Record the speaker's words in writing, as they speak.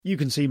You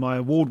can see my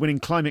award-winning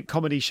climate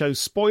comedy show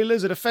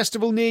Spoilers at a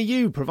festival near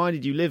you,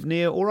 provided you live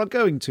near or are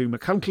going to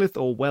Machynlleth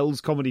or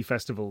Wells comedy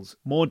festivals.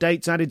 More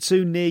dates added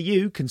soon near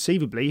you.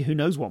 Conceivably, who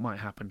knows what might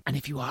happen. And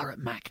if you are at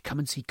Mac, come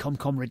and see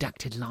ComCom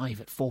Redacted live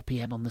at 4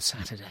 p.m. on the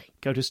Saturday.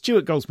 Go to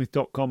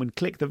stuartgoldsmith.com and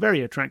click the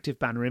very attractive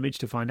banner image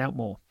to find out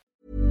more.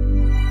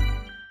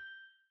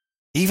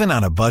 Even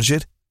on a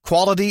budget,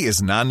 quality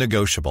is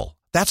non-negotiable.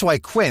 That's why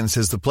Quince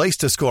is the place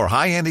to score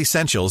high-end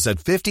essentials at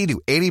 50 to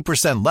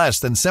 80% less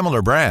than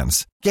similar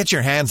brands. Get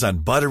your hands on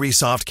buttery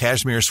soft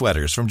cashmere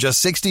sweaters from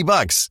just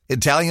 $60,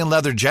 Italian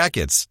leather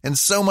jackets, and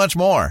so much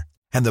more.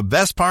 And the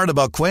best part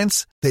about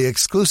Quince, they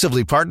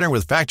exclusively partner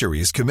with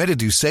factories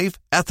committed to safe,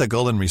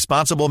 ethical, and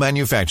responsible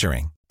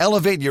manufacturing.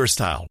 Elevate your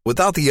style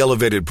without the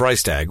elevated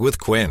price tag with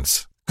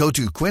Quince. Go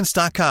to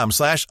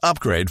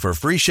quince.com/upgrade for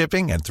free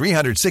shipping and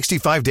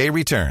 365-day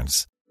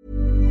returns.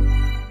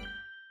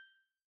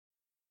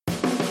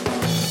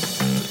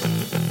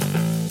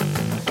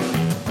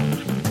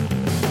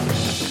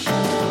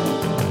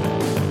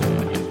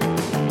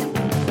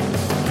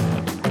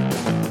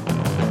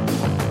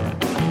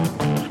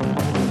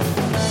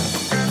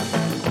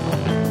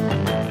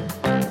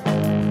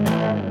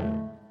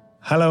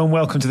 Hello and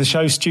welcome to the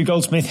show. Stu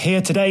Goldsmith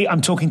here. Today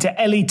I'm talking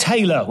to Ellie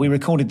Taylor. We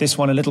recorded this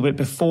one a little bit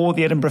before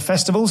the Edinburgh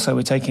Festival, so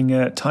we're taking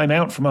time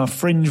out from our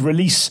Fringe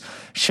release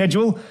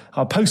schedule,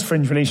 our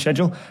post-Fringe release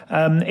schedule,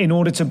 in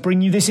order to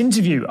bring you this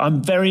interview.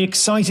 I'm very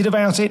excited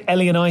about it.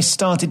 Ellie and I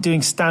started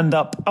doing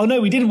stand-up. Oh no,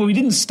 we didn't. Well, we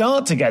didn't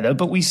start together,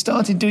 but we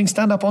started doing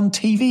stand-up on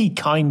TV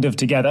kind of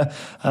together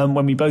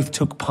when we both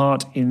took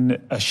part in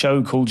a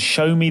show called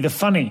Show Me the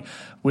Funny,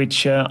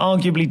 which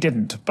arguably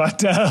didn't.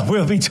 But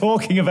we'll be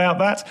talking about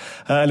that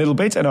a little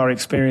bit and our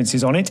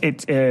experiences on it.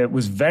 It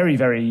was very,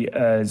 very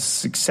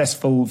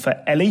successful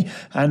for Ellie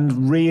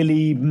and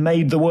really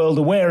made the world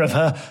aware of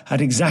her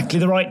at exactly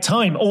the right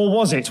time. Or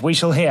was it? We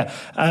shall hear.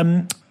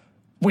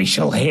 We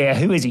shall hear.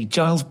 Who is he?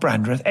 Giles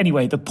Brandreth.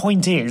 Anyway, the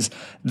point is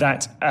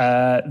that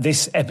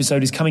this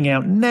episode is coming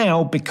out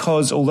now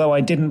because although I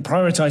didn't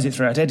prioritise it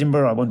throughout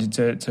Edinburgh, I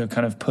wanted to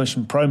kind of push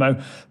and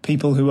promo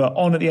people who are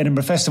on at the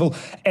Edinburgh Festival.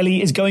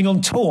 Ellie is going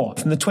on tour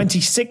from the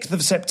 26th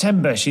of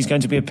September. She's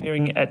going to be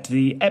appearing at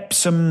the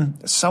Epsom,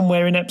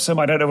 somewhere in Epsom.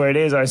 I don't know where it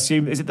is. I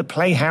assume, is it the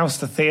Playhouse,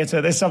 the theatre?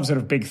 There's some sort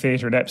of big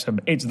theatre in Epsom.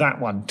 It's that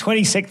one.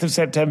 26th of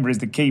September is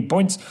the key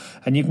points.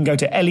 And you can go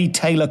to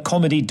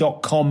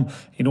ellietaylorcomedy.com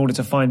in order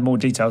to find more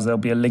details. There'll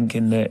be a link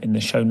in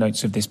the show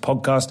notes of this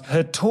podcast.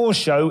 Her tour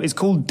show is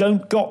called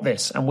Don't Got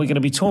This, and we're going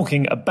to be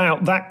talking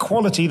about that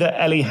quality that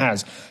Ellie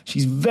has.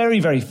 She's very,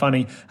 very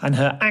funny, and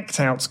her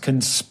act-outs can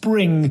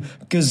spring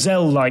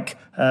gazelle-like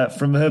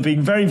from her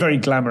being very, very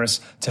glamorous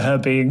to her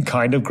being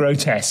kind of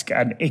grotesque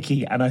and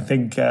icky, and I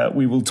think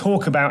we will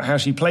talk about how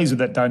she plays with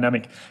that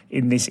dynamic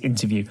in this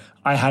interview.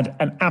 I had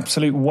an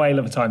absolute whale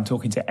of a time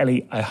talking to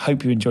Ellie. I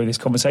hope you enjoy this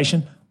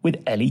conversation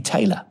with Ellie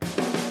Taylor.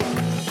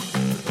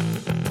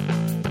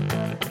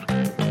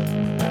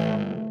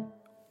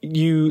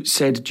 You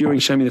said during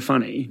Show Me the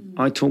Funny,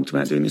 I talked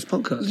about doing this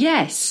podcast.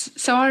 Yes.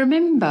 So I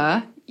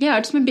remember,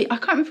 I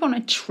can't remember on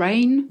a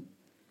train,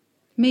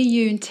 me,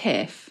 you and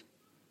Tiff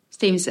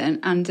Stevenson,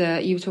 and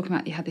you were talking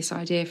about you had this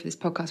idea for this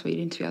podcast where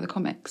you'd interview other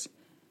comics.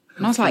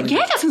 And I was like,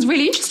 that sounds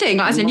really interesting.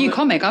 Like, as a new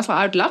comic, I was like,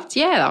 I'd love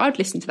to, I'd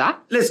listen to that.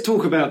 Let's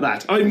talk about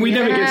that. We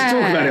never get to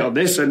talk about it on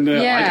this, and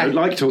I don't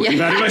like talking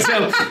about it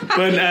myself,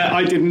 but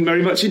I didn't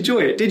very much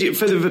enjoy it. Did you?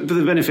 For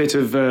the benefit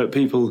of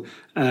people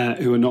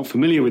who are not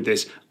familiar with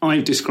this,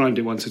 I've described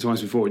it once or twice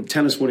before.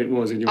 Tell us what it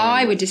was in your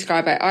I would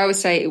describe it, I would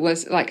say it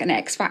was like an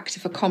X Factor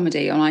for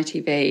comedy on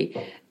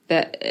ITV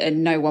that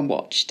no one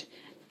watched.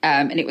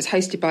 And it was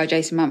hosted by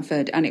Jason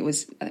Mumford, and it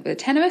was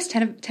 10 of us,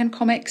 10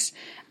 comics.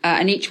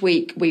 And each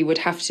week we would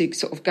have to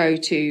sort of go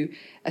to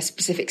a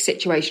specific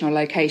situation or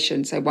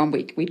location. So one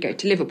week we'd go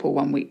to Liverpool,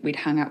 one week we'd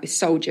hang out with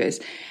soldiers.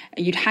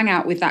 And you'd hang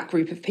out with that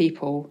group of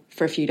people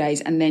for a few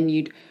days, and then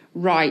you'd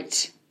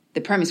write.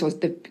 The premise was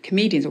the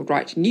comedians would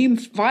write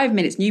 5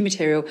 minutes new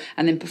material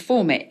and then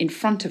perform it in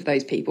front of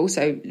those people,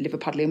 so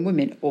Liverpudlian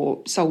women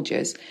or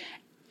soldiers,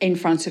 in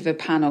front of a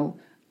panel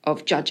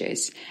of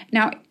judges.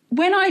 Now,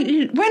 when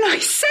I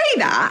say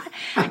that,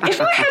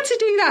 if I had to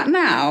do that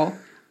now,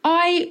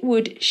 I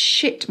would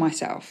shit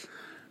myself.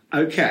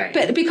 Okay.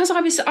 But because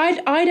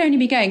I'd only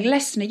be going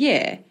less than a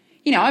year.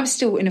 I was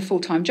still in a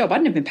full-time job.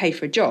 I'd never been paid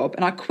for a job,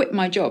 and I quit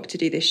my job to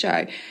do this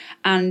show.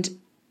 And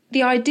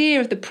the idea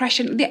of the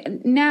pressure,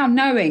 now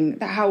knowing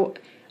that how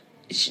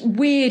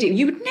weird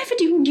you would never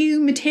do new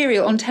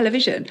material on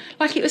television.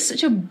 Like, it was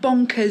such a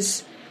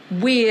bonkers,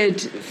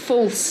 weird,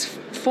 false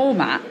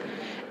format.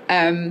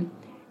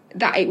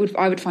 That I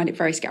would find it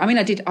very scary. I mean,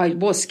 I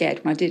was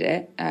scared when I did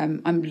it.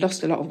 I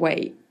lost a lot of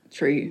weight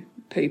through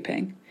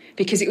pooping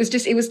because it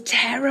was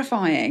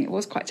terrifying. It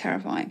was quite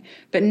terrifying.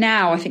 But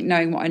now I think,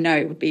 knowing what I know,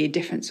 it would be a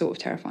different sort of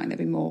terrifying. There'd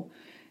be more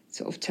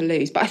sort of to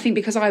lose. But I think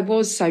because I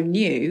was so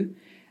new,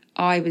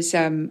 I was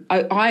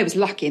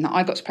lucky in that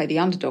I got to play the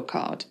underdog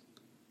card,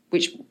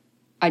 which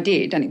I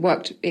did, and it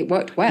worked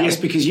well. Yes,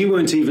 because you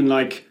weren't even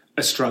like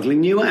a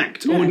struggling new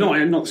act. No.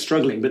 Or not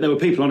struggling, but there were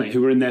people on it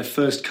who were in their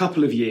first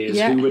couple of years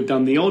who had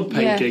done the odd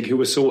paid gig, who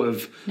were sort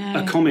of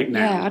a comic now.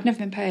 Yeah, I'd never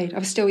been paid. I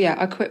was still,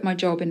 I quit my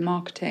job in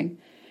marketing.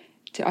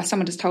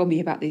 Someone just told me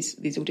about these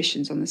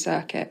auditions on the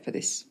circuit for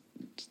this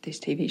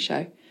TV show.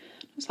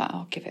 I was like,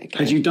 I'll give it a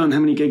go. How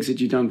many gigs had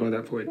you done by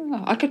that point?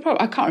 Oh, I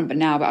can't remember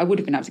now, but I would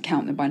have been able to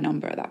count them by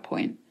number at that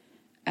point.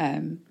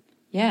 I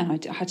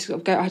had to sort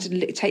of go. I had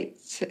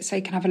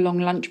to can I have a long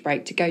lunch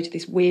break to go to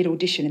this weird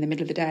audition in the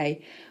middle of the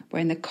day,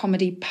 where in the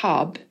comedy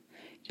pub,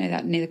 you know,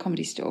 that near the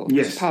comedy store,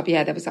 yes, pub,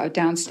 there was like a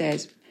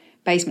downstairs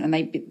basement,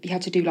 and you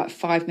had to do like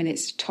 5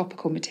 minutes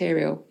topical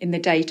material in the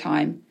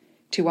daytime.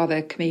 2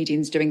 other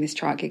comedians doing this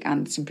trial gig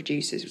and some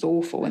producers. It was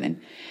awful, and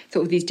then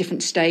sort of these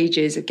different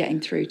stages of getting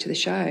through to the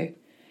show,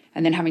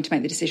 and then having to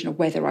make the decision of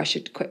whether I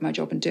should quit my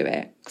job and do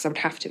it, because I would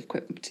have to have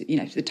quit, for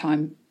the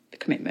time. The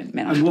commitment.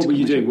 And what were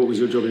you doing? What was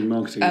your job in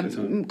marketing at the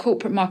time?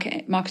 Corporate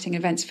marketing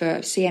events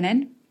for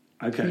CNN,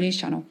 the news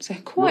channel. So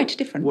quite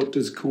different. What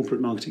does corporate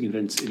marketing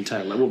events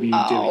entail? Like, what were you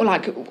doing?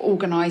 Like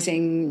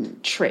organising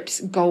trips,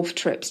 golf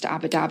trips to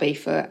Abu Dhabi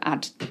for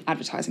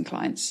advertising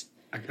clients.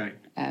 Okay.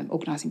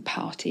 Organising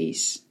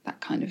parties, that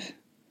kind of.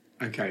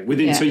 Okay.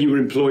 So you were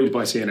employed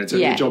by CNN, so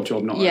a job,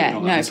 not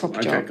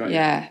proper job.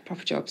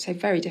 Proper job. So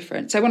very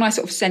different. So when I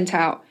sort of sent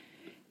out,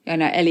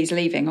 Ellie's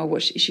leaving. Oh,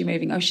 is she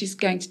moving? Oh, she's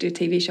going to do a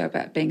TV show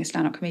about being a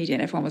stand-up comedian.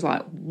 Everyone was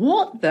like,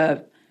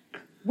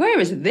 where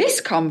has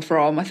this come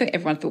from? I think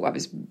everyone thought I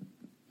was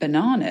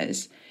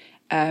bananas.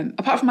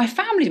 Apart from my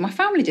family. My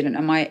family didn't.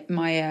 And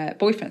my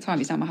boyfriend at the time,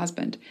 he's now my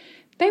husband,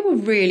 they were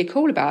really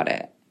cool about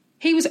it.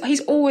 He's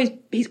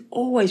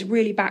always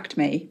really backed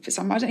me for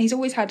some reason. He's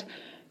always had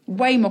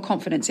way more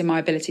confidence in my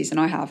abilities than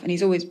I have. And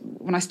he's always,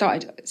 when I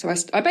started, so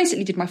I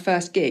basically did my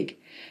first gig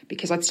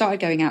because I'd started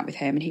going out with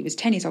him, and he was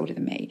 10 years older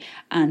than me,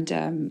 and,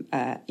 an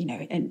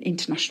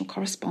international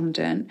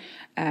correspondent,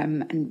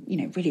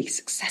 and, really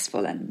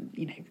successful and,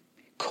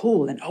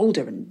 cool and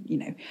older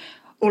and,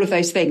 all of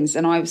those things.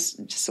 And I was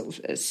just sort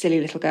of a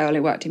silly little girl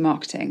who worked in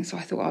marketing. So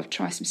I thought, I'll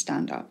try some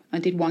stand-up. I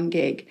did 1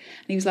 gig,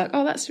 and he was like,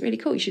 oh, that's really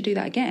cool. You should do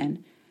that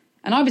again.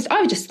 And I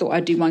just thought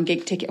I'd do 1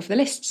 gig, tick it off the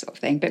list sort of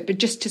thing. But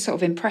just to sort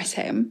of impress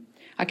him,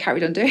 I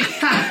carried on doing it.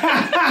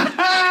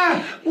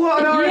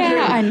 What an origin!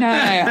 Yeah, I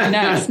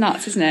know. It's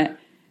nuts, isn't it?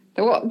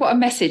 But what a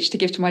message to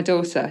give to my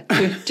daughter.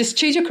 Just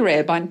choose your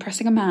career by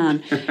impressing a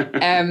man.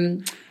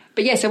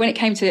 But yeah, so when it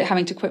came to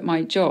having to quit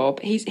my job,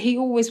 he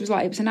always was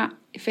like,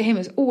 for him,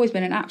 it's always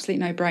been an absolute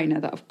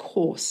no-brainer that, of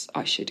course,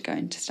 I should go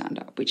into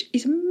stand-up, which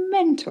is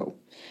mental.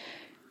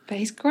 But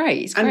he's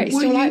great. He's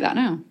still like that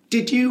now.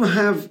 Did you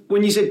have,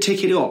 when you said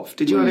tick it off,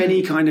 did you have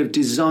any kind of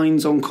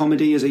designs on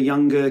comedy as a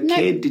younger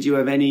kid? Did you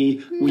have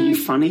any, were you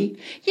funny?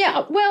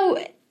 Yeah,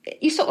 well,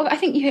 you sort of, I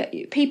think you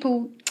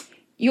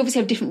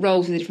obviously have different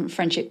roles with the different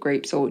friendship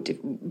groups or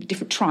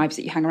different tribes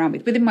that you hang around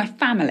with. Within my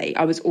family,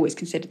 I was always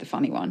considered the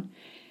funny one.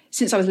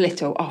 Since I was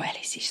little,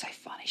 Ellie's so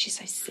funny, she's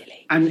so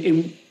silly. And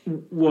in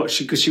what?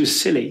 Because she was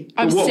silly.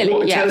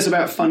 Silly. Tell us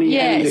about funny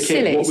Ellie the kid.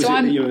 Silly. What was so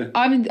it that you were?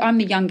 I'm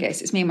the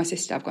youngest. It's me and my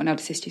sister. I've got an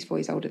elder sister who's 4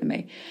 years older than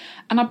me,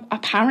 and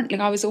apparently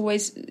I was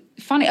always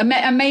funny. And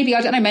maybe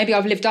I don't know. Maybe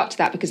I've lived up to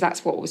that because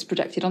that's what was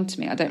projected onto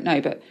me. I don't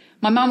know. But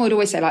my mum would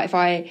always say, like, if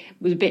I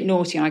was a bit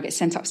naughty and I get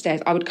sent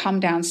upstairs, I would come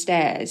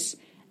downstairs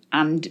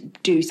and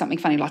do something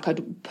funny, like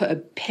I'd put a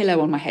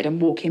pillow on my head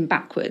and walk in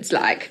backwards,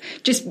 like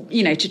just,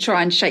 to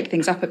try and shake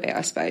things up a bit,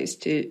 I suppose,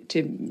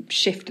 to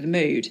shift the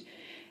mood.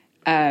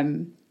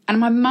 And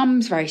my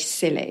mum's very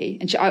silly,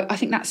 and I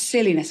think that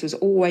silliness was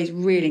always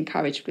really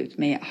encouraged with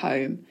me at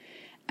home.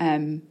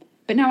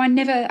 But no, I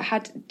never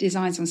had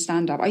designs on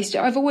stand-up.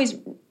 I've always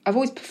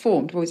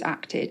performed, I've always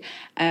acted,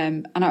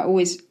 and I've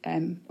always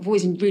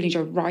really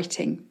enjoyed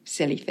writing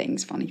silly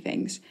things, funny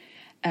things,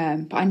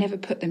 but I never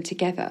put them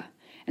together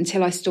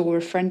until I saw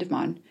a friend of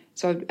mine.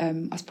 So I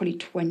was probably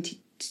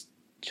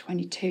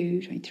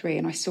 22, 23,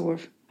 and I saw...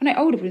 older, but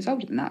it was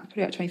older than that,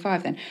 probably about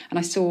 25 then. And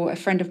I saw a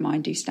friend of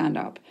mine do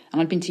stand-up,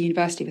 and I'd been to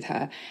university with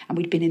her, and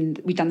we'd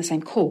done the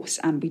same course,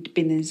 and we'd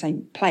been in the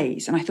same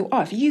plays. And I thought,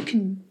 if you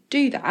can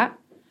do that,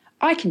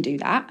 I can do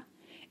that.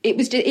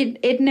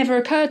 It never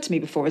occurred to me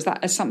before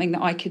as something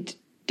that I could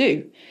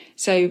do.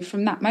 So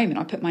from that moment,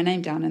 I put my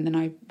name down, and then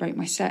I wrote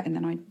my set, and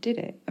then I did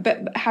it.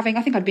 But I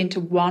think I'd been to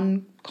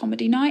 1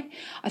 comedy night.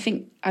 I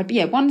think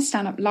one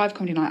stand-up live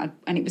comedy night,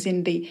 and it was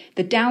in the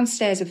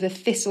downstairs of the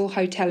Thistle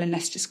Hotel in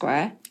Leicester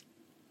Square.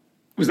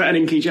 Was that an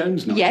Inky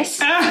Jones night? Yes.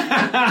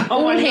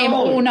 All him,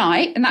 all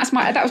night, and that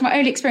was my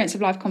only experience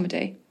of live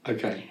comedy.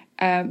 Okay.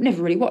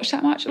 Never really watched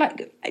that much.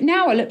 Like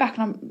now, I look back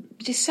and I'm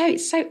just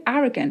it's so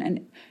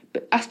arrogant,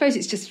 but I suppose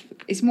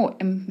it's more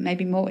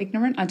maybe more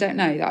ignorant. I don't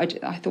know that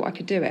I thought I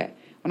could do it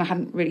when I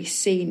hadn't really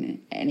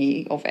seen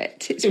any of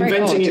it. It's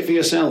inventing it for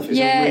yourself is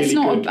a really it's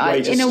not good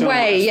way to in start. A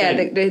way,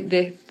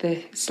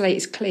 the slate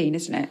is clean,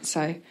 isn't it?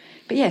 So,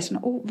 but yeah, it's a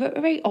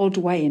very odd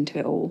way into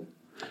it all.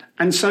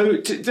 And so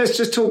let's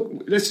just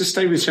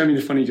stay with Show Me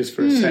the Funny just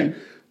for a sec.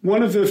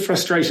 One of the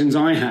frustrations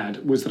I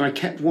had was that I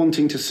kept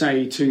wanting to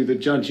say to the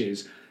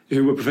judges,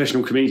 who were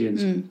professional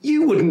comedians,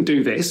 you wouldn't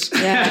do this.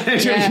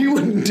 Yeah. You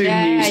wouldn't do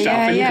new stuff.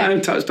 And you kind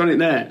of touched on it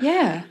there.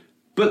 Yeah.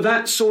 But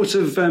that sort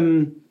of,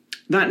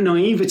 that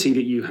naivety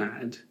that you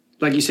had,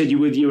 like you said, you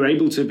were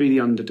able to be the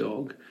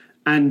underdog,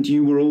 and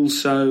you were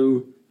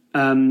also,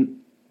 were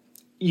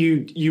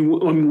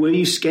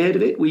you scared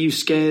of it? Were you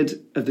scared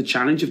of the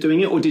challenge of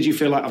doing it? Or did you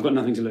feel like, I've got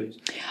nothing to lose?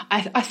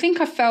 I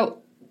think I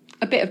felt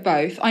a bit of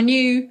both.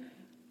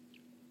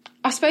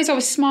 I suppose I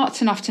was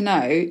smart enough to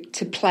know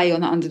to play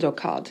on the underdog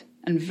card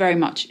and very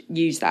much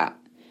use that.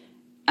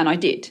 And I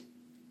did.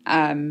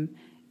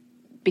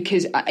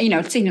 Because,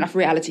 I've seen enough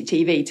reality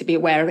TV to be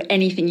aware of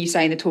anything you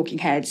say in the talking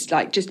heads.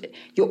 Like, just,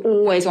 you're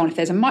always on. If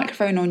there's a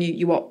microphone on you,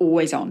 you are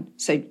always on.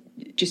 So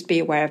just be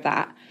aware of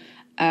that.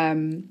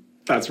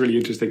 That's really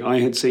interesting. I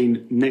had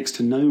seen next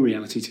to no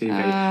reality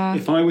TV.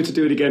 If I were to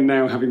do it again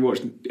now, having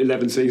watched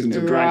 11 seasons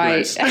of Drag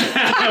Race,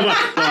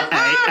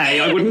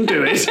 I wouldn't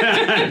do it.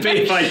 But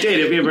if I did,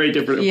 it'd be a very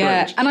different approach.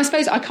 Yeah, and I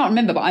suppose, I can't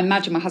remember, but I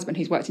imagine my husband,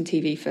 who's worked in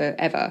TV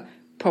forever,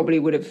 probably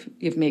would have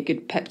given me a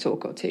good pep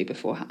talk or two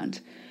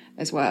beforehand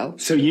as well.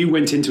 So you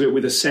went into it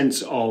with a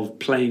sense of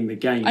playing the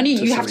game. I knew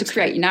you have to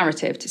create your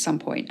narrative to some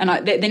point, and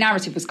the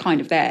narrative was kind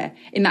of there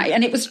in that,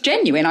 and it was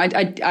genuine.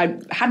 I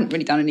hadn't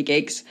really done any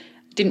gigs,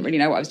 didn't really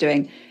know what I was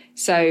doing,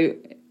 so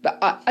but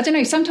I don't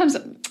know. Sometimes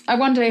I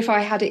wonder if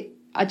I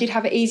did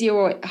have it easier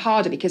or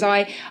harder, because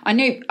I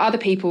knew other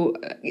people.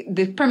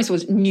 The premise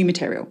was new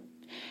material.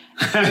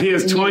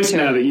 Yes, twice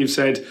now that you've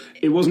said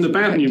it wasn't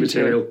about new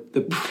material.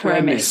 The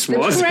premise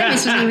was. The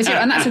premise was new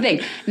material, and that's the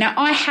thing. Now,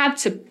 I had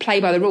to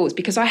play by the rules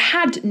because I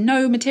had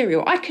no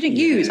material. I couldn't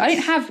use. I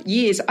didn't have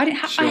years. I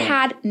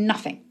had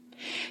nothing.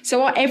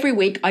 So every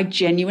week I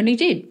genuinely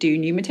did do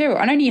new material.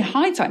 And only in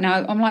hindsight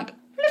now I'm like,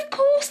 well, of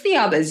course the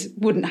others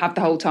wouldn't have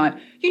the whole time.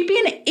 You'd be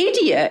an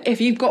idiot if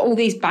you've got all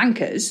these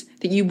bankers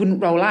that you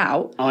wouldn't roll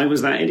out. I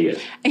was that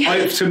idiot.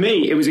 To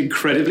me, it was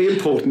incredibly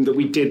important that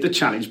we did the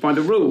challenge by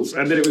the rules.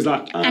 And then it was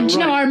like, and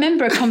right. I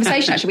remember a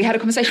conversation, actually. We had a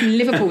conversation in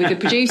Liverpool with the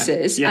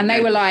producers, and they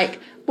were like,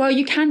 well,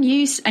 you can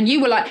use... And you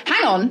were like,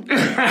 hang on,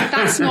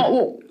 that's not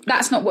what the show's about.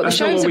 That's not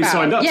what we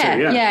signed up to,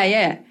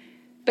 yeah.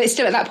 But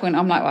still at that point,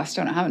 I'm like, well, I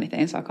still don't have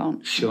anything, so I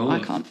can't... Sure. I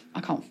can't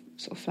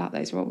sort of flout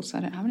those rules, so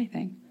I don't have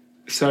anything.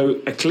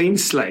 So a clean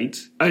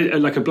slate,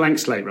 like a blank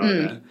slate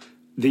rather,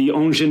 the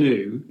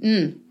ingenue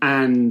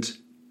and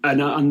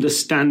an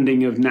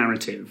understanding of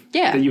narrative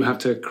that you have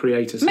to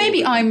create.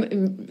 Maybe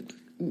I'm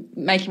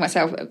making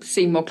myself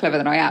seem more clever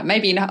than I am.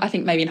 I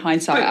think maybe in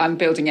hindsight I'm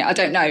building it. I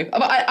don't know.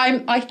 But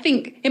I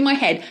think in my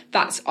head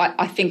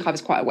I think I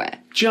was quite aware.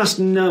 Just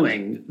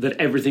knowing that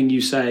everything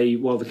you say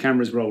while the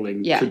camera's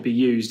rolling could be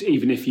used,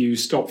 even if you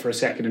stop for a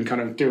second and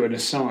kind of do an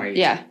aside.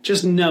 Yeah.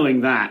 Just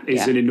knowing that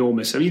is an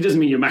enormous... I mean, it doesn't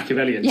mean you're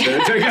Machiavellian. So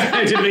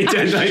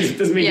it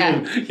doesn't mean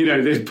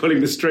you're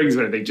pulling the strings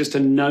or anything. Just to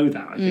know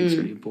that, I think, is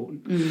really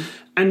important.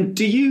 And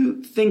do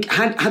you think,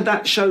 had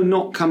that show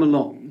not come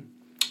along,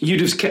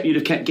 you'd have kept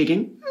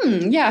gigging?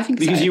 Yeah, I think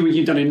because so. Because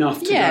you'd done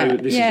enough to know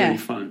this is really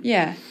fun.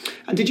 Yeah.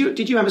 And did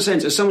you have a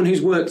sense, as someone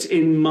who's worked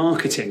in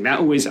marketing,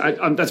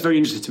 that's very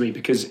interesting to me,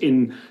 because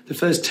in the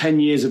first 10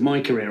 years of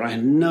my career, I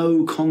had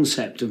no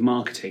concept of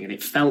marketing, and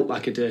it felt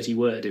like a dirty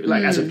word. It was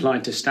like as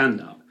applied to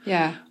stand-up.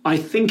 Yeah. I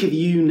think of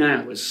you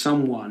now as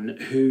someone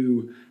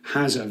who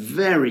has a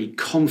very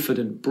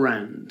confident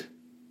brand.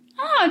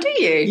 Oh, do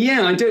you?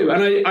 Yeah, I do.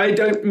 And I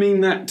don't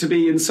mean that to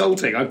be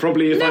insulting. I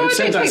probably, if I'd have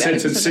said that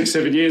sentence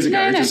 6-7 years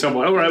ago to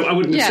someone, I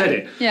wouldn't have said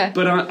it. Yeah.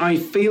 But I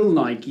feel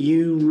like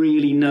you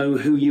really know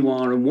who you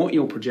are and what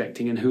you're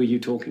projecting and who are you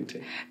talking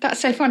to.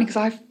 That's so funny,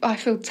 because I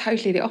feel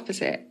totally the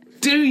opposite.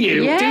 Do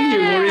you? Yeah. Do you?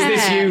 Or is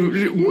this you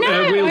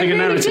wielding a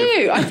narrative? I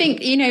really do. I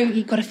think,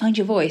 you've got to find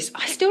your voice.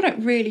 I still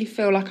don't really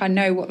feel like I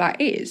know what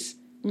that is,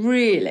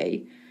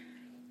 really.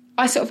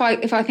 If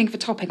I think of a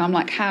topic, I'm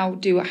like, how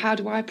do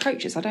I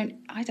approach this? I don't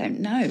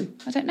know.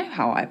 I don't know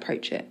how I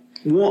approach it.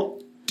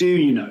 What do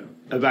you know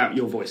about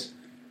your voice?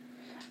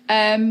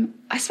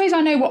 I suppose I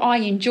know what I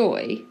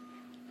enjoy.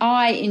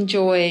 I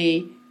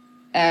enjoy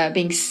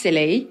being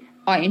silly.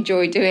 I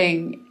enjoy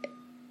doing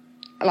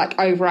like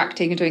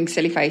overacting and doing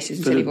silly faces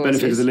and silly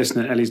voices. For the benefit of the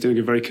listener, Ellie's doing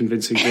a very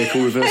convincing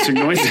vehicle reversing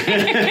noise.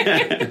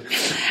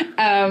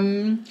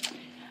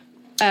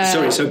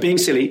 Sorry, so being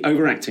silly,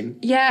 overacting.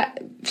 Yeah,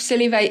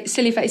 silly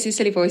faces,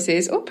 silly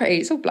voices, all pretty.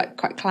 It's all like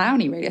quite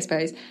clowny, really, I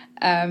suppose.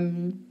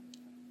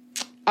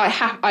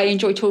 I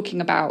enjoy talking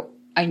about.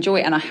 I enjoy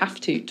it, and I have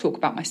to talk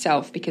about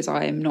myself, because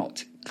I am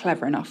not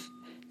clever enough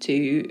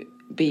to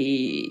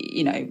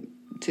be,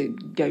 to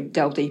go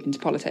delve deep into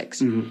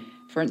politics. Mm-hmm.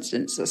 For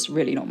instance, that's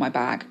really not my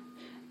bag.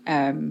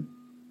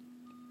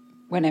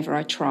 Whenever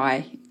I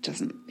try,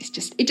 it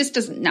just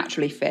doesn't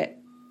naturally fit,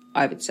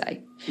 I would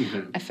say,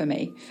 for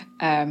me.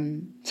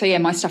 So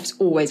my stuff's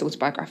always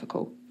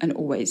autobiographical and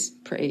always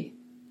pretty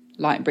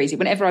light and breezy.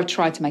 Whenever I've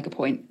tried to make a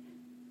point,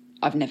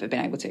 I've never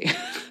been able to.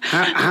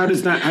 How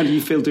do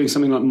you feel doing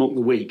something like Mock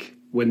the Week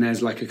when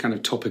there's like a kind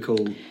of topical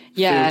feel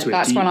to it?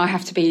 That's when I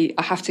have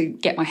to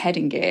get my head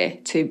in gear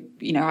to,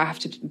 I have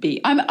to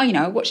be,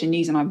 I watch the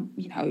news and I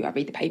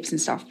read the papers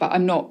and stuff, but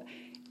I'm not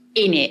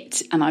in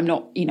it, and I'm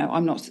not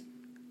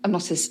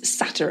a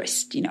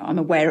satirist, I'm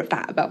aware of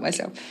that about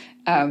myself.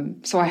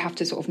 So I have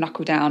to sort of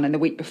knuckle down, and the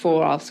week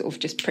before I'll sort of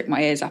just prick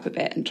my ears up a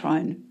bit and try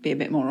and be a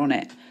bit more on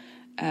it.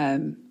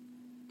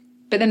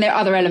 But then there are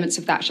other elements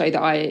of that show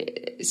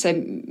that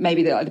so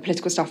maybe the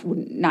political stuff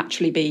wouldn't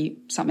naturally be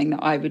something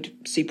that I would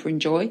super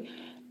enjoy.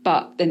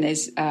 But then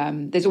there's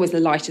always the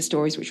lighter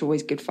stories, which are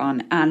always good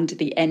fun, and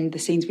the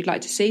scenes we'd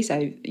like to see.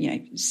 So,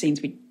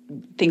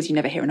 things you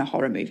never hear in a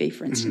horror movie,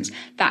 for instance.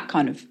 That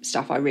kind of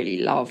stuff I really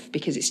love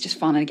because it's just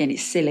fun, and again,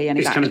 it's silly and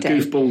it's kind of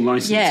goofball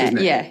license, isn't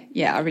it?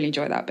 Yeah, I really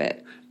enjoy that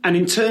bit. And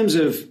in terms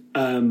of,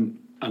 and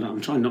I'm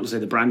trying not to say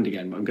the brand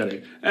again, but I'm going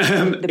to.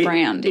 The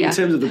brand, in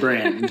terms of the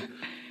brand,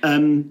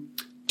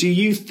 do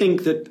you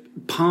think that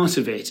part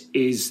of it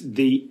is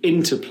the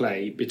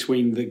interplay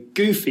between the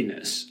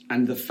goofiness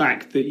and the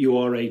fact that you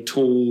are a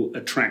tall,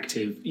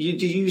 attractive...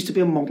 Did you used to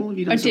be a model? Have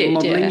you done some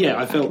modelling? Yeah,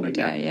 I felt like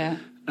that. Yeah.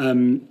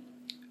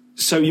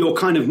 So you're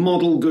kind of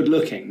model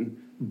good-looking,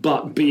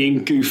 but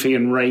being goofy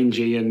and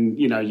rangy, and,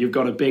 you've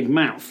got a big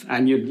mouth,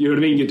 and you know what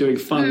I mean? You're doing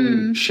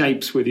fun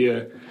shapes with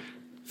your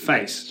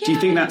face. Yeah. Do you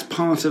think that's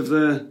part of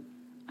the...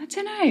 I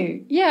don't know.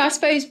 Yeah, I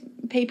suppose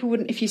people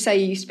wouldn't... If you say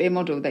you used to be a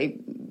model, they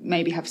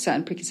maybe have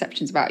certain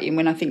preconceptions about you. And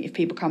when I think if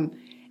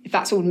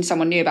that's all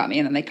someone knew about me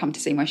and then they come to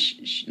see my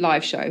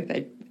live show,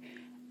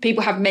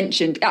 people have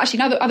mentioned...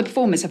 Actually, other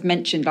performers have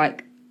mentioned,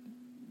 like,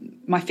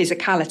 my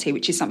physicality,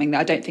 which is something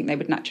that I don't think they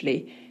would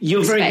naturally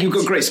You've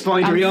got great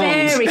spidery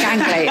arms. Very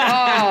gangly.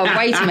 Oh,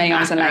 way too many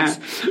arms and legs.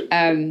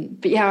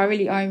 But yeah,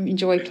 I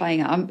enjoy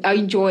playing it. I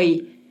enjoy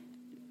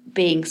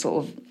being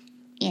sort of,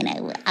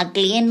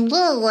 ugly and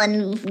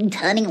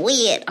turning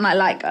weird. And I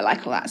like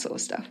all that sort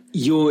of stuff.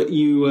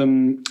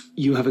 You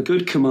have a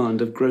good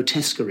command of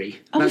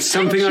grotesquerie. That's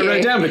something I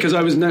wrote down because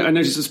I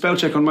noticed a spell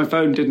check on my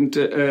phone didn't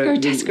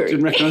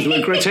recognise the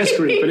word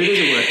grotesquerie, but it is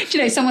a word. Do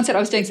you know, someone said I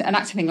was doing an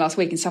acting thing last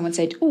week, and someone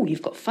said, "Oh,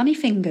 you've got funny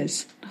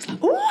fingers." I was like,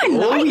 "Oh, I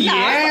like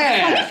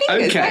that. Funny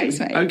fingers." Okay, thanks,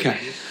 mate. Okay.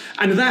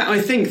 And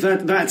I think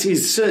that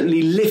is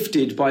certainly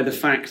lifted by the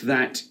fact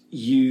that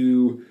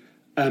you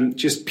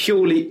just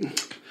purely...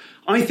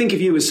 I think of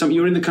you as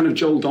you're in the kind of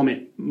Joel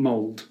Dommett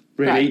mould,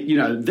 really.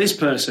 Right. This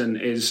person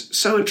is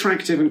so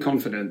attractive and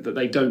confident that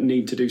they don't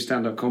need to do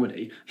stand-up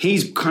comedy.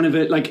 He's kind of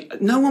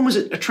no one was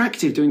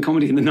attractive doing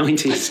comedy in the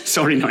 90s.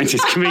 Sorry, 90s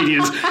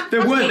comedians.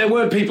 There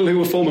weren't people who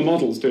were former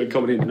models doing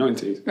comedy in the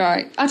 90s.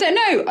 Right. I don't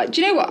know.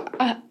 Do you know what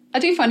I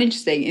do find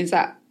interesting is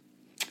that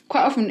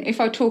quite often if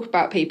I talk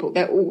about people,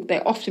 they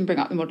often bring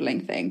up the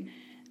modelling thing.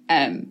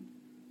 And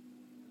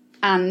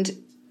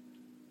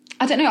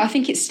I don't know, I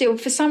think it's still,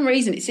 for some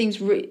reason, it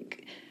seems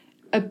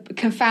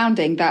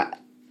confounding that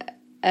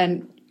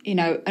an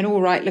all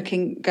right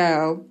looking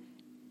girl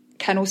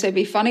can also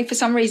be funny. For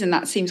some reason,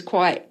 that seems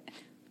quite,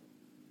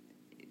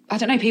 I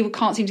don't know, people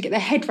can't seem to get their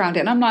head around it.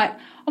 And I'm like,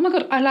 oh my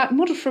God, I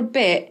modelled for a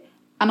bit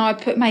and I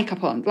put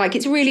makeup on. Like,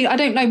 it's really, I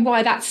don't know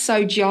why that's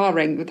so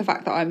jarring with the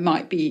fact that I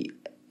might be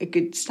a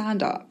good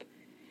stand-up.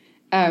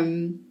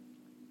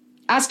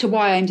 As to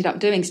why I ended up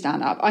doing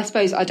stand-up, I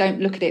suppose I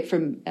don't look at it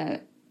from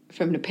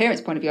an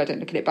appearance point of view, I don't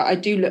look at it, but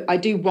I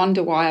do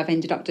wonder why I've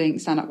ended up doing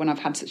stand-up when I've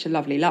had such a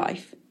lovely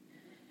life.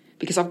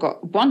 Because I've got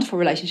a wonderful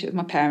relationship with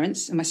my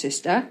parents and my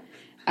sister,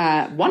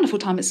 wonderful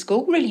time at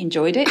school, really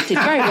enjoyed it, did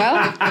very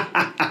well.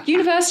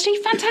 University,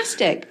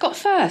 fantastic, got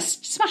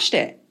first, smashed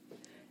it.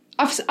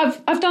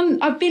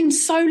 I've been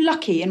so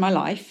lucky in my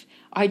life.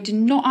 I do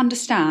not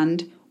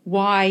understand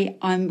why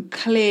I'm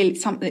clearly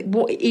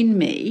what in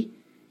me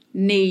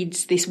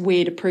needs this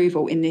weird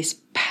approval in this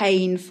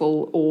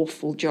painful,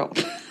 awful job.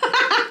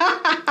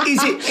 Is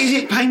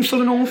it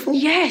painful and awful?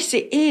 Yes,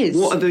 it is.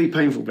 What are the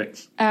painful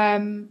bits?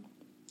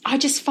 I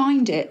just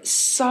find it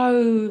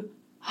so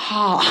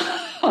hard.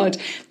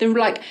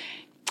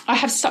 I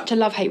have such a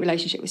love-hate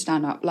relationship with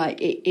stand-up. Like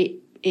it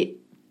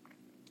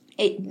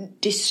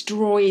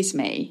destroys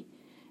me,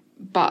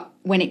 but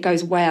when it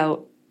goes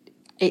well,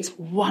 it's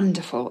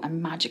wonderful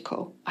and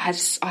magical. I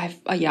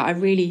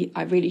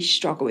really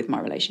struggle with my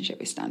relationship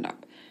with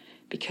stand-up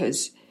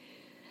because,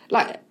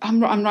 like,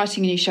 I'm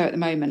writing a new show at the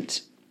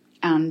moment.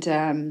 And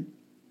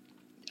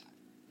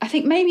I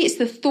think maybe it's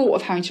the thought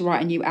of having to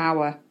write a new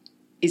hour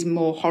is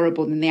more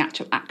horrible than the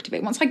actual act of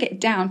it. Once I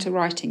get down to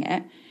writing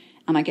it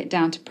and I get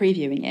down to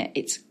previewing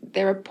it,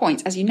 there are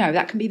points, as you know,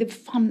 that can be the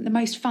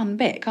most fun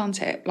bit,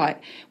 can't it?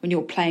 Like when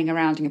you're playing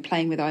around and you're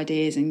playing with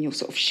ideas and you're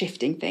sort of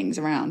shifting things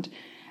around.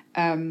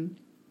 But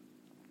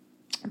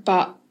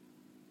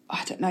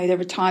I don't know, there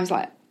are times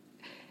like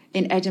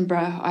in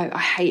Edinburgh, I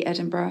hate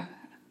Edinburgh.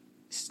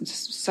 It's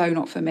just so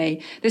not for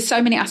me. There's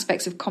so many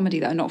aspects of comedy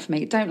that are not for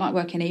me. Don't like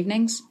working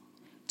evenings.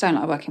 Don't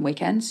like working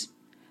weekends.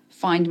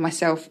 Find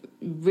myself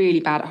really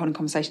bad at holding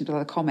conversations with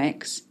other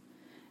comics.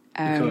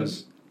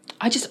 Because?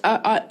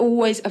 I've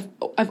always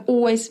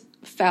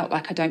felt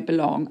like I don't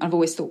belong. I've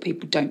always thought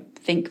people don't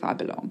think that I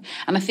belong.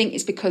 And I think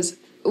it's because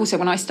also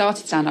when I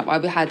started stand-up, I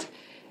had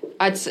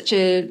such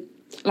a,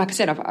 like I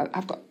said,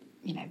 I've got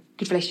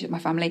good relationship with my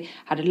family,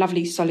 had a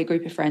lovely, solid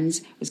group of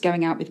friends, was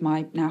going out with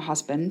my now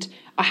husband.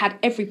 I had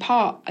every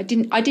part. I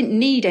didn't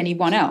need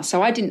anyone else,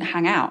 so I didn't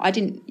hang out. I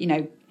didn't,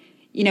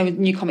 when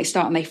new comics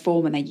start and they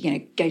form and they,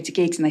 go to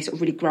gigs and they sort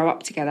of really grow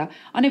up together.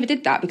 I never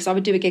did that because I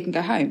would do a gig and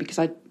go home because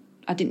I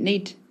didn't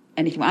need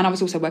anything. And I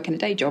was also working a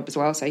day job as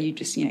well, so you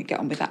just, get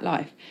on with that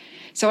life.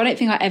 So I don't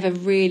think I ever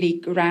really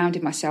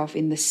grounded myself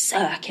in the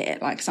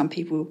circuit like a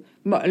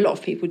lot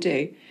of people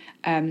do.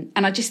 And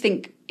I just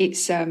think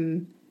it's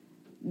the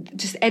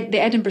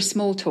Edinburgh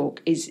small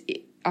talk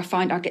I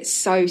find I get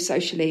so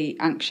socially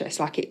anxious,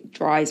 like it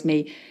drives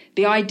me.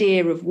 The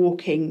idea of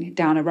walking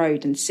down a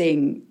road and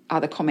seeing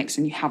other comics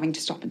and you having to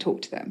stop and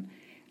talk to them,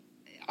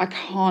 I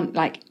can't,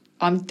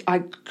 I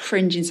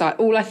cringe inside.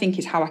 All I think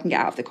is how I can get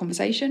out of the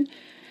conversation.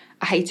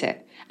 I hate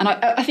it. And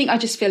I think I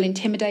just feel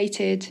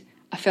intimidated.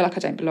 I feel like I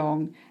don't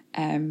belong.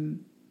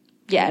 And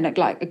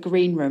like a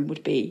green room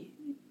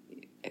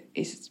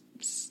is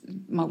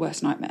my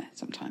worst nightmare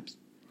sometimes.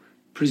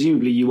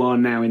 Presumably you are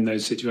now in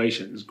those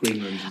situations,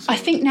 green rooms and so I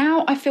think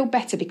now I feel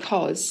better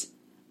because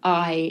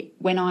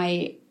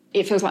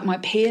it feels like my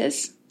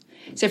peers.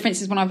 So for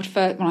instance, when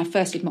I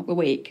first did Mock the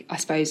Week, I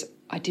suppose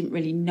I didn't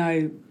really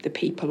know the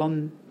people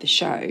on the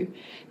show,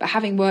 but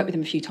having worked with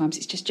them a few times,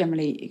 it's just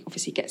generally,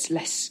 obviously gets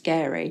less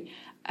scary.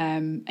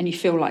 And you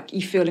feel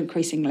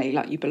increasingly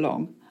like you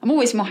belong. I'm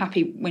always more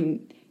happy when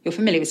you're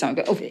familiar with someone,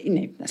 but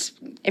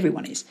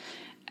everyone is.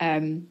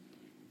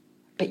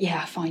 But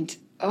yeah, I find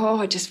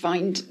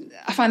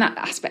that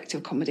aspect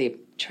of comedy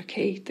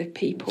tricky, the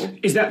people.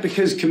 Is that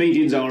because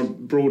comedians are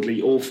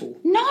broadly awful?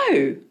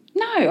 No,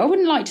 I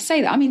wouldn't like to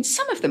say that. I mean,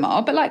 some of them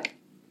are, but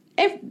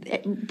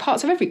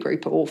parts of every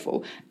group are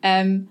awful.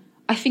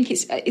 I think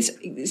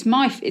it's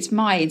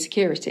my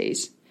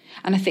insecurities,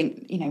 and I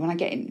think when I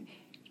get in,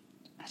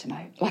 I don't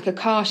know, like a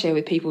car share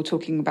with people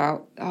talking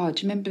about, do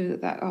you remember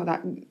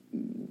that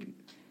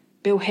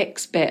Bill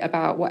Hicks bit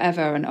about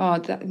whatever, and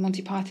that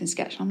Monty Python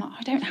sketch. And I'm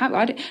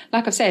like,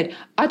 like I've said,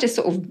 I just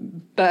sort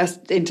of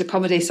burst into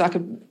comedy so I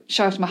could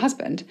show off to my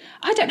husband.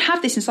 I don't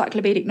have this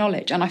encyclopedic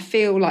knowledge, and I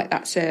feel like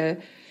I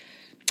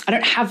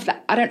don't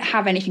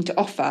have anything to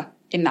offer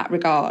in that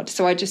regard.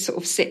 So I just sort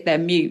of sit there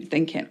mute,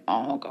 thinking,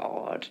 oh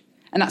God.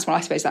 And that's why I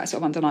suppose that sort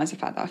of underlines the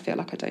fact that I feel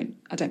like I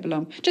don't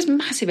belong. Just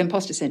massive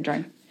imposter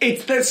syndrome.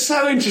 That's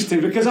so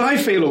interesting because I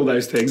feel all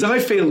those things. I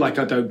feel like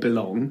I don't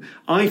belong.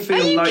 I feel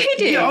Are you like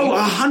kidding?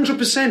 Yeah,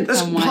 100%.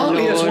 That's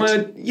partly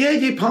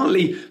Lord.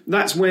 Partly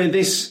that's where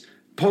this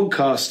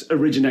podcast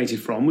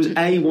originated from. Was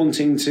A,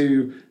 wanting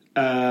to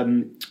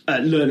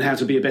learn how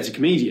to be a better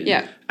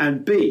comedian,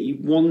 and B,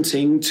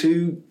 wanting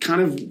to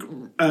kind of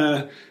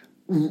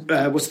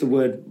what's the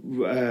word?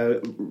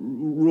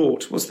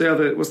 Wrought. What's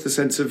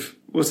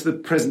the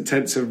present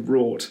tense of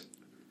wrought?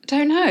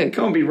 Don't know. It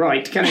can't be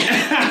right, can it?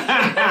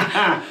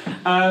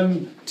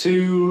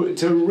 To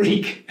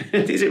wreak.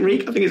 Is it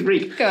wreak? I think it's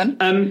wreak. Go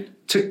on.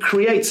 To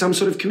create some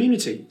sort of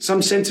community,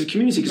 some sense of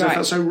community, because I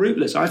felt so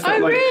rootless. I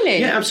felt really?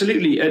 Yeah,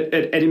 absolutely.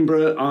 At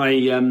Edinburgh,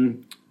 I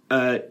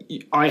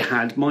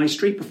had my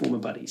street performer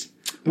buddies,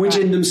 which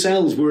in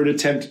themselves were an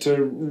attempt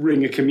to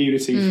wring a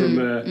community from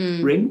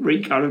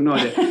wreak. I have no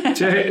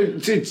idea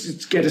to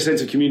get a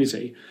sense of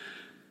community.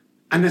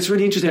 And that's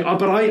really interesting.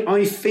 But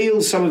I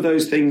feel some of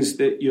those things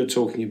that you're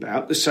talking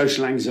about, the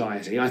social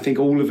anxiety. I think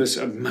all of us,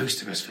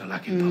 most of us feel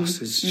like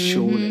imposters,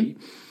 surely.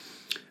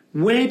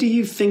 Where do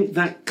you think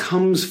that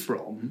comes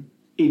from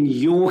in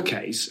your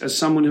case, as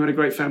someone who had a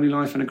great family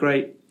life and a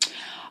great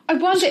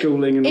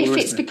schooling and all the rest of it? If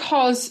it's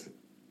because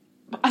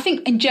I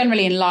think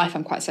generally in life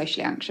I'm quite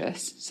socially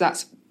anxious. So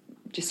that's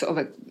just sort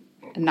of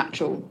a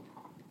natural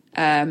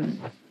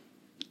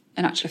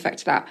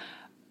effect of that.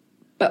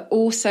 But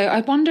also,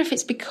 I wonder if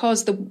it's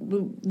because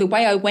the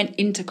way I went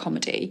into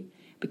comedy,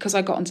 because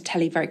I got onto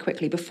telly very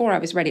quickly, before I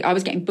was ready, I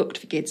was getting booked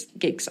for gigs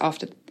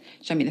after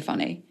Show Me the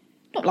Funny.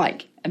 Not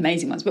like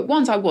amazing ones, but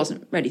ones I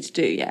wasn't ready to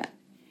do yet.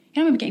 I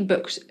remember getting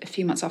booked a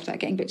few months after that,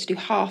 getting booked to do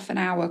half an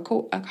hour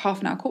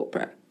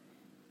corporate.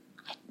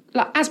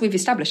 Like, as we've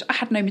established, I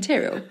had no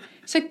material.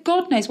 So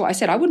God knows what I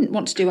said. I wouldn't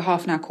want to do a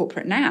half an hour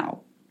corporate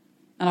now.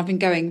 And I've been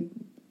going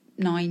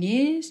 9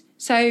 years.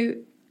 So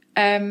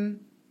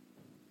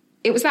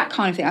it was that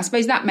kind of thing. I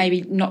suppose that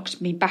maybe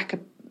knocked me back a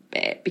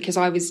bit because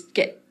I was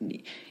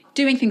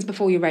doing things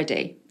before you're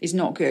ready is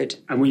not good.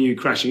 And were you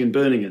crashing and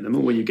burning in them,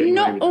 or were you getting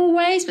Not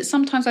always, but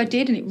sometimes I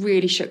did, and it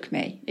really shook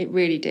me. It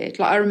really did.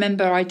 Like I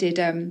remember I did.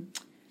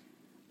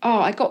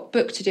 I got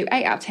booked to do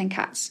 8 out of 10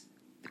 cats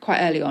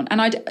quite early on,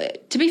 and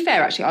to be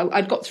fair, actually,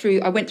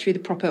 I went through the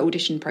proper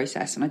audition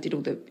process, and I did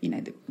all the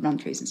the run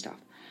throughs and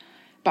stuff.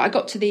 But I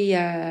got to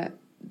the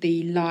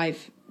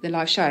live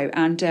show,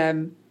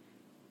 and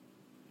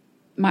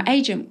my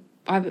agent,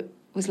 I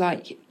was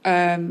like,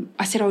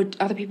 I said, "Oh,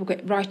 other people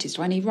get writers.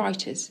 Do I need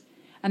writers?"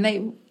 And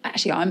they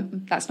actually,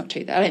 that's not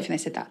true. I don't think they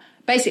said that.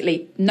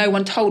 Basically, no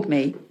one told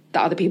me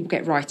that other people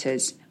get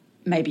writers.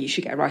 Maybe you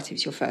should get a writer if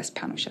it's your first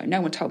panel show.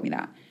 No one told me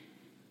that.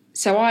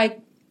 So I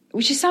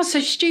which just sounds so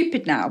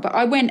stupid now, but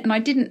I went and I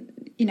didn't,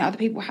 other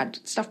people had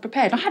stuff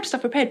prepared. I had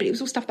stuff prepared, but it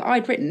was all stuff that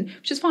I'd written,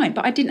 which was fine.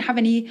 But I didn't have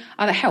any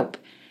other help.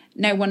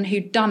 No one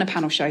who'd done a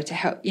panel show to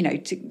help,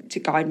 to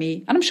guide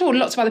me. And I'm sure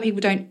lots of other people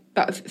don't.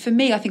 But for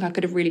me, I think I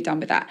could have really done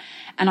with that.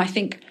 And I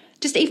think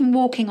just even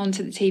walking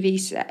onto the TV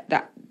set,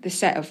 the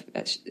set of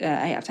 8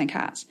 out of 10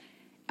 Cats,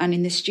 and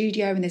in the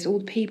studio, and there's all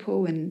the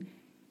people and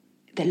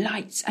the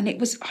lights, and I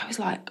was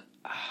like,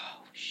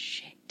 oh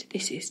shit,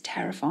 this is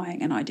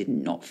terrifying, and I did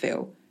not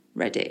feel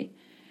ready.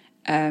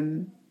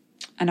 And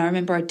I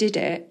remember I did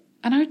it,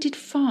 and I did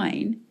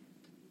fine.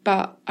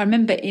 But I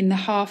remember in the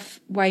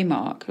halfway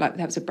mark, like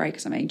there was a break or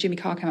something, Jimmy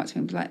Carr came up to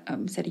me and was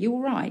like, said, "Are you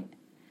all right?"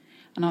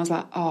 And I was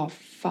like, oh,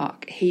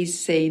 fuck, he's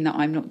seen that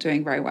I'm not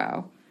doing very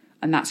well.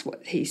 And that's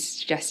what he's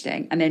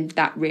suggesting. And then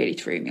that really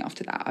threw me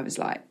after that. I was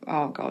like,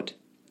 oh, God,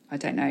 I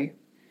don't know.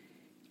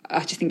 I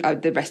just think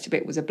the rest of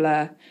it was a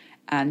blur.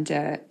 And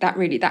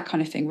that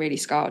kind of thing really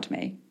scarred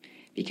me.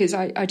 Because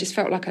I just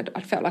felt like I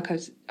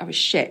was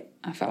shit.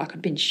 I felt like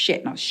I'd been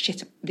shit, and I was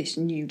shit at this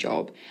new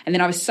job. And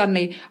then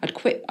I'd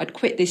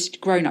quit this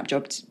grown-up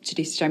job to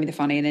do Show Me the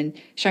Funny, and then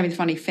Show Me the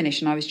Funny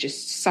finished, and I was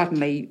just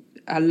suddenly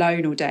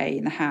alone all day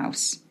in the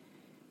house.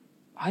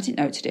 I didn't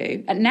know what to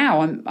do. And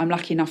now I'm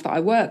lucky enough that I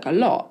work a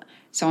lot,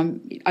 so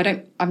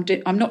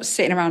I'm not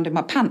sitting around in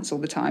my pants all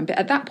the time. But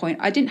at that point,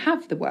 I didn't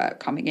have the work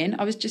coming in.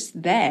 I was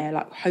just there,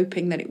 like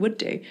hoping that it would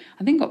do.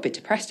 I think I got a bit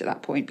depressed at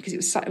that point because it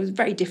was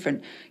very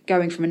different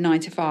going from a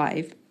 9 to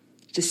 5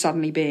 to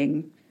suddenly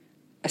being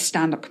a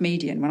stand-up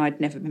comedian when I'd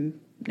never been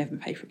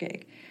paid for a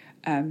gig.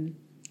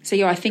 So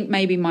yeah, I think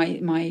maybe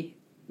my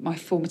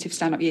formative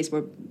stand-up years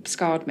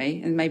scarred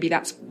me, and maybe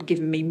that's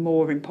given me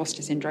more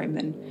imposter syndrome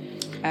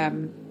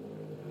than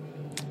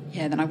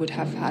I would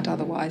have had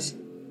otherwise.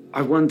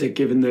 I wonder,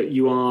 given that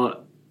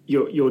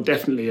you're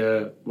definitely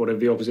whatever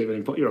the opposite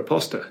of you're a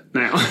imposter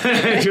now. Do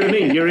you know what I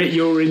mean?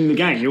 You're in the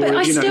gang. You've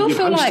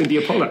hosted the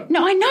Apollo.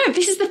 No, I know,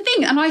 this is the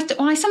thing, and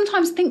I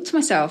sometimes think to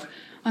myself,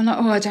 I'm like,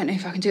 oh, I don't know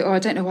if I can do it, or I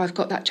don't know why I've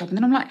got that job. And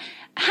then I'm like,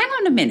 hang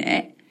on a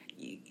minute.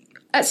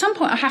 At some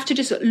point, I have to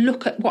just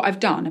look at what I've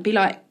done and be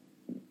like,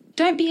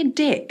 don't be a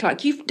dick.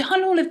 Like, you've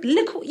done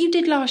look what you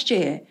did last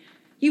year.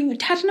 You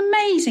had an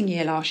amazing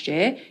year last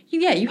year.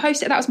 You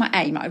hosted. That was my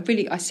aim.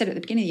 I said at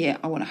the beginning of the year,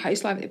 I want to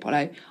host Live at the Apollo.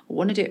 I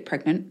want to do it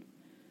pregnant.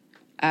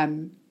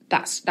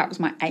 That was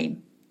my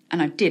aim,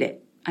 and I did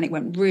it, and it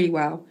went really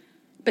well.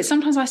 But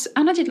sometimes I just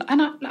had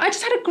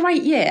a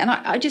great year, and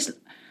I just.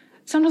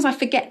 Sometimes I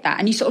forget that,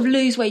 and you sort of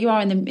lose where you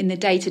are in the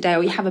day-to-day,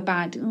 or you have a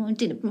bad, I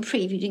did a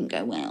preview, didn't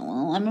go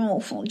well, I'm an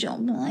awful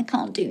job, I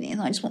can't do this,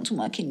 I just want to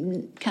work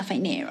in Cafe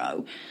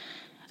Nero.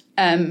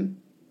 And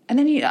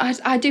then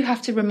I do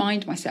have to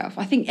remind myself,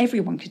 I think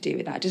everyone could do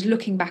with that, just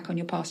looking back on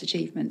your past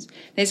achievements.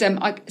 There's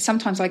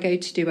sometimes I go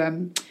to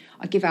do,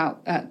 I give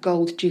out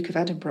Gold Duke of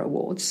Edinburgh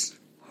awards.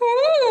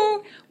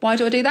 Why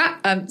do I do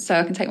that? So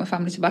I can take my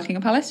family to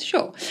Buckingham Palace?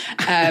 Sure.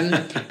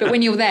 But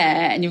when you're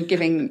there and you're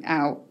giving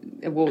out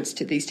awards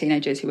to these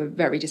teenagers who are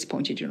very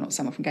disappointed you're not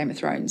someone from Game of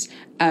Thrones,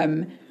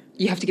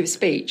 you have to give a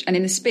speech. And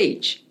in the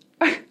speech,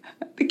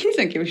 the kids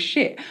don't give a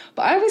shit.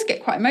 But I always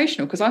get quite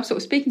emotional because I'm sort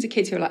of speaking to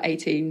kids who are like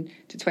 18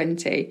 to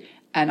 20,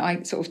 and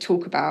I sort of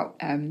talk about...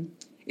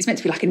 it's meant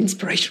to be like an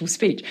inspirational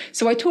speech.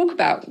 So I talk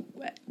about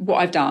what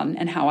I've done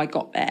and how I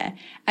got there.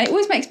 And it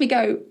always makes me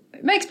a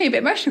bit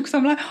emotional because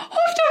I'm like, oh,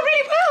 I've done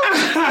really well.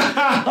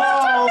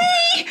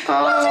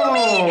 Well done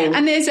me.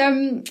 And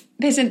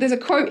there's a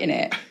quote in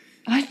it.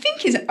 I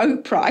think it's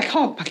Oprah. I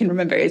can't fucking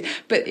remember it is.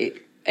 But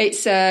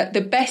it's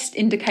the best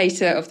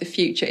indicator of the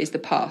future is the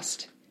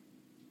past.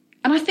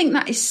 And I think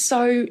that is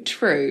so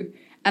true.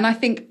 And I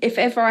think if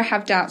ever I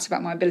have doubts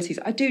about my abilities,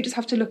 I do just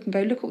have to look and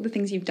go, look at all the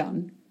things you've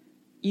done.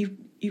 You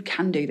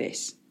can do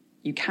this.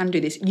 You can do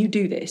this. You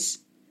do this.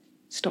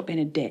 Stop being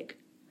a dick.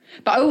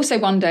 But I also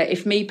wonder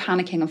if me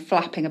panicking and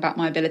flapping about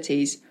my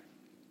abilities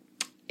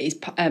is,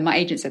 my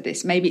agent said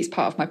this, maybe it's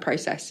part of my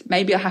process.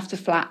 Maybe I have to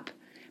flap.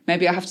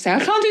 Maybe I have to say,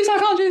 I can't do this, I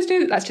can't do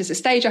this, That's just a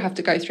stage I have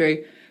to go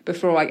through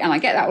before I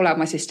get that all out of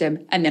my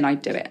system, and then I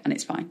do it, and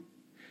it's fine.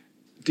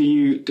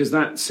 Does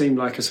that seem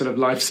like a sort of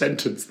life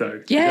sentence,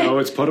 though? Yeah. Oh,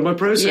 it's part of my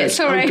process. Yeah,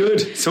 sorry. Oh,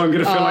 good. So I'm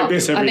going to feel like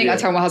this every I think year. I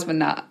told my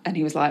husband that, and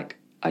he was like,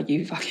 are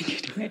you fucking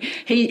kidding me?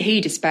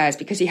 He despairs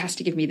because he has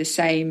to give me the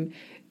same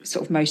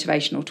sort of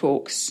motivational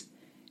talks,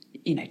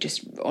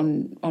 just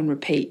on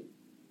repeat.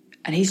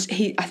 And I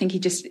think he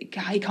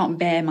can't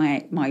bear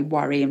my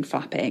worry and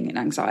flapping and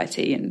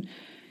anxiety, and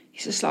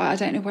he's just like, I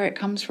don't know where it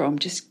comes from.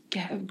 Just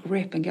get a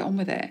grip and get on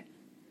with it.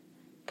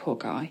 Poor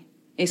guy.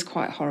 It's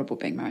quite horrible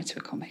being married to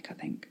a comic, I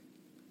think.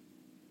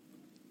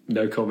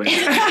 No comment.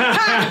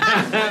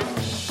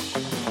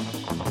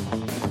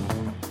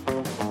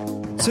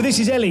 So this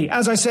is Ellie.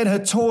 As I said, her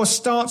tour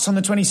starts on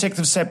the 26th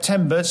of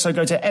September, so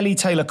go to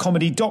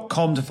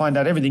ellietaylorcomedy.com to find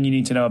out everything you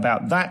need to know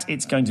about that.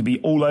 It's going to be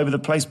all over the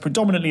place,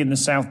 predominantly in the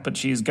south, but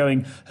she is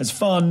going as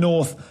far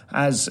north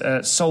as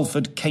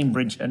Salford,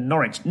 Cambridge and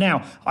Norwich.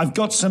 Now, I've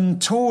got some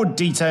tour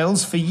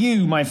details for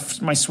you, my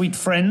sweet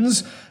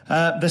friends.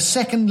 The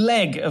second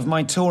leg of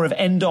my tour of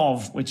End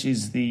Of, which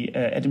is the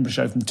Edinburgh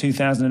show from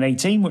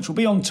 2018, which will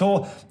be on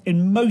tour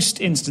in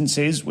most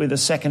instances with a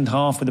second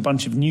half with a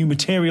bunch of new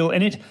material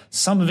in it,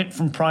 some of it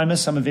from Primer,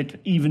 some of it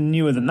even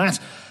newer than that.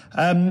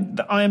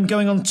 I am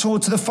going on tour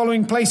to the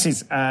following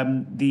places.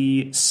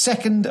 The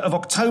 2nd of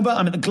October,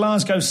 I'm at the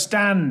Glasgow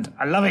Stand.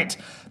 I love it.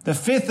 The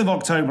 5th of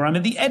October, I'm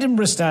at the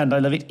Edinburgh Stand. I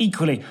love it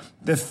equally.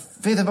 The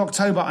 5th of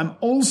October, I'm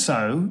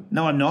also...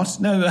 No, I'm not.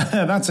 No,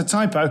 that's a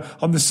typo.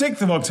 On the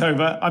 6th of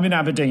October, I'm in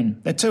Aberdeen.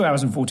 They're 2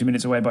 hours and 40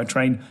 minutes away by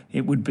train.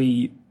 It would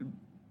be...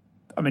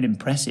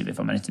 impressive if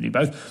I managed to do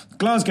both.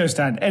 Glasgow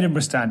Stand,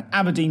 Edinburgh Stand,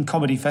 Aberdeen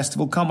Comedy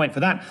Festival. Can't wait for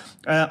that.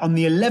 On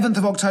the 11th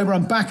of October,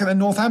 I'm back at the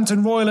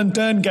Northampton Royal and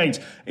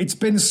Derngate. It's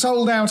been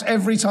sold out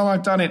every time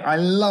I've done it. I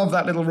love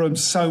that little room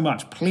so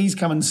much. Please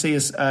come and see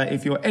us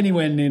if you're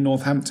anywhere near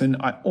Northampton.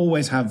 I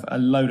always have a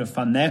load of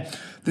fun there.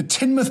 The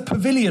Teignmouth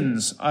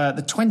Pavilions,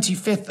 the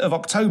 25th of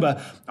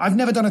October. I've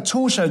never done a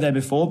tour show there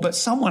before, but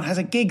someone has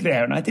a gig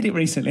there, and I did it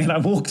recently, and I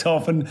walked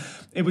off, and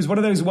it was one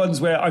of those ones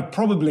where I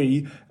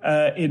probably,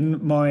 in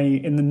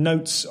the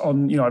notes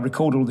on, I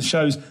record all the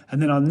shows,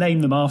 and then I'll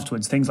name them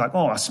afterwards, things like,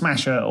 a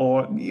smasher,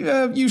 or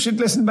you should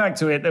listen back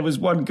to it, there was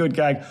one good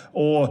gag,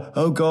 or,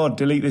 oh God,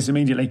 delete this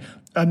immediately.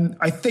 And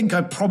I think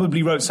I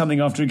probably wrote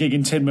something after a gig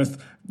in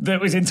Teignmouth that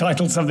was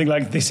entitled something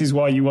like, "This is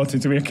why you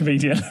wanted to be a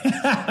comedian."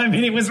 I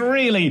mean, it was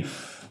really...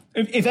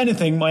 If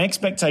anything, my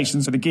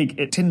expectations for the gig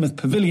at Teignmouth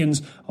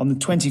Pavilions on the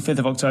 25th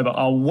of October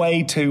are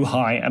way too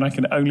high, and I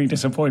can only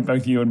disappoint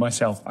both you and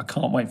myself. I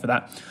can't wait for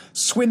that.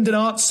 Swindon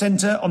Arts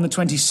Centre on the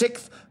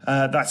 26th.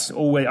 That's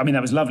always,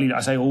 that was lovely.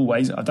 I say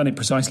always. I've done it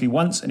precisely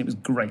once, and it was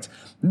great.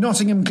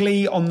 Nottingham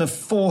Glee on the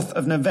 4th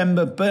of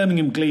November.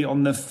 Birmingham Glee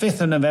on the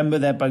 5th of November.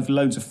 They're both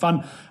loads of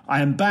fun.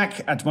 I am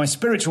back at my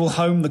spiritual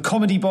home, the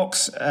Comedy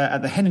Box,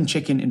 at the Hen and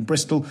Chicken in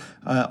Bristol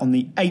on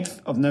the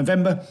 8th of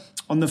November.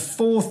 On the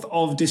 4th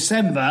of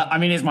December,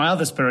 it's my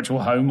other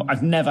spiritual home.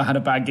 I've never had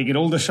a bad gig at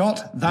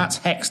Aldershot. That's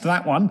hexed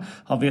that one.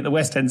 I'll be at the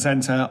West End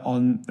Centre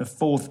on the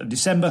 4th of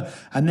December.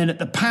 And then at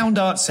the Pound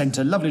Arts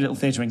Centre, lovely little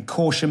theatre in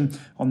Corsham,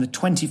 on the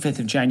 25th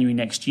of January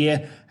next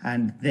year.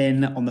 And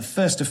then on the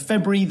 1st of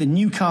February, the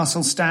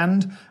Newcastle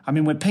Stand.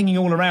 We're pinging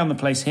all around the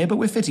place here, but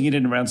we're fitting it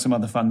in around some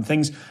other fun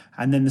things.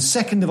 And then the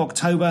 2nd of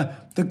October,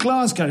 the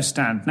Glasgow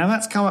Stand. Now,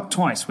 that's come up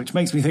twice, which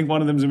makes me think one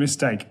of them's a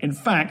mistake. In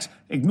fact,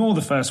 ignore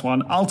the first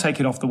one. I'll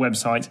take it off the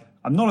website.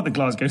 I'm not at the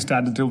Glasgow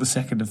Stand until the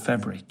 2nd of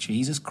February.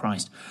 Jesus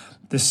Christ.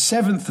 The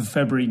 7th of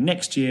February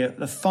next year,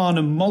 the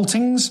Farnham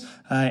Maltings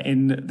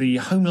in the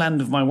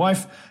homeland of my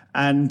wife,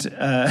 and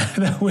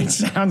which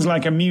sounds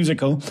like a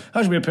musical.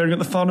 I should be appearing at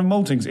the Farnham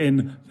Maltings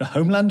in the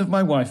homeland of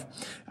my wife.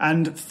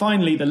 And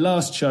finally, the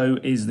last show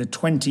is the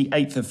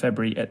 28th of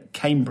February at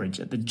Cambridge,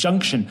 at the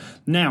Junction.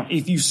 Now,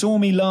 if you saw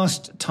me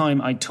last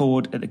time I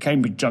toured at the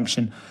Cambridge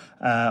Junction,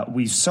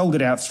 we've sold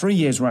it out 3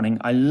 years running.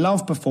 I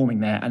love performing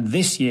there, and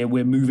this year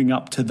we're moving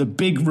up to the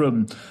big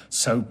room.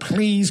 So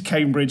please,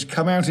 Cambridge,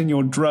 come out in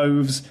your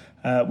droves.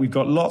 We've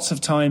got lots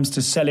of times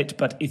to sell it,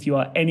 but if you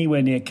are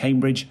anywhere near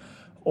Cambridge,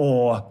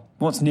 or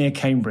what's near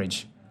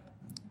Cambridge?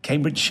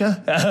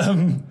 Cambridgeshire?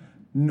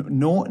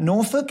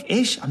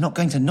 Norfolk-ish? I'm not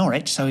going to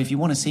Norwich, so if you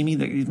want to see me,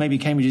 maybe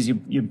Cambridge is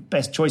your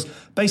best choice.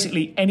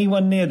 Basically,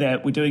 anyone near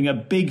there,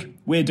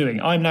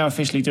 I'm now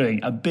officially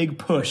doing a big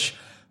push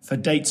for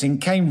dates in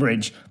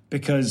Cambridge,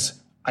 because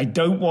I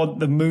don't want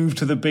the move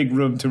to the big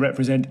room to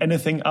represent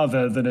anything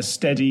other than a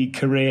steady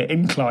career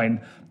incline.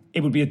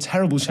 It would be a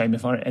terrible shame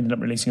if I ended up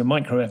releasing a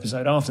micro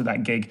episode after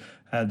that gig,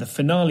 the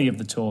finale of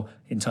the tour,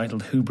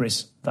 entitled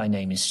Hubris, Thy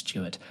Name is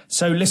Stuart.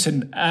 So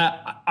listen,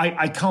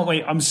 I can't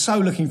wait. I'm so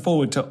looking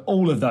forward to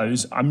all of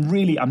those. I'm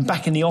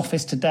back in the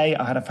office today.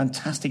 I had a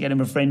fantastic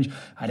Edinburgh Fringe.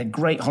 I had a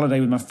great holiday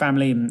with my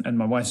family and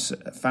my wife's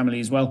family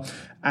as well.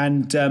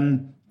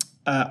 And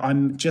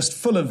I'm just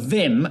full of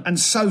vim and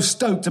so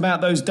stoked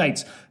about those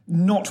dates,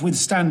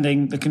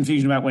 notwithstanding the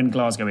confusion about when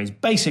Glasgow is.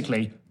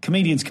 Basically,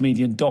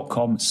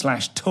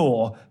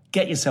 comedianscomedian.com/tour.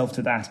 Get yourself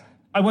to that.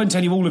 I won't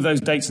tell you all of those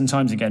dates and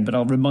times again, but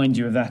I'll remind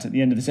you of that at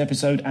the end of this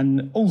episode.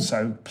 And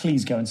also,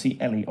 please go and see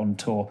Ellie on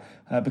tour,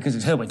 because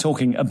it's her we're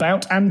talking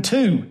about and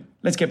to.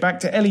 Let's get back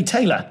to Ellie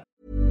Taylor.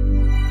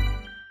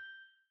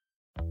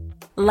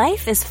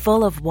 Life is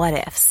full of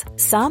what-ifs.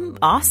 Some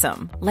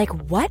awesome, like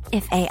what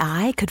if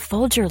AI could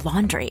fold your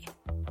laundry?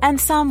 And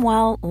some,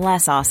 well,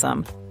 less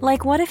awesome,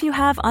 like what if you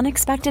have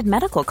unexpected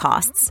medical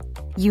costs?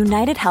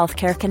 United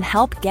Healthcare can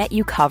help get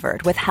you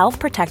covered with Health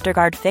Protector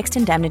Guard fixed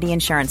indemnity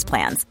insurance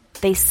plans.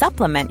 They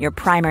supplement your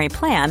primary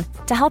plan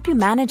to help you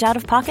manage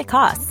out-of-pocket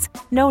costs.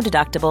 No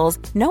deductibles,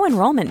 no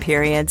enrollment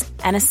periods,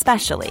 and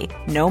especially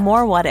no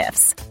more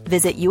what-ifs.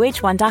 Visit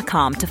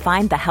UH1.com to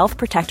find the Health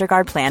Protector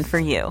Guard plan for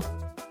you.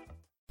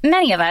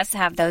 Many of us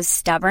have those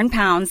stubborn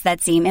pounds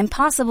that seem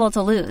impossible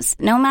to lose,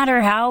 no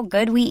matter how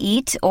good we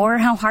eat or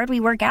how hard we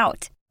work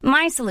out.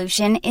 My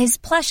solution is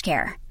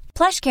PlushCare.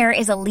 PlushCare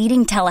is a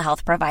leading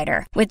telehealth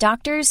provider with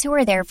doctors who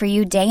are there for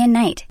you day and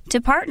night to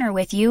partner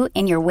with you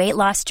in your weight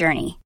loss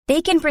journey.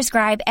 They can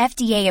prescribe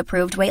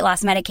FDA-approved weight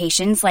loss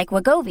medications like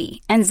Wegovy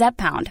and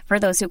Zepbound for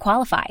those who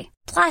qualify.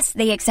 Plus,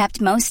 they accept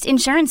most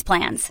insurance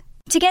plans.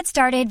 To get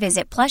started,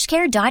 visit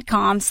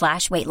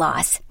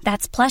plushcare.com/weight-loss.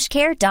 That's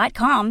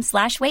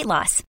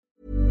plushcare.com/weight-loss.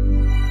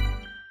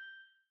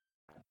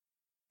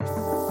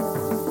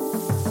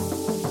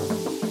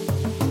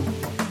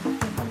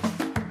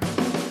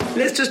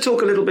 Let's just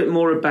talk a little bit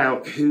more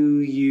about who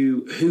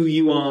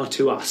you are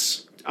to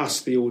us,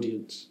 the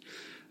audience.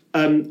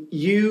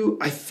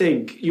 I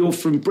think, you're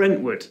from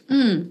Brentwood.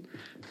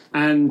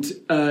 And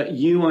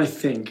you, I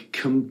think,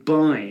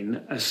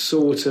 combine a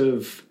sort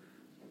of...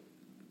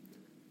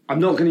 I'm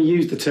not going to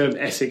use the term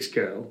Essex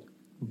girl,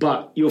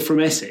 but you're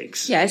from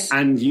Essex. Yes.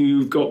 And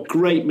you've got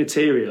great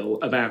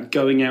material about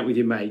going out with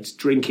your mates,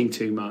 drinking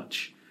too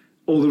much.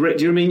 Do you know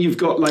what I mean? You've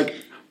got, like,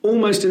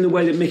 almost in the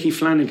way that Mickey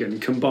Flanagan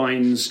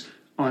combines,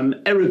 I'm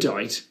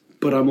erudite,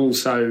 but I'm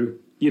also...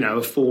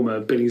 a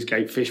former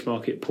Billingsgate Fish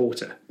Market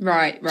porter.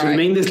 Right. Do you know what I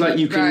mean? There's like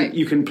you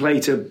can play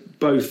to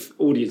both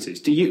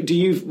audiences. Do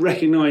you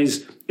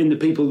recognise in the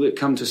people that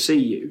come to see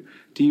you?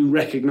 Do you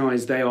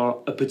recognise they are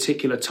a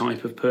particular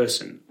type of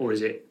person, or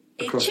is it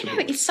across the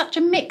board? It's such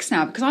a mix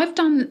now because I've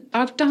done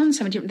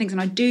so many different things and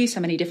I do so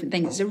many different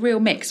things. It's a real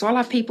mix. So I'll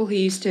have people who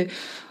used to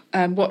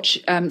watch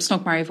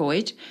Snog, Marry,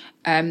 Avoid,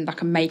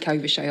 like a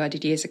makeover show I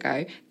did years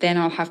ago. Then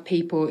I'll have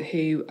people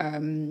who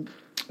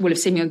will have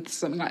seen me on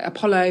something like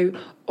Apollo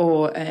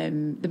or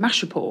the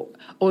MASH Report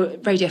or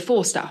Radio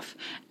 4 stuff.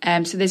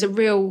 So there's a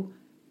real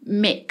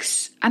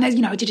mix. And as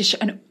I did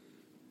can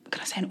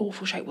I say an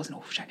awful show? It was an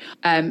awful show.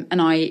 And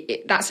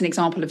that's an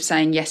example of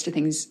saying yes to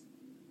things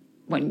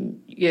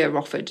when you're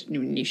offered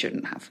you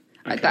shouldn't have.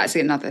 Okay. That's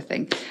another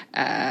thing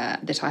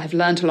that I have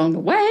learned along the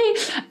way.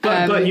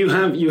 But you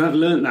have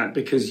learned that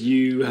because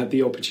you had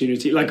the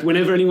opportunity. Like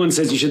whenever anyone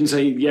says you shouldn't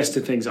say yes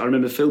to things, I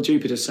remember Phil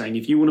Jupiter saying,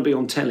 if you want to be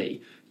on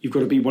telly, you've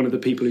got to be one of the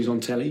people who's on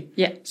telly.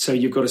 Yeah. So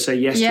you've got to say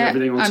yes to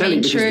everything on telly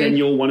because then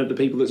you're one of the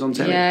people that's on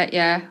telly.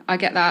 Yeah, I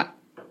get that.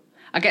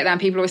 And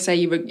people always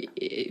say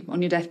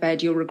on your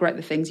deathbed you'll regret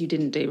the things you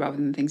didn't do rather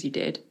than the things you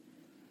did.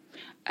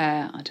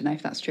 I don't know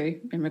if that's true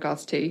in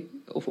regards to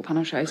awful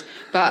panel shows,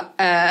 but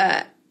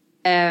I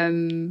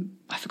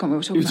forgot what we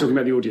were talking about. You were talking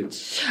about the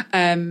audience.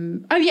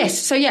 Oh yes,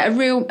 so yeah,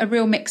 a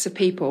real mix of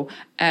people.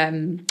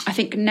 I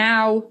think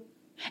now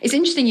it's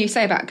interesting you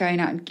say about going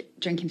out and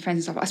drinking with friends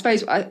and stuff. I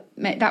suppose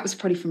that was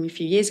probably from a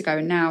few years ago,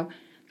 and now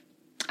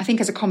I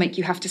think as a comic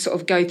you have to sort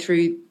of go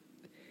through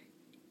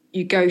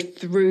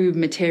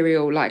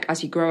material like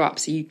as you grow up.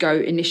 So you go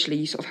initially,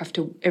 you sort of have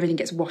to, everything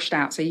gets washed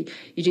out. So you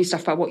do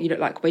stuff about what you look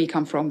like, where you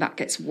come from, that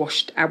gets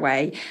washed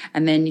away.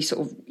 And then you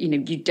sort of,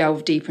 you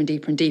delve deeper and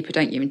deeper and deeper,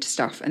 don't you, into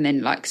stuff. And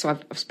then so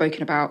I've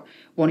spoken about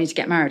wanting to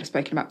get married. I've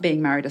spoken about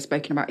being married. I've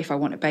spoken about if I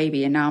want a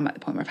baby. And now I'm at the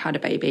point where I've had a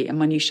baby and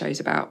my new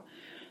show's about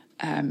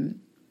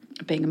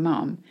being a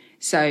mum.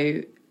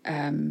 So,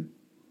 I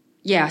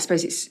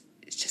suppose it's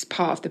just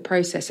part of the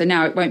process. So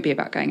now it won't be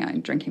about going out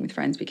and drinking with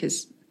friends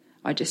because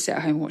I just sit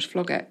at home and watch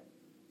Flogget.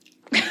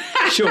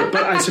 Sure,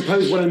 but I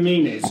suppose what I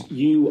mean is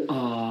you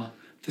are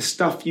the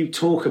stuff you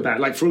talk about.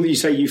 Like for all that you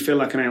say, you feel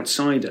like an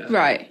outsider.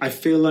 Right. I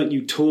feel like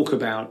you talk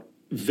about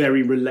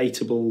very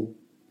relatable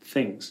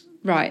things.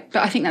 Right,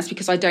 but I think that's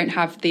because I don't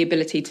have the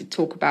ability to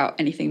talk about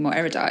anything more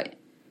erudite.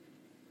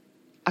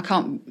 I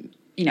can't,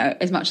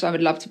 as much as I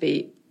would love to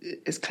be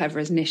as clever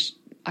as Nish,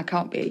 I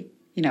can't be.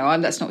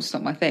 That's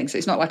not my thing. So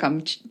it's not like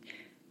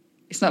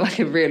it's not like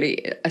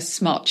a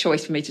smart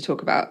choice for me to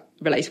talk about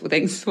relatable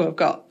things. That's what I've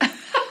got.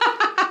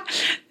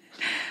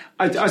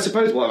 I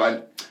suppose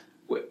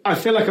I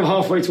feel like I'm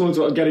halfway towards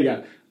what I'm getting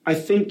at. I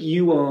think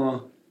you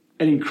are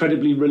an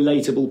incredibly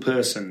relatable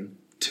person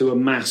to a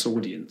mass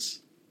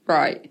audience.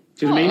 Right.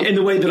 Do you know what I mean? In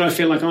the way that I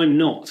feel like I'm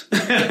not.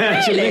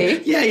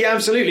 Really? Yeah,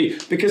 absolutely.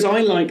 Because I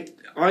like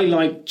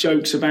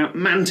jokes about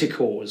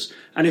manticores.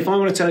 And if I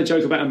want to tell a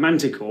joke about a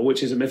manticore,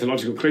 which is a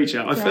mythological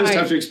creature, I first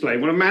have to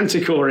explain what a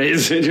manticore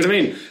is. Do you know what I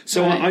mean?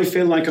 So I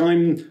feel like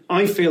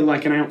I feel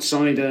like an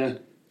outsider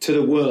to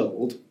the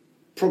world,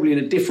 probably in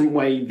a different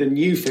way than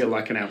you feel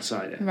like an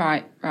outsider.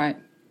 Right. I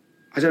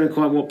don't know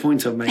quite what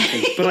point I'm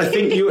making, but I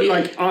think you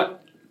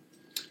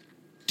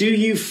do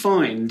you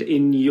find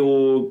in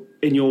your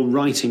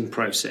writing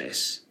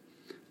process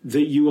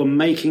that you are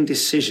making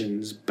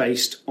decisions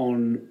based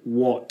on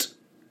what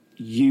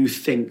you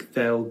think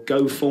they'll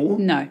go for?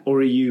 No. Or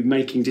are you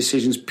making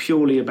decisions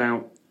purely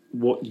about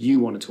what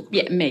you want to talk about?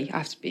 Yeah, me. I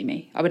have to be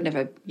me. I would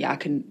never... Yeah, I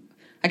can...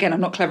 Again, I'm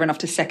not clever enough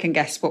to second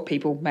guess what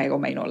people may or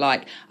may not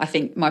like. I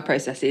think my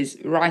process is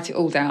write it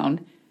all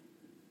down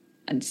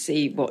and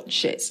see what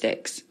shit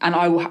sticks. And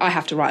I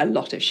have to write a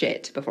lot of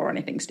shit before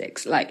anything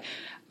sticks. Like,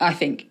 I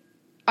think...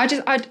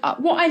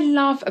 what I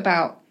love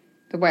about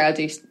the way I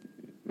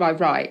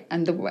write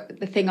and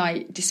the thing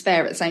I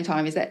despair at the same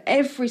time is that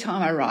every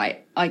time I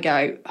write, I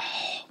go,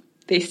 oh,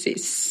 this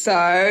is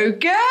so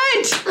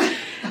good.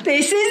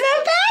 This is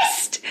the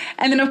best.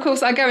 And then, of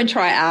course, I go and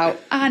try it out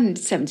and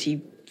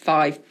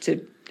 75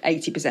 to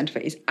 80% of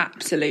it is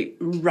absolute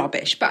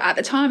rubbish. But at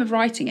the time of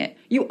writing it,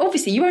 you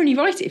only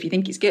write it if you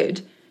think it's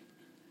good.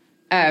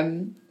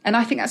 And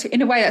I think that's,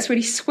 in a way, that's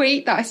really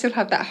sweet that I still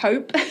have that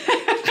hope,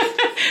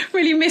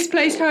 really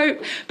misplaced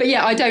hope. But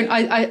yeah,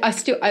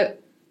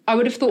 I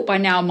would have thought by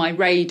now my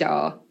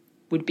radar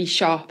would be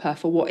sharper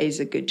for what is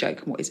a good joke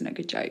and what isn't a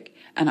good joke.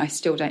 And I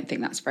still don't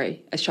think that's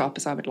very as sharp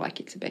as I would like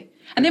it to be.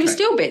 And there were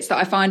still bits that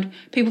I find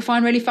people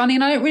find really funny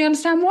and I don't really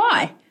understand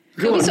why.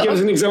 Give us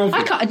an example.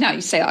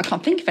 You say that, I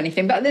can't think of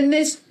anything, but then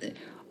there's,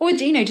 or,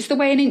 just the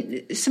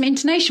way some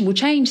intonation will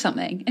change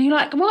something. And you're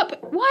like,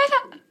 what? Why is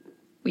that?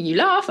 Well, you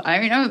laugh.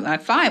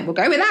 Fine, we'll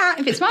go with that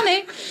if it's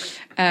funny.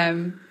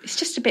 It's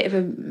just a bit of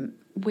a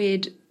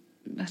weird,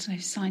 I don't know,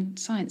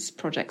 science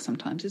project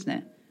sometimes, isn't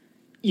it?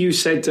 You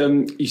said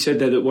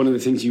there that one of the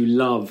things you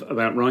love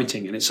about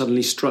writing, and it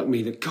suddenly struck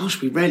me that,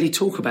 gosh, we rarely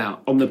talk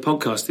about on the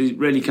podcast. It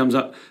rarely comes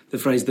up the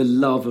phrase "the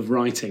love of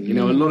writing."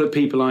 A lot of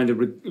people either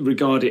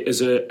regard it as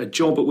a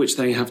job at which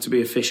they have to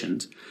be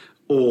efficient,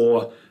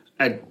 or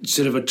a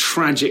sort of a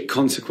tragic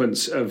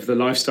consequence of the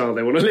lifestyle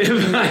they want to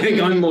live. I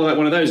think I'm more like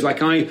one of those.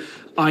 Like I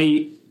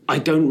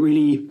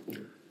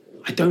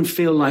don't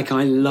feel like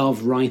I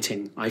love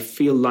writing. I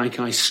feel like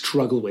I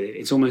struggle with it.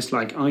 It's almost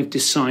like I've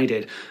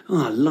decided,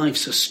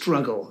 life's a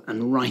struggle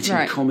and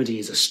writing comedy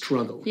is a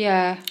struggle.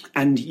 Yeah.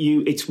 And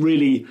it's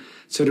really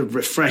sort of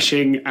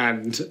refreshing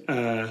and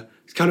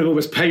it's kind of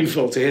almost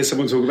painful to hear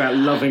someone talk about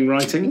loving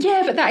writing.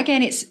 Yeah, but that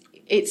again, it's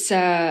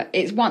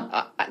one,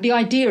 the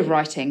idea of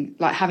writing,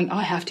 like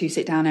I have to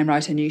sit down and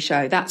write a new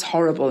show, that's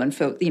horrible and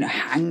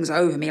hangs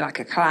over me like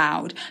a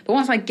cloud. But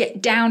once I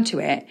get down to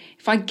it,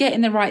 if I get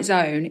in the right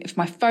zone, if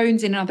my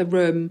phone's in another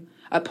room,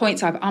 at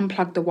points I've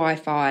unplugged the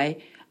Wi-Fi,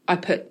 I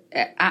put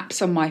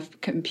apps on my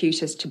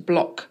computers to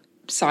block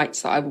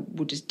sites that I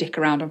will just dick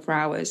around on for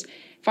hours.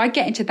 If I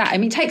get into that,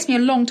 it takes me a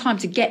long time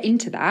to get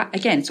into that.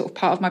 Again, sort of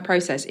part of my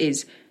process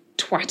is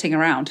twatting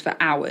around for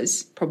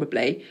hours,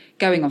 probably,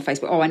 going on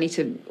Facebook. I need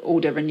to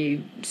order a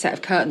new set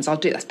of curtains. I'll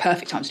do it. That's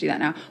perfect time to do that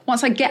now.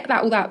 Once I get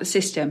that all out of the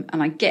system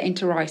and I get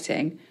into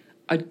writing,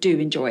 I do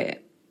enjoy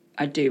it.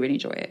 I do really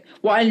enjoy it.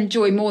 What I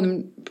enjoy more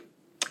than...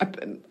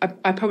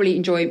 I probably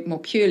enjoy more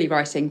purely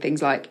writing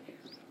things like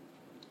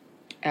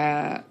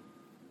I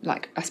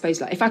suppose,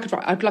 like if I could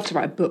write, I'd love to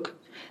write a book.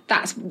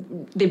 That's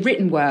the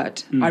written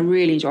word. I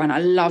really enjoy, and I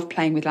love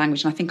playing with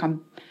language. And I think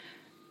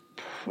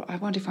I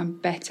wonder if I'm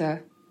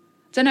better.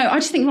 I don't know. I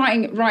just think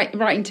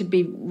writing to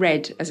be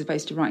read as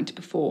opposed to writing to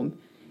perform.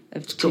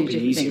 It's got to be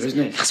easier, isn't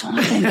it? That's what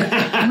I think.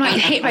 I'm like, the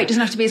hit rate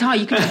doesn't have to be as high.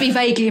 You can just be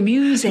vaguely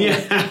amusing.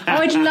 Yeah.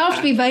 I'd love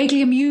to be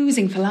vaguely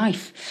amusing for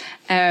life.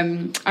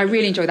 I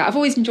really enjoy that. I've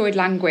always enjoyed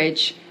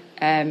language,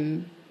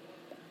 and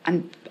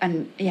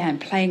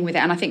playing with it.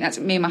 And I think that's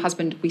me and my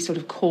husband. We sort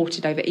of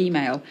courted over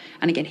email.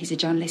 And again, he's a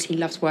journalist. He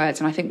loves words,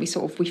 and I think we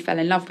fell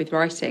in love with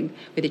writing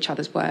with each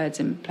other's words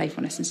and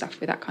playfulness and stuff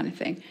with that kind of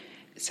thing.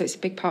 So it's a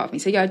big part of me.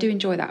 So yeah, I do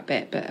enjoy that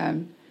bit, but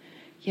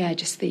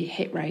just the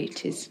hit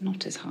rate is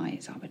not as high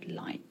as I would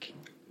like.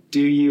 Do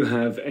you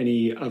have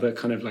any other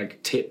kind of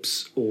like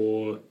tips,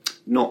 or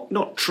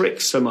not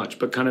tricks so much,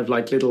 but kind of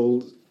like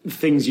little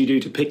things you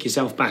do to pick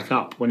yourself back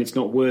up when it's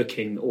not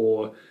working,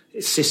 or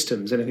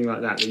systems, anything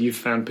like that you've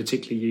found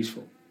particularly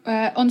useful?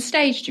 On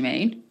stage, do you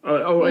mean?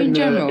 Or in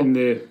general? In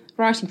the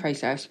writing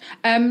process.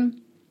 I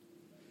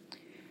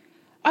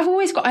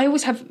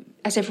always have,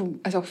 as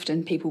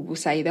often people will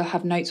say, they'll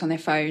have notes on their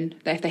phone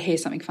that if they hear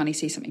something funny,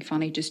 see something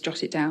funny, just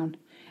jot it down.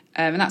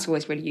 And that's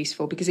always really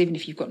useful, because even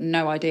if you've got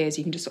no ideas,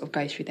 you can just sort of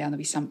go through there and there'll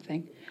be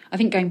something. I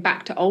think going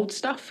back to old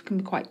stuff can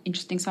be quite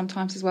interesting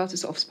sometimes as well, to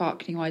sort of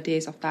spark new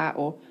ideas off that,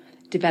 or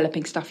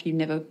developing stuff you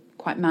never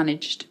quite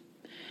managed.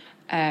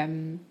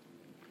 And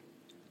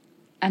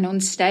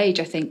on stage,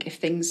 I think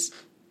first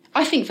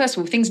of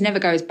all, things never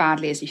go as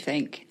badly as you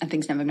think, and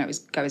things never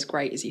go as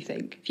great as you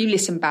think. If you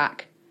listen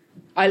back,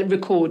 I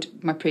record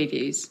my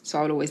previews, so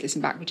I'll always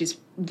listen back, which is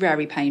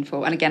very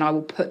painful. And again, I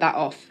will put that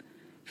off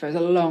for as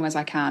long as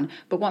I can.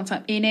 But once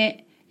I'm in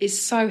it, it's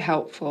so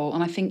helpful.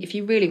 And I think if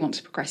you really want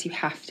to progress, you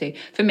have to.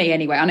 For me,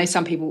 anyway. I know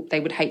some people, they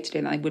would hate to do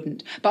it and they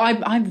wouldn't. But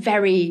I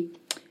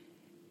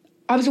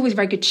was always a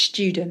very good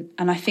student,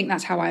 and I think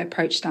that's how I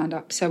approach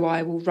stand-up. So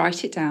I will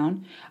write it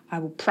down. I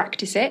will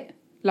practice it,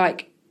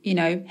 like,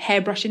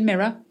 hairbrush and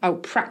mirror. I will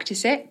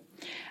practice it.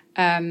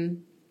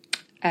 And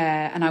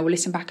I will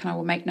listen back and I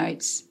will make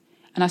notes.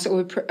 And I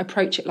sort of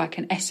approach it like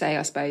an essay,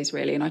 I suppose,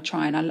 really. And I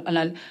try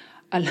and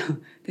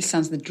this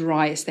sounds the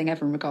driest thing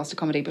ever in regards to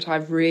comedy, but I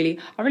really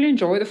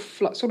enjoy the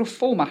sort of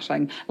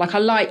formatting. Like I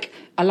like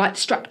the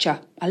structure.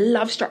 I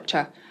love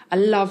structure. I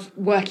love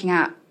working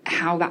out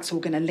how that's all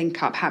going to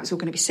link up, how it's all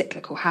going to be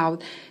cyclical, how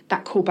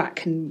that callback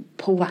can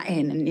pull that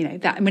in,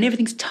 and that. And when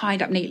everything's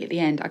tied up neatly at the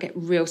end, I get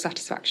real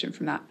satisfaction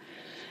from that.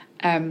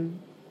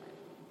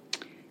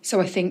 So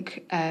I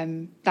think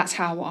that's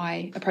how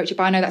I approach it.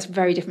 But I know that's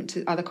very different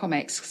to other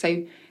comics.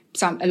 So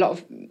a lot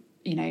of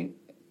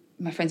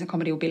my friends in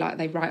comedy will be like,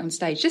 they write on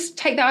stage. Just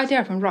take that idea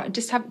up and write.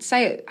 Just have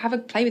a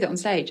play with it on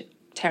stage.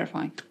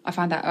 Terrifying. I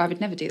find that I would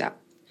never do that.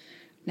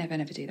 Never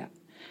do that.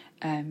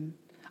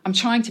 I'm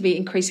trying to be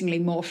increasingly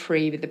more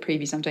free with the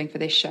previews I'm doing for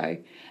this show.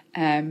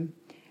 And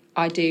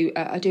I do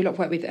a lot of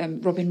work with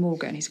Robin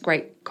Morgan. He's a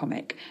great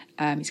comic.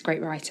 He's a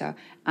great writer.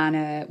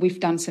 And we've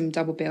done some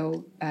double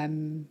bill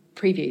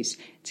previews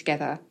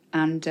together.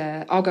 And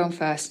I'll go on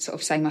first, sort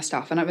of saying my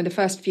stuff. And I remember the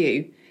first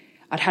few,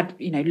 I'd had,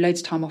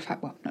 loads of time off,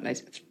 not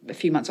loads, a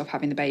few months off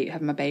having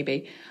my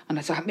baby.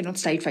 And so I hadn't been on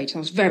stage for ages. I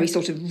was very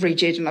sort of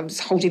rigid and I was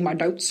holding my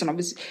notes and I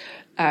was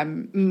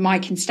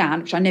mic and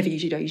stand, which I never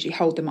usually do. I usually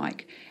hold the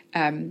mic.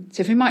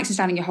 So if you're mics and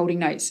standing, you're holding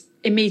notes,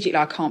 immediately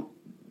I can't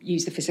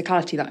use the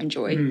physicality that I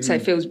enjoy. Mm-hmm.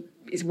 So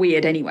it's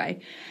weird anyway.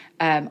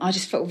 I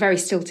just felt very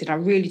stilted. I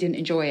really didn't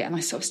enjoy it. And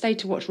I sort of stayed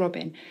to watch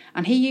Robin.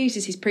 And he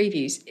uses his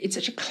previews in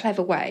such a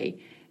clever way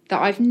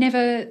that I've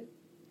never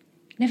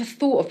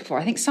thought of before.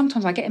 I think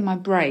sometimes I get in my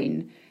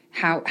brain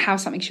how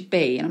something should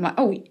be. And I'm like,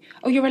 oh,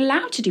 you're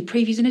allowed to do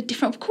previews in a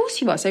different... Of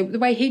course you are. So the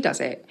way he does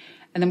it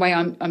and the way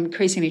I'm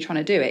increasingly trying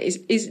to do it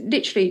is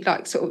literally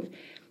like sort of...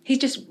 He's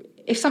just...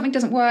 If something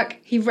doesn't work,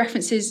 he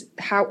references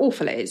how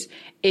awful it is.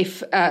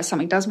 If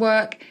something does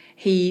work,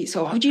 he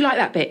sort of, do you like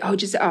that bit?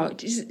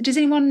 Does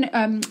anyone,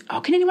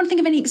 can anyone think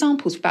of any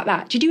examples about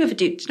that? Did you ever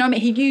do, you know what I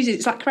mean? He uses,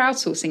 it's like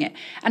crowdsourcing it.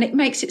 And it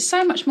makes it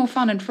so much more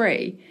fun and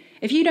free.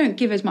 If you don't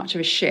give as much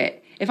of a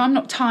shit, if I'm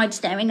not tired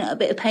staring at a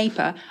bit of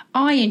paper,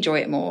 I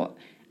enjoy it more.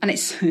 And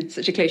it's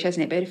such a cliche,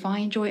 isn't it? But if I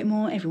enjoy it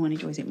more, everyone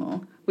enjoys it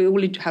more. We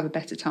all have a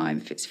better time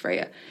if it's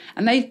freer.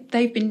 And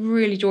they've been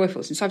really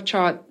joyful since I've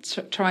tried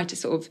to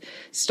sort of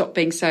stop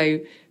being so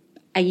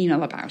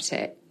anal about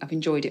it. I've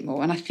enjoyed it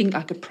more. And I think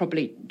I could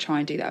probably try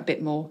and do that a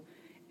bit more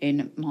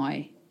in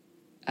my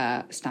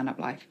stand-up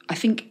life. I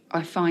think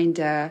I find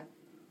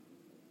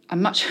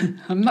I'm much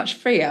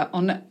freer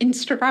on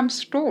Instagram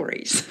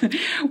stories,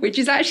 which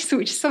is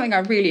something I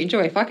really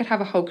enjoy. If I could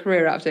have a whole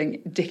career out of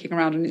dicking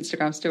around on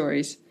Instagram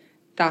stories,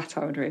 that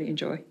I would really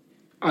enjoy.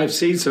 I've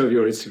seen some of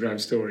your Instagram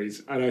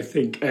stories, and I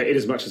think, in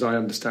as much as I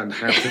understand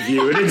how to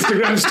view an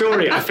Instagram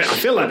story, I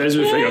feel like there's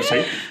a thing I'm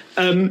saying.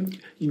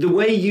 The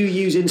way you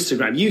use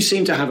Instagram, you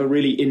seem to have a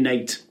really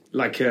innate,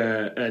 like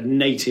a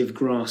native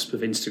grasp of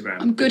Instagram.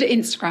 I'm good at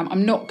Instagram.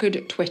 I'm not good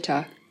at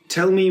Twitter.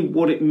 Tell me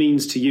what it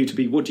means to you to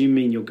be... What do you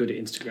mean you're good at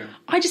Instagram?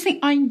 I just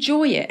think I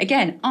enjoy it.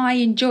 Again, I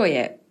enjoy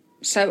it.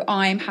 So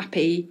I'm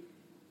happy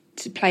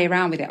to play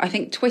around with it. I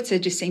think Twitter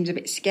just seems a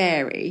bit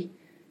scary.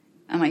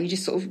 And you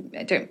just sort of,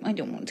 I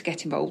don't want to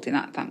get involved in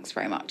that, thanks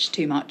very much,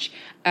 too much.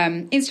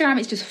 Instagram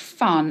is just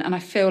fun, and I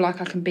feel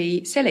like I can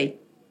be silly.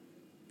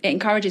 It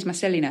encourages my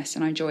silliness,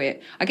 and I enjoy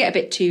it. I get a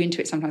bit too into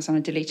it sometimes, and I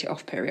delete it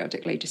off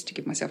periodically just to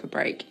give myself a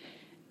break.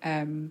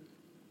 I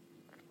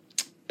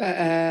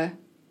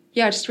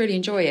just really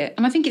enjoy it.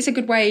 And I think it's a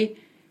good way,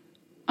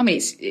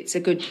 it's a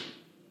good,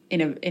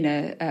 in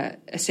a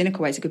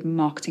cynical way, it's a good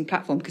marketing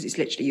platform because it's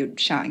literally you're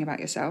shouting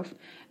about yourself.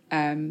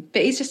 But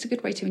it's just a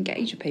good way to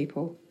engage with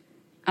people.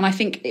 And I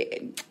think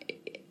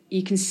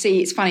you can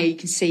see, it's funny, you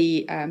can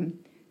see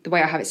the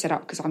way I have it set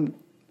up because I'm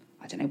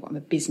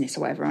a business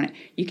or whatever on it.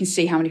 You can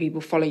see how many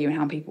people follow you and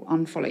how many people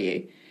unfollow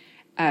you.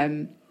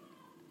 And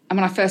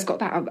when I first got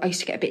that, I used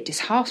to get a bit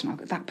disheartened.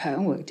 I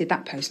did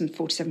that post and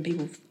 47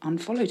 people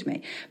unfollowed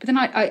me. But then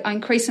I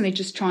increasingly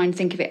just try and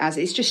think of it as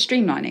it's just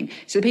streamlining.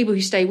 So the people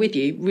who stay with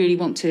you really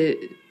want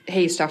to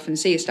hear your stuff and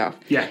see your stuff.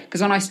 Yeah.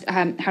 Because when I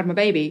had my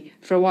baby,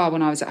 for a while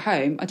when I was at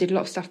home, I did a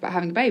lot of stuff about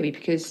having a baby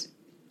because...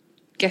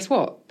 guess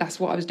what? That's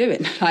what I was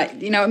doing.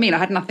 You know what I mean? I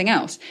had nothing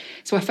else.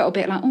 So I felt a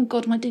bit like, oh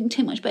God, am I doing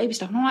too much baby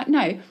stuff? And I'm like,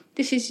 no,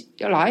 this is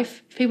your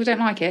life. If people don't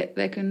like it,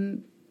 they'll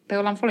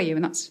unfollow you,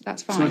 and that's fine.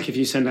 It's like if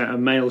you send out a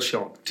mail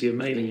shot to your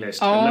mailing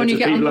list and loads of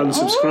people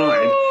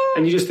unsubscribe,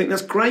 and you just think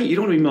that's great. You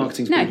don't want to be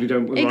marketing to people who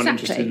aren't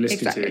interested in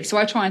listening to you. So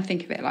I try and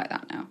think of it like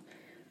that now.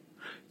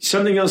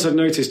 Something else I've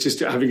noticed,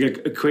 just having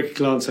a quick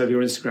glance over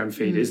your Instagram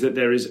feed, is that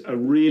there is a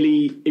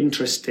really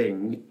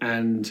interesting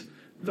and...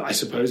 I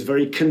suppose,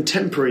 very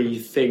contemporary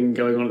thing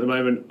going on at the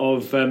moment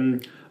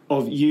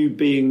of you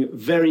being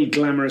very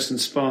glamorous and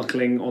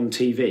sparkling on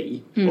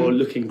TV or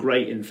looking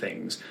great in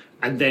things,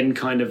 and then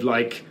kind of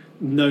like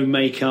no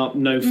makeup,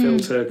 no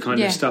filter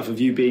kind of stuff of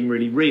you being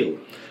really real.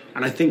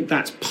 And I think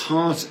that's a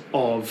part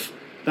of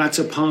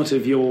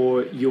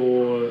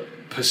your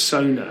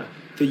persona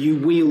that you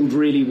wield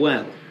really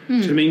well. Do you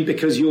know what I mean?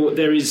 Because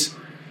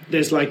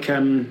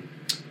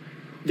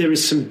there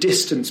is some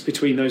distance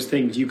between those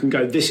things. You can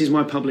go, this is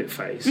my public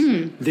face,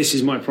 this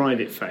is my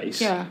private face.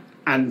 Yeah.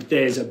 And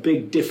there's a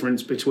big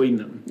difference between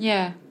them.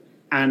 Yeah.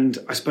 And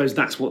I suppose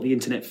that's what the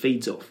internet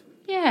feeds off.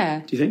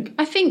 Yeah. Do you think?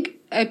 I think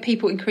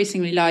people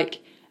increasingly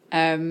like,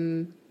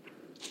 what's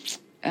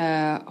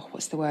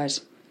the word?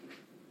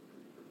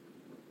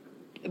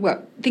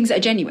 Well, things that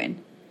are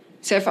genuine.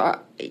 So if I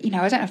don't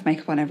have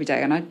makeup on every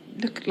day and I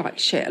look like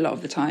shit a lot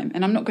of the time,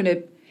 and I'm not going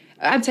to...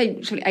 I'd say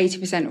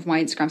 80% of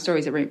my Instagram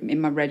stories are in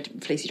my red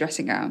fleecy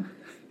dressing gown.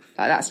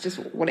 That's just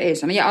what it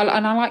is. And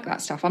I like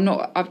that stuff.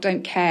 I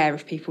don't care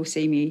if people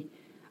see me.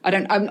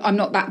 I'm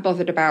not that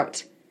bothered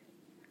about.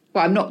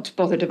 Well, I'm not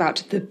bothered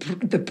about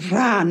the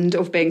brand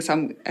of being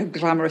a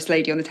glamorous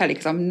lady on the telly,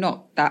 because I'm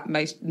not that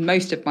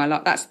most of my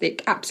life. That's the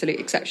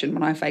absolute exception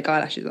when I have fake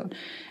eyelashes on.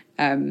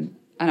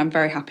 I'm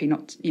very happy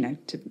not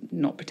to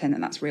not pretend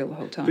that that's real the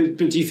whole time. But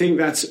do you think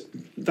that's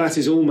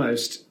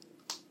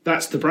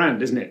the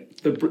brand, isn't it?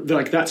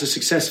 That's a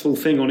successful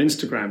thing on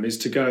Instagram, is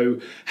to go,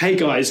 hey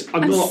guys,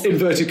 I'm not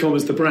inverted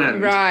commas the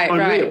brand. Right, I'm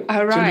right. real.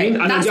 Oh, right. Do you know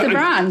what I mean? That's the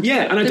brand.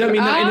 Yeah, and I don't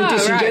mean that in a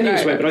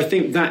disingenuous way, but I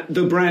think that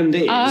the brand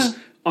is,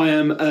 I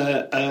am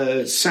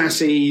a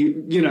sassy,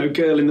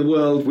 girl in the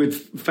world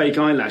with fake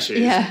eyelashes.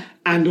 Yeah.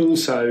 And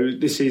also,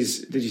 this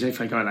is... Did you say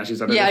fake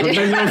eyelashes? I don't know. I did.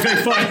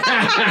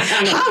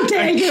 How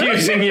dare you?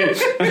 Accusing you.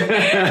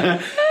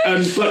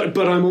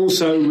 But I'm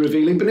also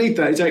revealing beneath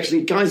that. It's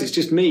actually, guys, it's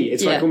just me.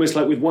 It's like almost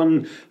like with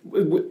one...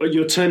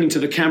 You're turning to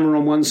the camera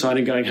on one side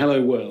and going,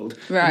 hello, world.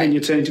 Right. And then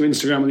you're turning to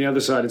Instagram on the other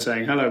side and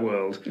saying, hello,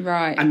 world.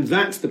 Right. And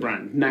that's the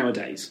brand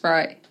nowadays.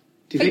 Right.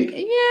 Do you think...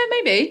 Yeah,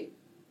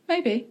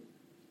 maybe.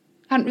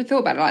 I hadn't really thought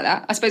about it like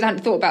that. I suppose I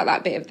hadn't thought about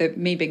that bit of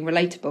me being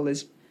relatable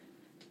as...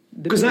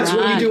 Because that's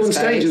what you do on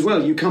stage as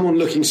well. You come on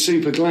looking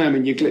super glam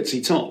in your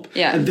glitzy top,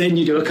 and then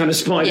you do a kind of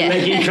spider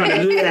leggy kind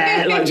of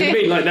like, do you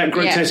mean like that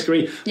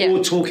grotesquerie,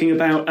 or talking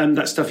about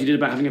that stuff you did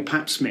about having a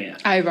pap smear.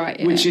 Oh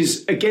right, which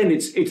is again,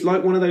 it's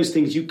like one of those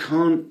things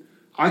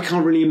I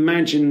can't really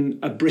imagine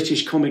a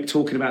British comic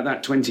talking about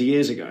that 20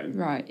 years ago.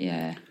 Right,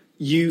 yeah.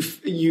 You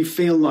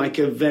feel like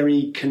a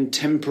very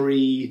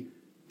contemporary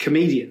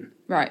comedian,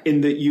 right?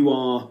 In that you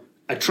are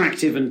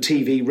attractive and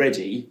TV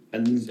ready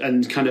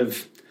and kind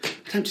of.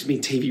 I don't just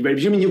mean TV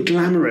ready, but I mean you're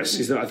glamorous,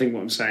 is that I think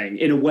what I'm saying,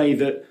 in a way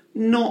that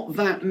not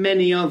that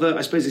many other,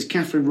 I suppose it's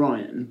Catherine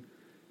Ryan,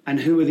 and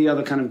who are the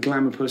other kind of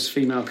glamour-puss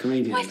female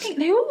comedians? Well, I think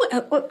they all,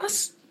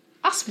 us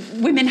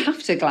women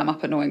have to glam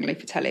up annoyingly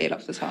for telly a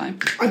lot of the time.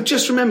 I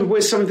just remember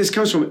where some of this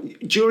comes from.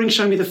 During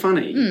Show Me the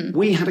Funny,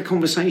 we had a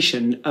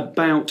conversation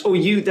about,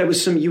 you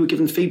were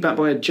given feedback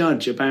by a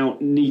judge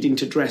about needing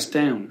to dress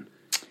down.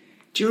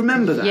 Do you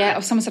remember that? Yeah,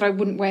 or someone said I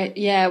wouldn't wear...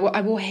 Yeah, well,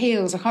 I wore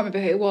heels. I can't remember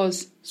who it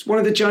was. It's one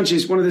of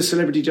the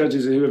celebrity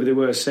judges, or whoever they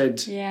were,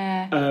 said...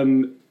 Yeah.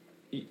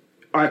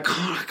 I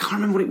can't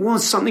remember what it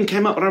was. Something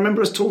came up, but I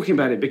remember us talking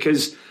about it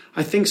because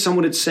I think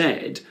someone had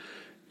said,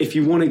 if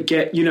you want to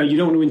get... you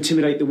don't want to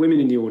intimidate the women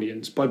in the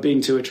audience by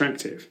being too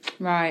attractive.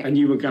 Right. And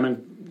you were going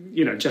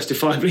to,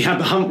 justifiably have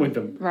the hump with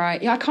them.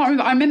 Right. Yeah, I can't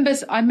remember. I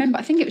remember,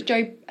 I think it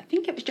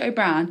was Jo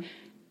Brown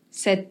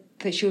said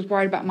that she was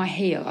worried about my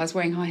heel. I was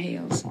wearing high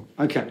heels.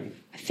 Okay.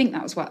 I think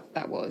that was what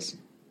that was.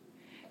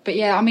 But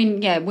yeah, I mean,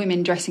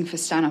 women dressing for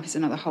stand-up is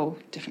another whole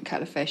different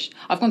kettle of fish.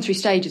 I've gone through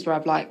stages where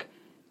I've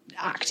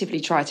actively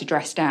tried to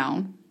dress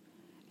down,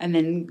 and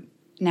then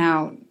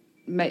now,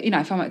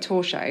 if I'm at a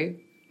tour show,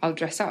 I'll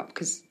dress up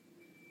because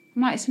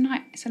I'm like, it's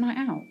a night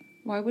out.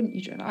 Why wouldn't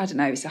you dress? I don't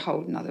know. It's a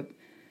whole another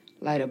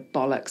load of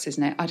bollocks,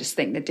 isn't it? I just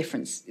think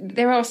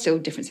there are still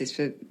differences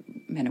for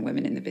men and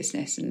women in the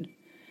business, and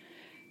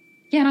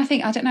and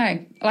I don't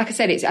know. Like I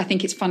said, I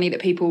think it's funny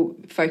that people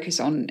focus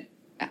on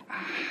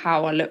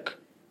how I look,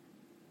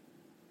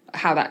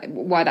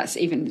 why that's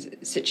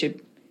even such a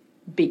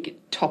big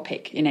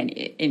topic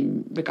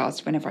in regards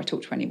to whenever I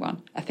talk to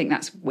anyone. I think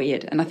that's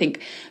weird, and I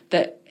think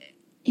that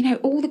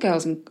all the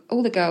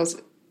girls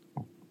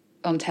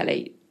on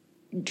telly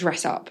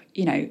dress up.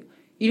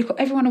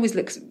 Everyone always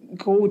looks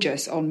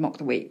gorgeous on Mock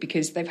the Week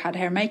because they've had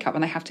hair and makeup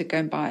and they have to go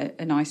and buy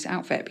a nice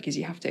outfit because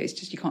you have to. It's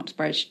just you can't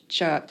spray a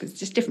shirt because it's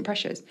just different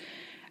pressures.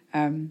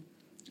 And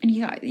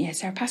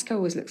Sarah Pascoe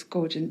always looks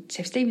gorgeous, and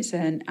Tiff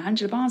Stevenson,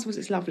 Angela Barnes always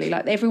looks lovely.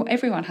 Like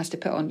everyone has to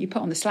put on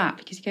the slap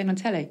because you're going on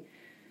telly.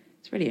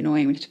 It's really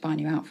annoying when you have to buy a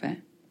new outfit.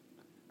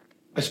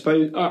 I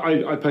suppose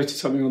I posted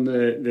something on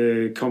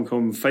the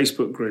ComCom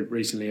Facebook group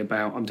recently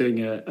about I'm doing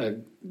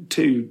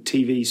 2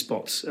 TV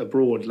spots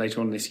abroad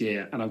later on this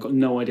year, and I've got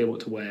no idea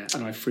what to wear,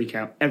 and I freak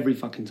out every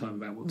fucking time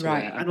about what to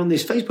wear. And on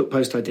this Facebook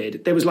post I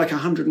did, there was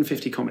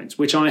 150 comments,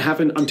 which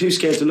I'm too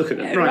scared to look at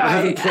them. Right. I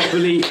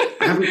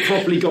haven't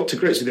properly got to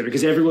grips with it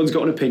because everyone's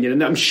got an opinion,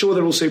 and I'm sure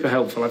they're all super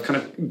helpful. I've kind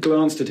of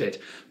glanced at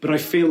it, but I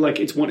feel like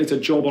it's a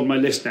job on my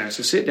list now.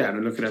 So sit down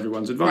and look at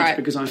everyone's advice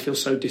because I feel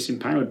so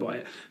disempowered by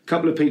it. A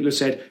couple of people have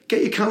said,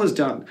 get your colours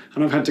done,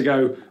 and I've had to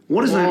go,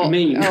 what does that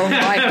mean? Oh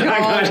my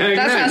God,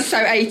 that sounds so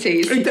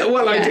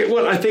 80s.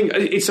 I think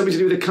it's something to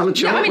do with a colour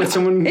chart with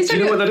someone. Do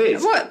you know what that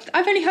is? What?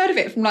 I've only heard of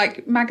it from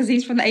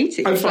magazines from the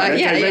 80s. Oh, fine.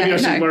 Maybe I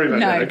shouldn't worry about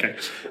that. Okay.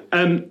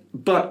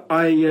 But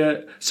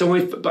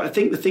I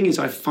think the thing is,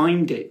 I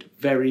find it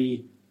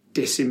very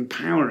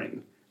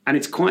disempowering, and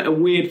it's quite a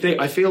weird thing.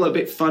 I feel a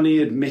bit funny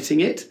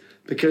admitting it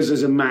because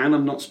as a man,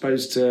 I'm not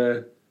supposed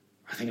to.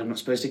 I think I'm not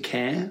supposed to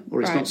care,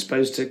 or it's not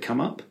supposed to come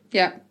up.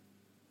 Yeah.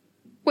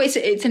 Well,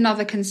 it's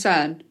another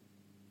concern.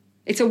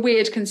 It's a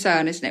weird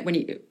concern, isn't it? When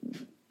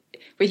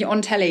you're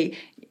on telly,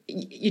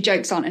 your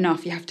jokes aren't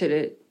enough. You have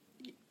to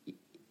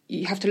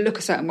look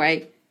a certain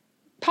way,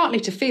 partly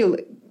to feel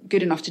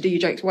good enough to do your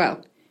jokes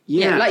well.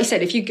 Yeah. Like you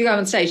said, if you go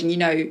on stage and you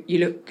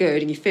look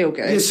good and you feel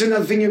good. It's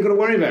another thing you've got to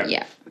worry about.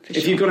 Yeah.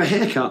 If you've got a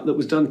haircut that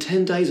was done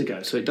 10 days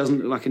ago, so it doesn't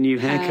look like a new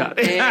haircut.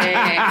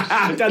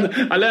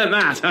 I learned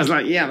that. I was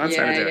like, that's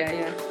how to do it.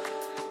 Yeah.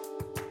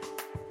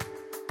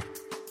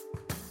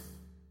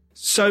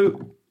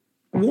 So,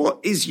 what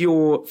is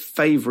your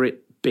favourite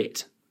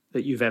bit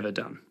that you've ever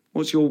done?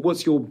 What's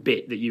your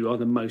bit that you are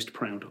the most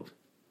proud of?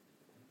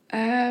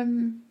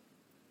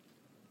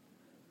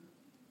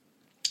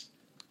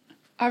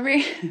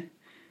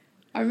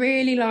 I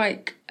really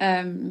like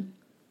the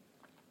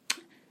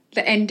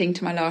ending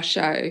to my last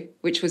show,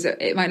 which was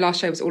my last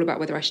show was all about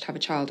whether I should have a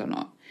child or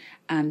not,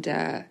 and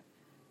I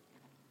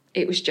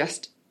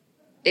felt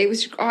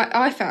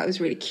it was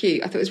really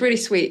cute. I thought it was really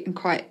sweet and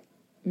quite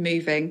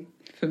moving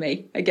for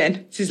me.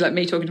 Again, this is like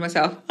me talking to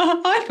myself.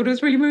 I thought it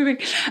was really moving,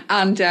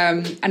 and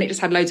it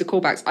just had loads of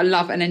callbacks. I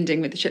love an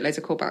ending with shitloads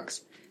of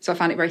callbacks, so I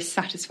found it very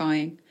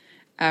satisfying.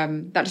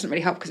 That doesn't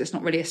really help because it's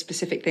not really a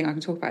specific thing I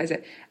can talk about, is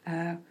it?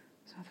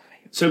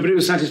 But it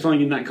was satisfying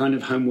in that kind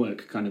of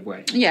homework kind of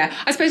way. Yeah,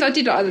 I suppose I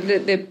did like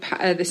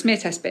the smear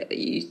test bit that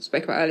you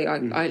spoke about earlier.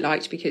 I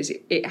liked because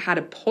it had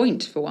a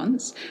point for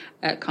once,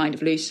 kind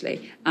of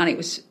loosely, and it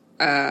was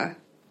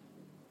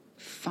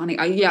funny.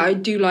 I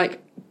do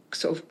like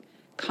sort of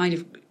kind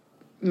of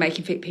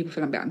making people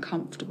feel a bit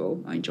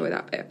uncomfortable. I enjoy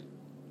that bit.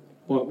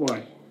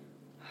 Why?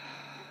 I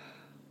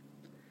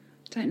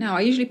don't know.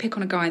 I usually pick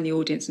on a guy in the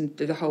audience and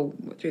through the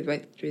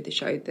way through the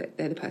show that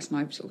they're the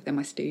person they're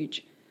my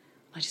stooge.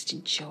 I just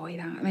enjoy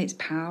that. I mean, it's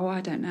power.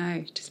 I don't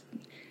know, just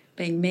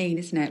being mean,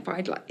 isn't it?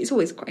 But it's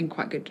always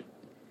quite good.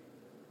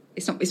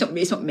 It's not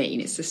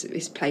mean.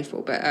 It's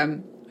playful. But I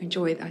do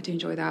enjoy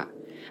that.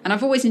 And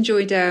I've always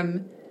enjoyed. I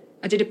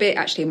did a bit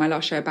actually in my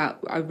last show about.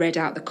 I read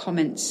out the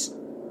comments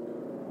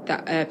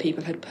that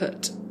people had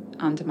put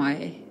under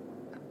my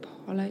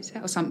Apollo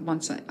set or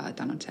once I'd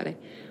done on telly,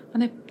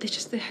 and they're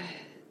just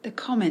the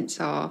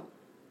comments are.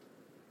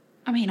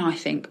 I mean, I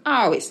think,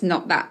 it's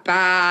not that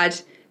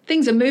bad.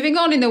 Things are moving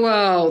on in the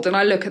world. And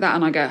I look at that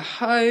and I go,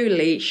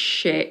 holy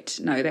shit.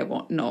 No, they're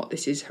not.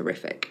 This is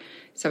horrific.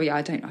 So, yeah,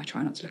 I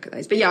try not to look at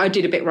those. But, yeah, I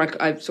did a bit where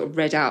I sort of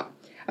read out.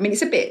 I mean,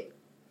 it's a bit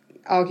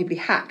arguably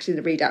hacked to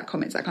read out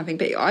comments, that kind of thing.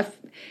 But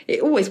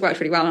it always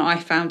worked really well. And I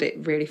found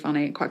it really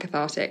funny and quite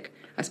cathartic,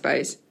 I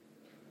suppose.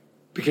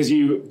 Because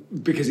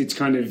it's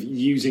kind of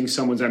using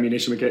someone's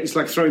ammunition again. It's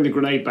like throwing the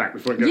grenade back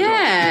before it goes off.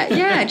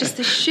 Yeah, just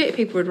the shit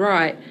people would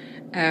write.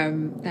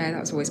 That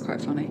was always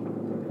quite funny.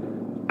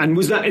 And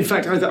was that, in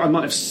fact, I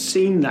might have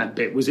seen that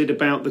bit. Was it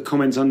about the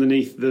comments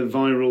underneath the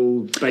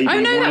viral baby? Oh,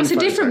 no, that was a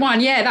different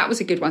one. Yeah, that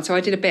was a good one. So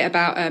I did a bit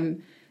about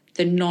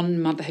the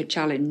non-motherhood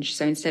challenge.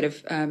 So instead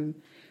of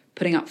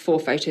putting up 4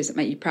 photos that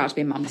make you proud to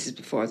be a mum, this is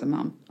before I was a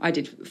mum, I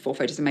did 4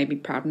 photos that made me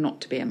proud not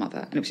to be a mother.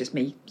 And it was just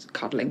me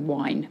cuddling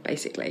wine,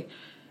 basically.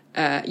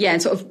 And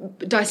sort of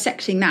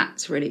dissecting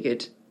that's really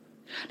good.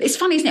 It's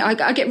funny, isn't it?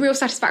 I get real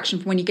satisfaction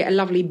from when you get a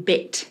lovely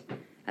bit.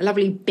 I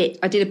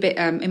did a bit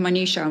in my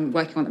new show I'm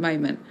working on at the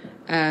moment,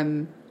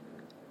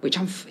 which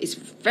it's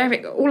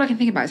very. All I can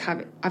think about is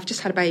I've just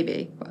had a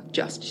baby. Well,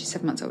 she's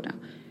 7 months old now,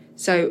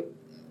 so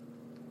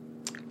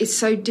it's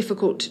so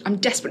difficult. I'm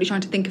desperately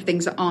trying to think of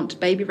things that aren't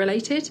baby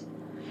related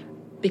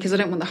because I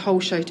don't want the whole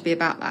show to be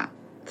about that.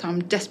 So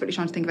I'm desperately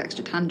trying to think of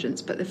extra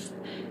tangents. But there's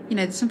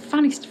some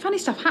funny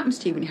stuff happens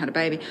to you when you had a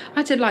baby. I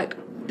had to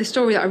the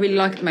story that I really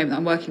like at the moment that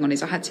I'm working on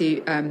is I had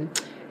to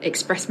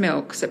express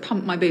milk, so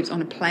pump my boobs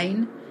on a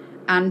plane.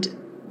 And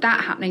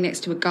that happening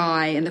next to a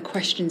guy and the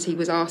questions he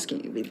was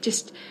asking,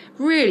 just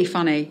really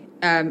funny.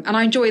 And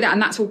I enjoy that.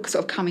 And that's all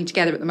sort of coming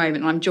together at the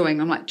moment. And I'm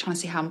trying to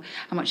see how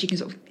much you can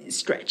sort of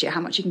stretch it, how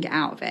much you can get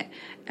out of it.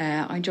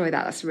 I enjoy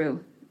that. That's a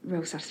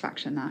real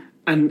satisfaction, that.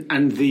 And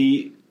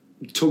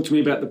talk to me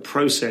about the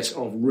process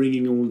of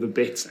wringing all the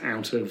bits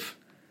out of...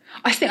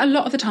 I think a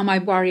lot of the time I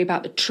worry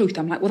about the truth.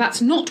 I'm like, well,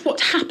 that's not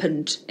what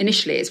happened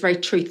initially. It's very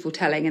truthful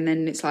telling. And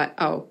then it's like,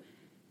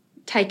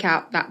 take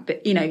out that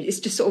bit. It's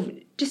just sort of...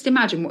 Just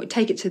imagine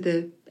take it to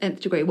the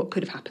nth degree, what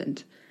could have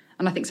happened.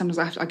 And I think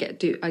sometimes I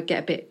get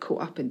a bit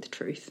caught up in the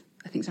truth.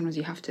 I think sometimes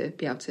you have to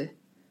be able to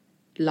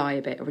lie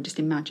a bit or just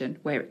imagine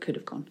where it could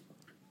have gone.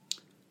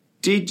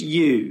 Did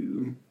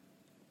you...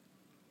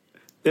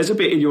 There's a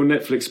bit in your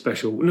Netflix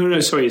special.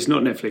 No, sorry, it's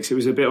not Netflix. It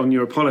was a bit on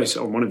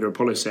one of your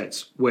Apollo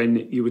sets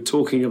when you were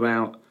talking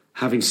about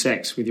having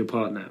sex with your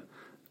partner.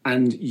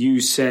 And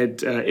you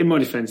said, in my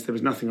defence, there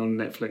was nothing on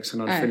Netflix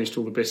and I'd finished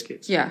all the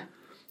biscuits. Yeah.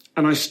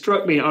 And it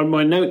struck me, on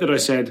my note that I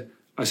said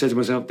to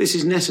myself, this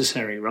is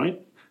necessary,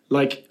 right?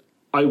 Like,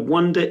 I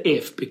wonder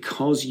if,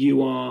 because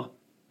you are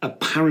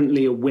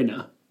apparently a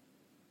winner,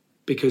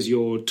 because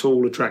you're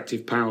tall,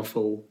 attractive,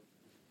 powerful,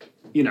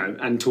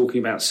 and talking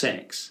about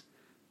sex,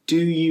 do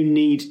you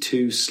need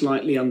to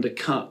slightly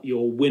undercut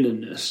your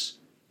winnerness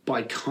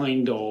by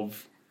kind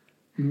of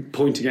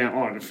pointing out,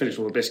 I've finished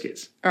all the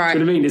biscuits? All right. Do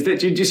you know what I mean?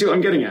 Do you see what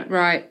I'm getting at?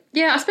 Right.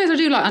 Yeah, I suppose I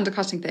do like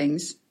undercutting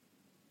things.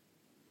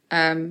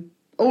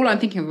 All I'm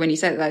thinking of when you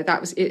said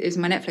that is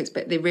my Netflix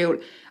bit.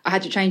 I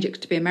had to change it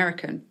to be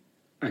American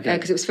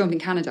because it was filmed in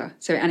Canada,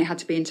 and it had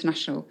to be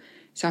international.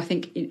 So I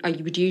think you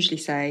would usually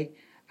say,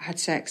 I had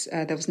sex.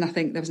 There was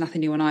nothing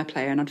new on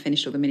iPlayer, and I'd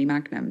finished all the mini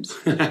magnums,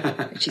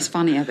 which is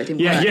funnier, but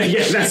didn't work. Yeah,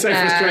 that's so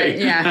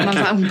frustrating. And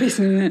I was like,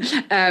 business.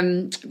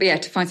 But yeah,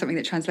 to find something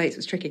that translates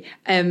was tricky.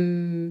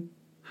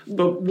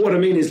 But what I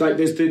mean is,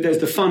 there's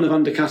the fun of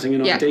undercutting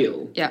an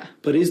ideal. Yeah.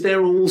 But is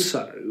there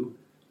also,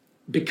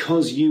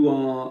 because you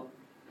are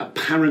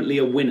apparently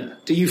a winner?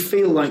 Do you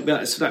feel like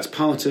that's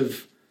part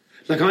of...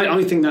 Like,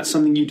 I think that's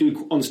something you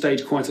do on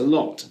stage quite a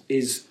lot,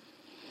 is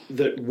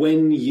that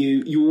when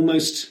you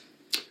almost...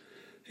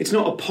 It's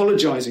not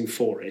apologising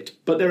for it,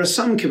 but there are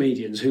some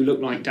comedians who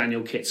look like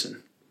Daniel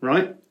Kitson,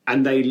 right?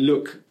 And they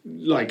look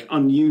like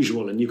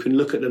unusual, and you can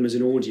look at them as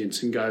an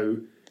audience and go,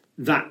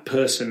 that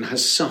person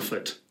has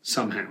suffered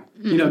somehow.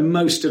 You know,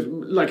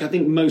 I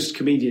think most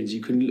comedians,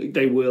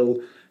 they will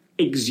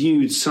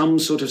exude some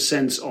sort of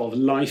sense of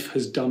life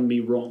has done me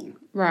wrong.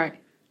 Right.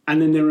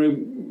 And then there are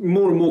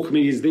more and more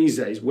comedians these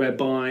days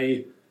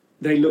whereby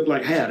they look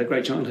like, hey, I had a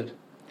great childhood.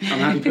 I'm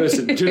a happy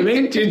person. Do you know what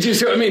I mean? Do you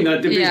see what I mean?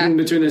 That division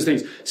between those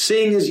things.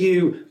 Seeing as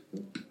you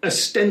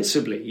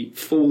ostensibly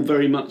fall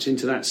very much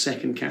into that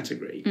second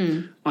category,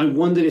 I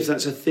wondered if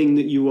that's a thing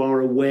that you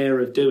are aware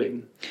of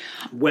doing,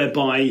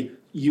 whereby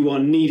you are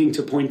needing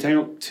to point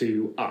out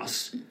to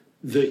us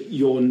that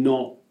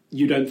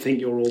you don't think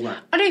you're all that.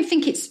 I don't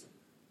think it's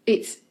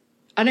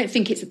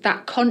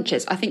that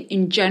conscious. I think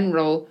in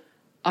general,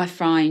 I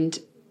find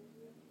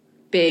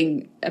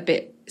being a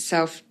bit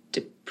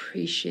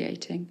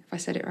self-depreciating, if I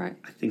said it right.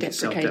 I think it's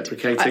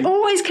self-deprecating. I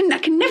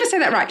can never say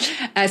that right.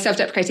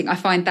 Self-deprecating. I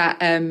find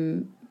that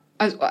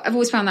I've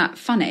always found that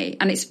funny,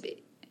 and it's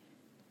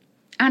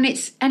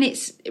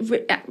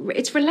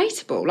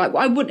relatable. Like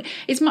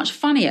it's much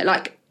funnier.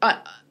 Like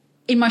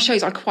in my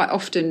shows, I quite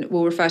often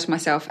will refer to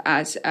myself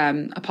as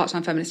a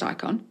part-time feminist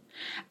icon.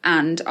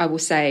 And I will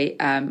say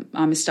I'm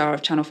a star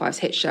of Channel 5's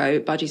hit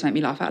show Budgies Make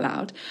Me Laugh Out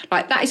Loud.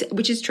 Like that is,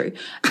 which is true.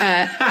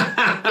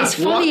 It's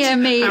funnier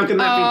me. How can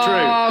that be true?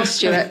 Oh,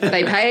 Stuart,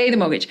 they pay the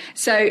mortgage.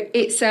 So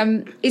it's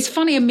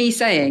funnier me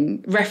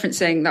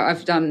referencing that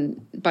I've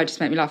done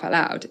Budgies Make Me Laugh Out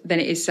Loud than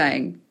it is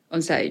saying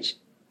on stage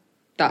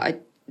that I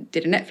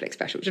did a Netflix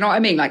special. Do you know what I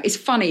mean? Like it's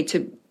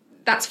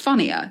that's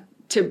funnier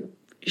to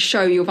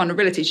show your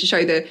vulnerability, to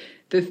show the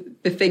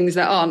things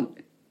that aren't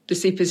the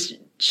super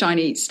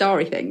shiny,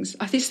 starry things.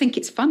 I just think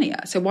it's funnier.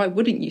 So why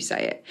wouldn't you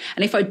say it?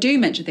 And if I do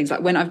mention things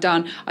like when I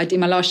did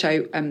my last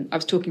show, I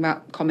was talking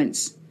about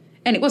comments,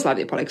 and it was Live at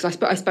the Apollo,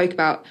 because I spoke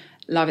about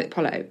Live at the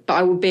Apollo, but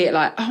I would be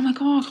like, oh my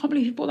God, I can't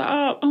believe you brought that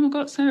up. Oh my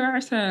God, it's so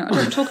embarrassing. I don't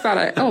want to talk about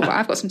it. Oh, but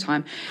I've got some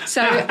time.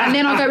 So, and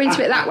then I'll go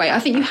into it that way.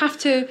 I think you have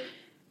to,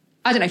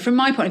 I don't know, from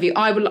my point of view,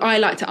 I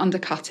like to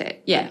undercut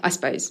it. Yeah, I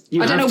suppose.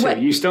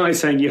 You started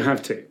saying you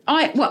have to.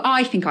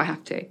 I think I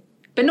have to.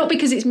 But not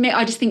because it's me.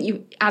 I just think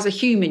you, as a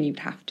human, you'd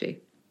have to.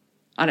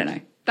 I don't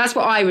know. That's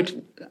what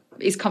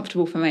is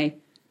comfortable for me.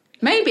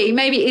 Maybe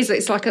it is.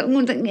 It's like your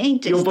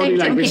body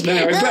language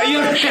now. Is that I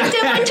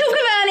don't want to talk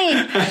about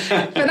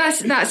it. But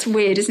that's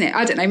weird, isn't it?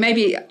 I don't know.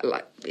 Maybe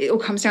like, it all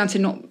comes down to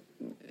not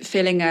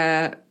feeling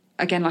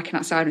again like an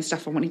outsider and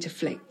stuff. I wanting to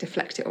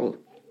deflect it all.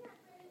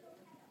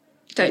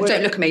 Don't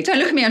look at me. Don't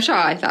look at me. I'm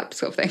shy. That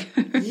sort of thing.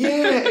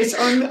 Yeah,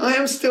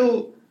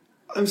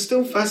 I'm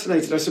still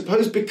fascinated. I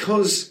suppose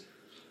because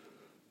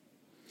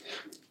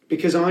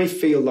I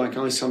feel like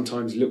I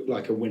sometimes look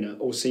like a winner,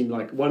 or seem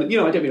like one. You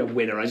know, I don't mean a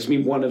winner. I just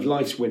mean one of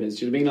life's winners.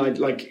 Do you know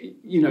what I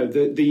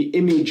mean? The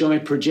image I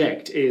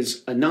project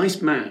is a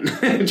nice man. Do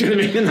you know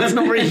what I mean? And that's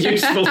not very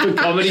useful for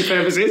comedy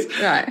purposes.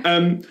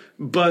 Right.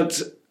 But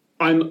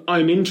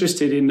I'm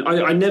interested in.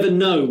 I never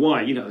know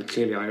why. You know,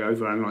 clearly I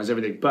overanalyze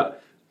everything,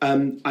 but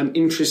I'm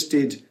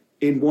interested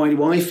in why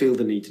do I feel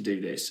the need to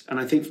do this? And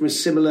I think from a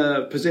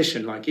similar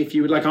position, like if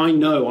you like, I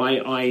know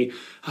I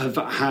have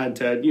had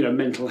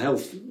mental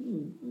health.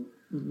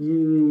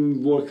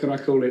 What can I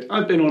call it?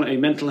 I've been on a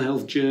mental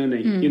health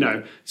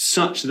journey,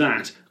 such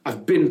that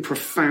I've been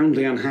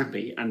profoundly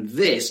unhappy, and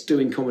this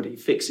doing comedy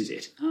fixes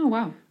it. Oh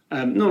wow!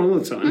 Not all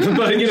the time,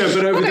 but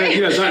over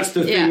there, that's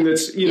the thing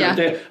that's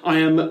there.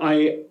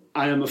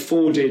 I am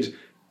afforded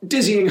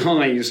dizzying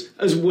highs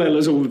as well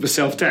as all of the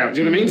self-doubt. Do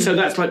you know what I mean? So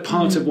that's like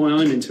part of why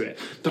I'm into it.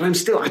 But I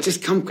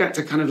just come back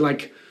to kind of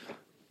like,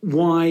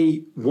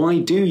 why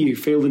do you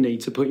feel the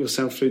need to put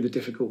yourself through the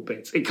difficult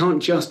bits? It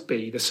can't just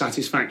be the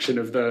satisfaction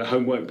of the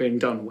homework being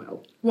done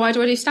well. Why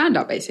do I do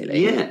stand-up,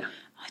 basically? Yeah.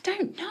 I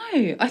don't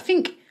know.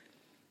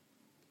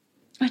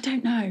 I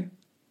don't know.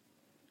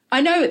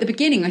 I know at the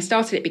beginning I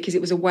started it because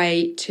it was a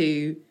way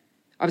to...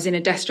 I was in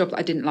a desk job that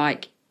I didn't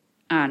like,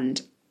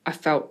 and I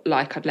felt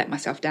like I'd let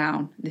myself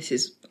down.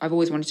 I've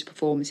always wanted to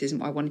perform. This isn't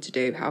what I wanted to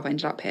do. How have I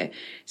ended up here?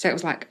 So it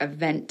was like a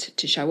vent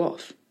to show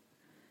off.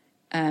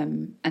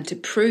 And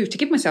to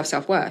give myself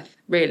self-worth,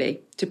 really,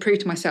 to prove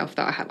to myself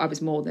that I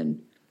was more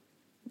than,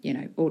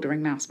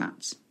 ordering mouse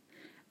mats.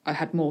 I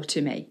had more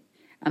to me,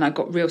 and I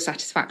got real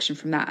satisfaction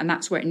from that, and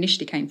that's where it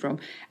initially came from.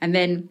 And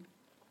then,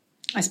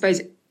 I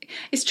suppose,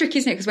 it's tricky,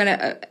 isn't it?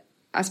 Because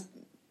as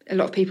a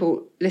lot of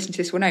people listen to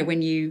this will know,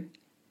 when your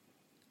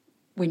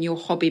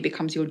hobby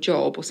becomes your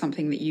job or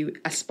something that you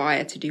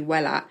aspire to do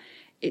well at,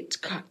 it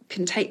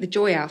can take the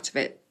joy out of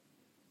it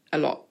a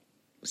lot,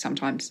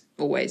 sometimes,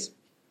 always.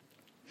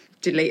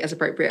 Delete as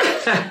appropriate.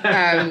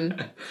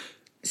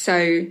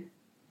 So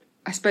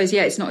I suppose,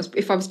 it's not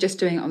if I was just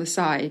doing it on the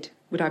side,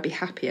 would I be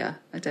happier?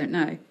 I don't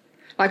know.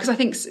 Because I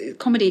think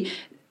comedy,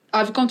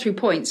 I've gone through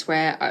points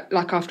where,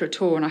 like after a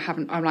tour, and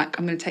I'm like,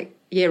 I'm going to take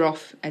year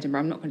off Edinburgh.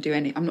 I'm not going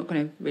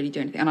to really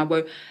do anything, and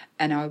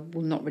I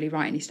will not really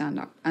write any stand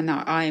up. And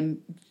now I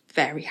am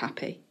very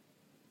happy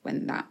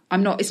when that.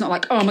 It's not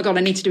like, oh my God,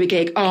 I need to do a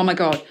gig. Oh my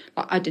God,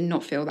 like, I did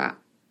not feel that.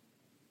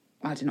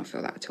 I did not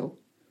feel that at all.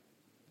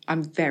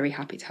 I'm very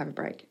happy to have a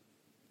break.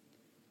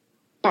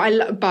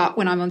 But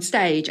when I'm on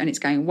stage and it's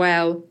going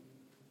well,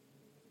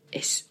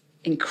 it's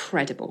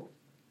incredible.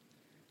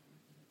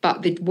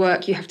 But the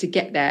work you have to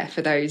get there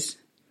for those,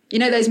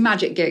 those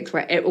magic gigs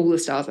where all the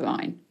stars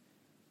align,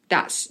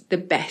 that's the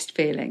best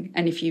feeling.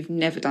 And if you've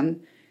never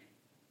done,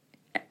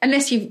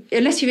 unless you've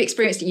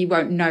experienced it, you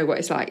won't know what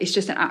it's like. It's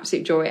just an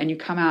absolute joy, and you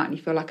come out and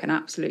you feel like an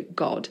absolute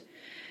god.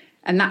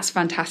 And that's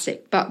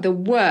fantastic. But the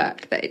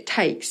work that it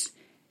takes,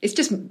 it's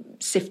just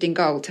sifting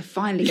gold to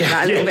finally get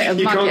that little bit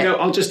of money. You can't go,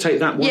 I'll just take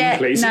that one,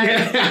 please. No.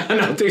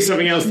 And I'll do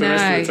something else the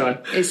rest of the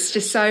time. It's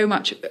just so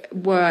much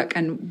work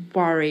and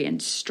worry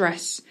and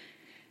stress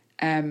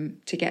to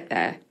get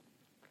there.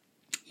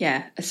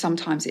 Yeah,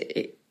 sometimes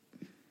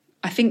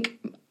I think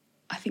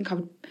I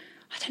would,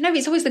 I don't know,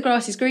 it's always the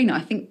grass is greener. I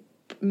think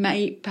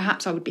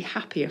perhaps I would be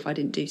happier if I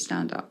didn't do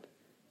stand-up.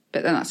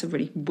 But then that's a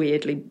really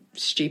weirdly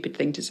stupid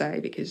thing to say,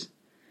 because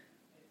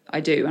I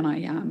do, and I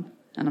am,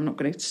 and I'm not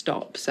going to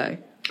stop, so...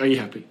 Are you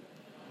happy?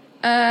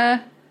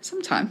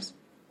 Sometimes.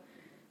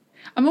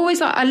 I'm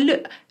always like,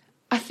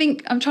 I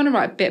think I'm trying to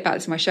write a bit about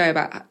this in my show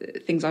about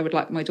things I would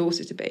like my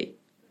daughter to be.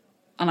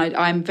 And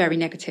I'm very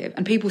negative.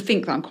 And people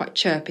think that I'm quite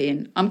chirpy,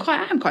 and I'm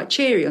quite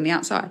cheery on the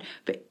outside.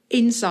 But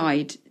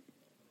inside,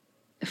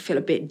 I feel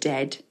a bit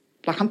dead.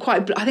 Like I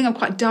think I'm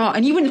quite dark.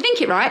 And you wouldn't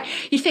think it, right?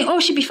 You'd think, oh,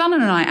 she'd be fun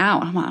on a night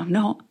out. And I'm like, I'm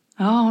not.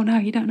 Oh, no,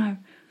 you don't know.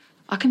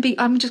 I can be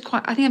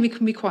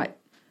quite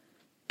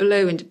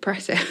blue and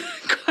depressive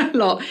quite a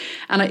lot,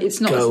 and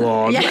it's not. Go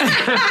on.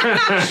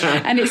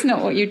 Yeah. And it's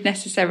not what you'd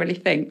necessarily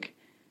think.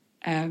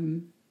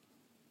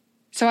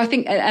 So I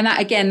think, and that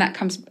again, that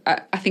comes.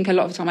 I think a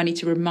lot of the time I need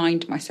to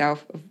remind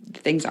myself of the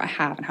things that I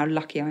have and how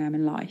lucky I am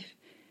in life.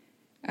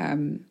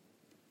 And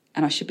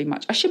I should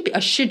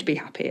be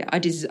happier.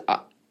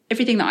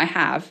 Everything that I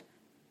have,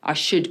 I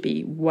should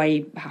be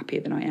way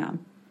happier than I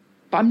am.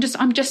 But I'm just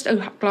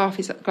a glass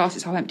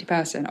half empty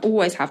person. I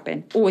always have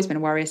been. Always been a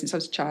worrier since I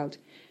was a child.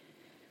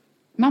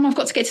 Mum, I've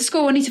got to get to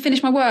school. I need to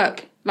finish my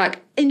work.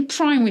 Like, in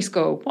primary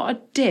school. What a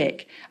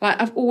dick.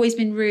 Like, I've always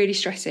been really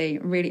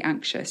stressy and really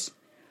anxious.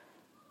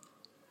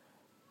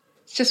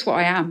 It's just what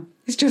I am.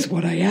 It's just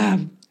what I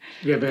am.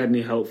 Have you ever had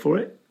any help for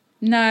it?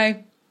 No.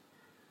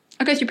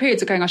 I go through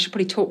periods of going, I should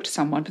probably talk to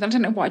someone, but I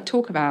don't know what I'd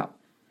talk about.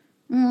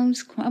 I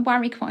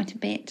worry quite a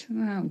bit.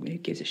 Oh, who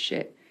gives a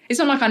shit? It's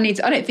not like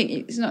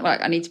it's not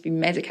like I need to be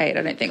medicated,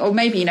 I don't think. Or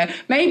maybe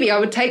I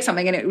would take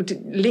something and it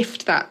would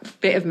lift that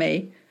bit of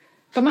me.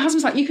 But my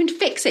husband's like, you can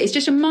fix it. It's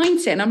just a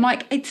mindset. And I'm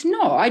like, it's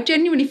not. I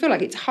genuinely feel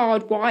like it's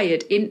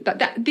hardwired in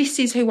that this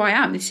is who I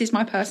am. This is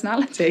my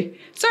personality.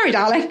 Sorry,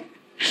 darling.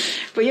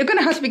 But you're going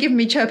to have to be giving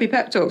me chirpy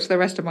pep talks for the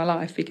rest of my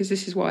life, because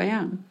this is what I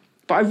am.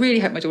 But I really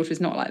hope my daughter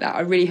is not like that.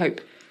 I really hope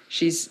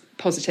she's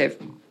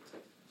positive.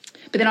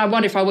 But then I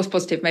wonder if I was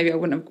positive, maybe I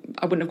wouldn't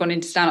have gone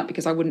into stand-up,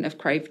 because I wouldn't have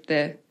craved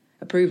the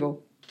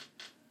approval.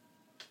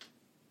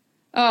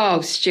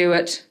 Oh,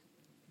 Stuart.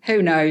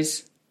 Who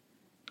knows?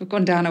 We've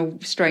gone down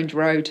a strange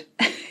road.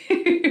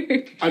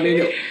 I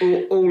mean,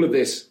 all of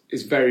this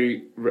is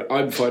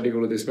I'm finding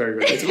all of this very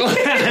relatable.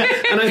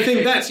 And I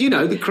think that's,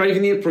 the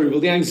craving the approval,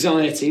 the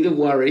anxiety, the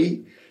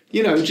worry.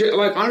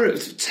 Like I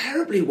was a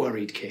terribly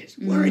worried kid,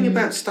 worrying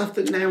about stuff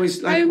that now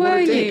is like, what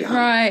a dick.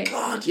 Right.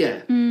 God,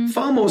 yeah.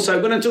 Far more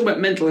so. When I talk about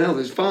mental health,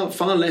 it's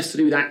far less to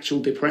do with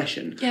actual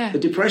depression. Yeah. The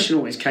depression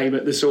always came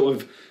at the sort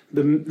of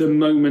the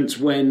moments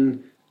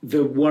when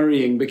the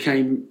worrying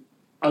became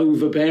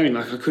overbearing,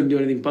 like I couldn't do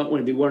anything but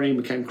when the worrying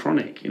became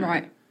chronic.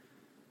 Right.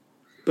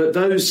 But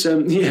those,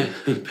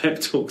 pep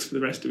talks for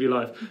the rest of your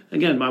life.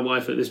 Again, my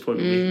wife at this point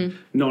would be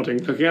nodding,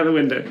 looking out the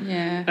window.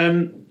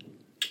 Yeah.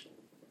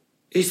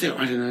 Is there?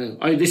 I don't know.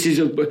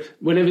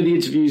 Whenever the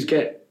interviews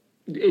get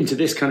into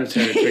this kind of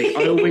territory,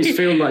 I always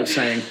feel like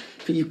saying,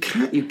 but you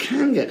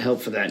can get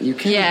help for that. You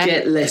can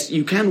get less.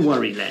 You can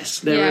worry less.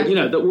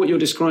 That what you're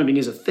describing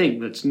is a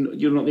thing.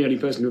 You're not the only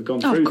person who've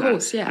gone through that. Of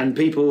course, yeah. And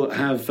people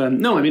have. I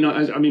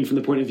mean, from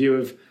the point of view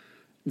of,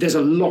 there's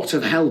a lot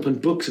of help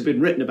and books have been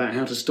written about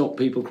how to stop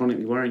people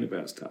chronically worrying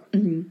about stuff.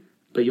 Mm-hmm.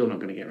 But you're not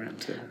going to get around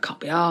to it. Can't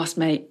be arsed,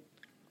 mate.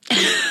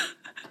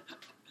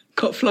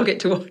 Got to flog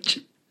it to watch.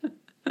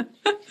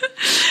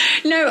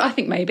 No, I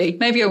think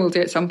maybe I will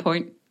do it at some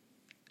point.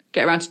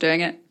 Get around to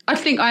doing it. I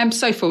think I am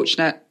so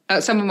fortunate.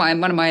 One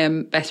of my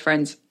best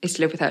friends used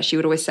to live with her. She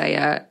would always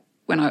say,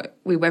 when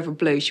we were ever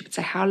blue, she would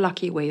say, "How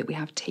lucky are we that we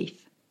have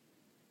teeth?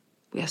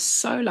 We are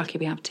so lucky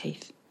we have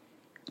teeth."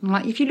 I'm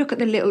like, if you look at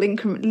the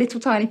little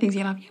tiny things,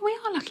 you're like, yeah, we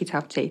are lucky to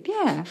have teeth,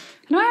 yeah.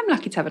 And I am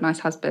lucky to have a nice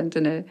husband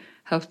and a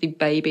healthy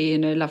baby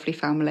and a lovely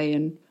family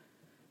and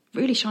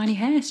really shiny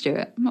hair,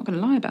 Stuart. I'm not going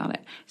to lie about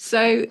it.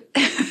 So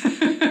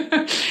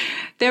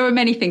there are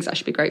many things I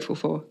should be grateful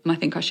for, and I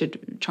think I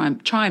should try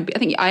and be. I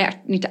think I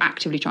need to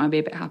actively try and be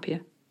a bit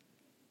happier.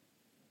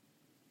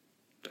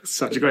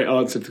 Such a great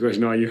answer to the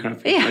question, are you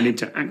happy? Yeah. I need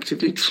to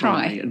actively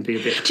try and be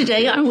a bit...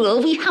 Today I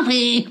will be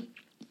happy.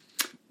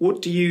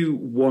 What do you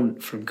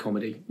want from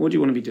comedy? What do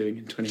you want to be doing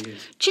in 20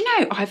 years? Do you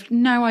know, I have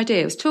no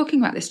idea. I was talking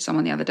about this to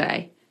someone the other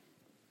day,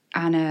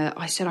 and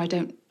I said, I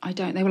don't.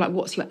 They were like,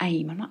 what's your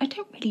aim? I'm like, I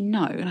don't really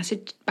know. And I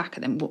said back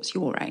at them, what's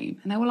your aim?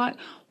 And they were like,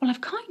 well,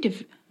 I've kind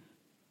of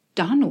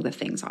done all the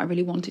things that I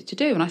really wanted to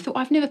do. And I thought,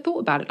 I've never thought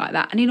about it like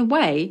that. And in a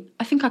way,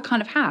 I think I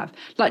kind of have.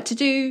 Like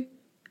to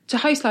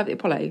host Live at the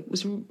Apollo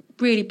was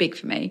really big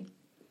for me.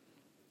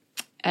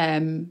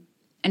 And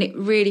it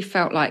really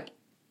felt like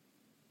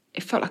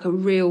a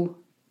real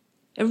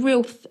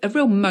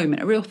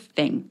moment, a real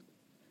thing.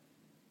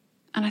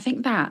 And I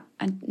think that,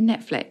 and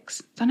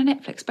Netflix, done a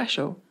Netflix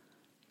special.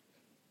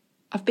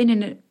 I've been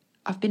a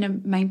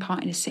main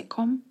part in a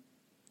sitcom.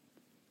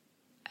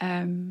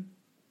 I've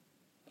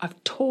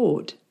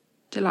toured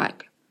to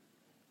like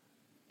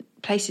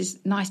places,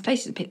 nice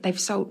places. They've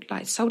sold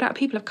out.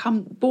 People have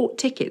come, bought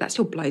tickets. That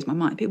still blows my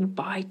mind. People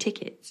buy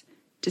tickets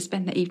to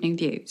spend the evening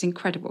with you. It's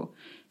incredible.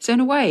 So in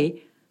a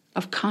way,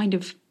 I've kind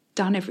of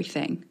done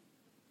everything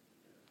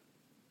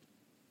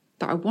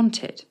that I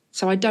wanted.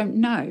 So I don't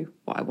know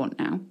what I want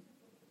now.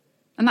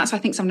 And that's, I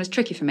think, sometimes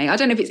tricky for me. I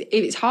don't know if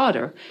it's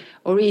harder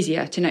or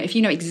easier to know. If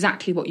you know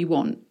exactly what you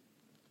want,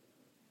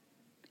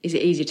 is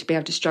it easier to be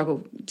able to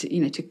struggle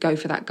to go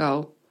for that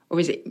goal? Or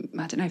is it,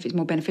 I don't know, if it's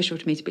more beneficial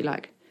to me to be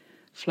like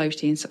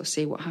floaty and sort of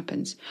see what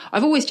happens.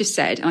 I've always just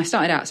said, and I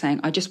started out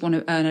saying, I just want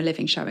to earn a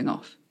living showing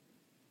off.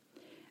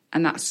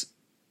 And that's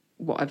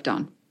what I've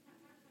done.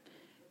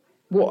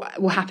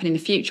 What will happen in the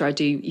future,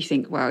 you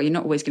think, well, you're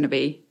not always going to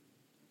be,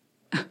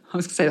 I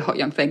was going to say the hot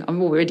young thing.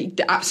 I'm already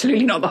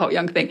absolutely not the hot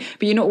young thing.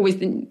 But you're not always,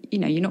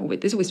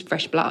 there's always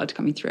fresh blood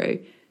coming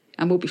through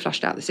and we'll be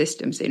flushed out of the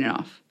system soon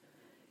enough.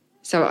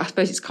 So I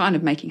suppose it's kind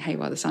of making hay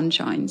while the sun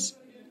shines.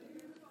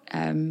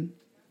 And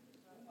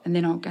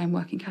then I'll go and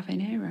work in Cafe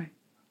Nero.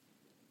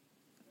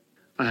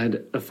 I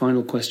had a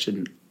final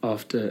question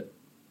after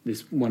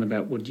this one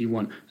about what do you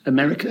want?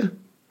 America?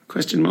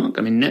 Question mark?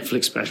 I mean,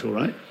 Netflix special,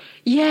 right?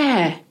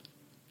 Yeah.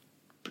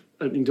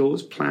 Opening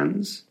doors,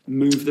 plans,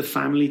 move the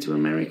family to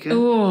America?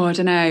 Oh, I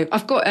don't know.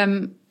 I've got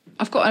an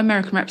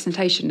American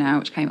representation now,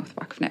 which came off the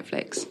back of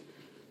Netflix.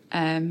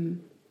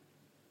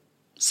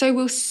 So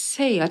we'll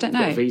see. I don't know.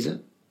 Got a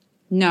visa?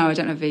 No, I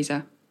don't have a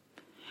visa.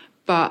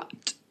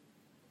 But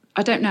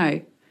I don't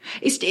know.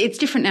 It's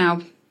different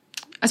now.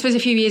 I suppose a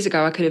few years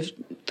ago I could have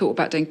thought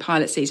about doing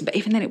pilot season, but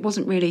even then it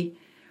wasn't really...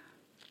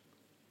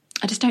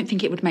 I just don't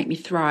think it would make me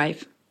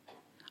thrive.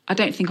 I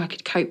don't think I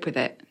could cope with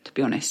it, to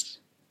be honest.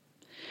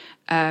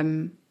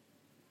 So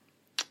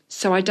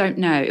I don't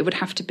know. It would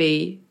have to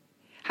be...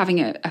 Having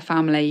a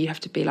family, you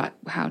have to be like,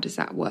 how does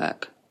that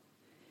work?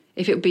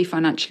 If it would be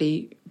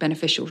financially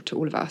beneficial to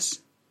all of us,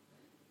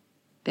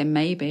 then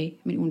maybe.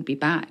 I mean, it wouldn't be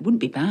bad. It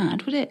wouldn't be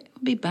bad, would it? It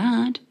wouldn't be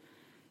bad.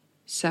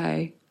 So,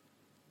 I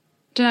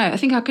don't know. I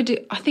think I could do...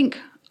 I think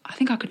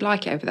I could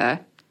like it over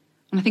there.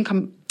 And I think as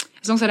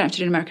long as I don't have to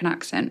do an American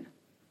accent,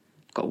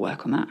 I've got to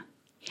work on that.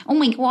 Oh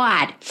my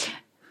God.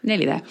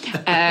 Nearly there.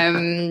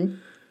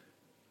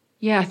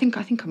 Yeah, I think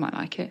I might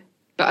like it.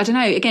 But I don't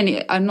know.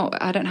 Again, I'm not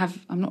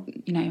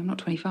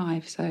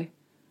 25, so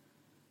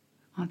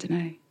I don't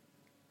know.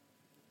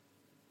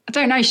 I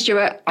don't know,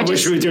 Stuart. I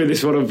wish we were doing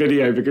this one on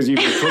video because you've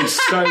put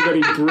so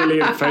many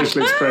brilliant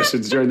facial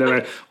expressions during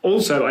the...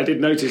 Also, I did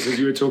notice as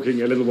you were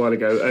talking a little while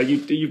ago,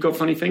 you've got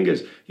funny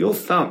fingers. Your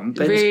thumb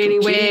bends... Really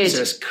weird.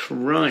 Jesus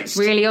Christ.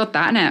 Really odd,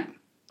 that, isn't it?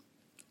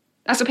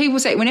 That's what people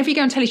say. Whenever you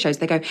go on telly shows,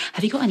 they go,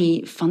 have you got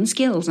any fun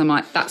skills? And I'm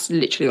like, that's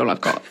literally all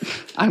I've got.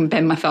 I can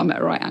bend my thumb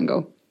at a right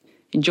angle.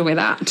 Enjoy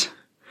that.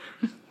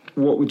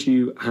 What would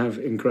you have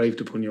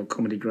engraved upon your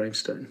comedy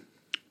gravestone?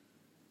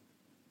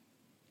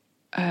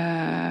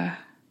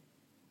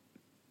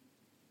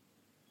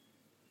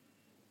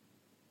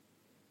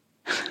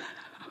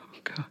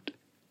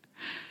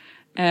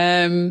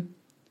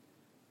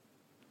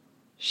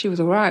 She was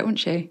all right, wasn't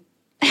she?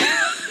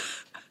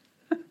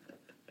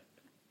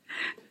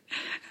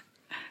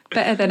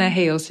 Better than her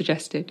heels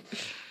suggested.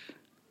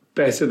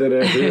 Better than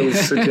her heels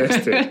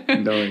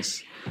suggested.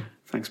 Nice.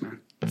 Thanks,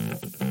 man.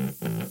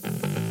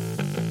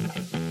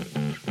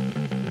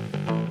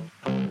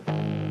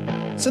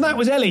 So that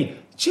was Ellie.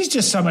 She's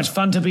just so much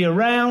fun to be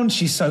around.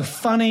 She's so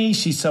funny.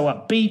 She's so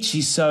upbeat.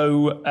 She's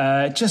so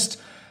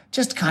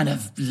just kind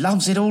of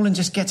loves it all and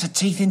just gets her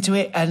teeth into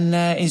it and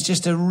is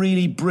just a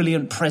really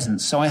brilliant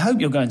presence. So I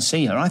hope you'll go and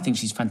see her. I think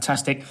she's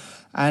fantastic.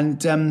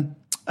 And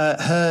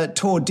her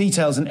tour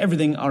details and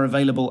everything are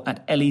available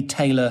at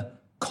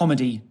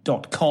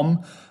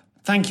ellietaylorcomedy.com.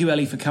 Thank you,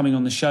 Ellie, for coming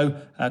on the show.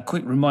 A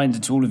quick reminder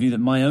to all of you that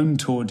my own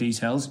tour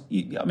details,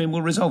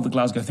 we'll resolve the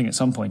Glasgow thing at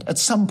some point. At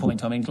some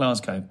point, I'm in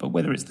Glasgow, but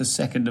whether it's the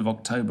 2nd of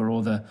October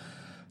or the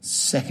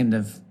 2nd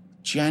of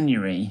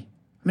January,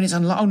 I mean, it's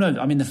oh no,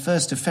 I'm in the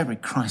 1st of February.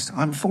 Christ,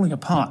 I'm falling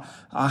apart.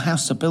 Our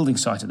house is a building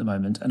site at the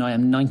moment, and I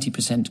am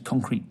 90%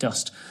 concrete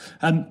dust.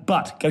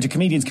 But go to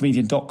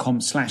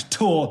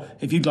comedianscomedian.com/tour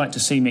if you'd like to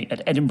see me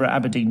at Edinburgh,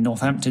 Aberdeen,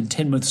 Northampton,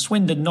 Teignmouth,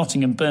 Swindon,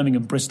 Nottingham,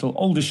 Birmingham, Bristol,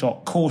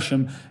 Aldershot,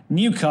 Corsham,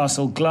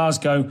 Newcastle,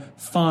 Glasgow,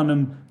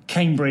 Farnham,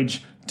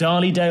 Cambridge,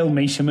 Darley-Dale,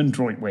 Measham and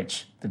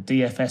Droitwich. The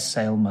DFS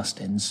sale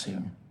must end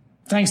soon.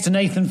 Thanks to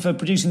Nathan for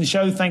producing the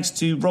show. Thanks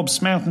to Rob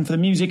Smoughton for the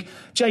music,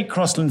 Jake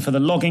Crossland for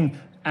the logging,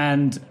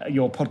 and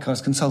your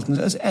podcast consultant,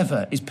 as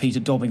ever, is Peter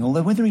Dobbing.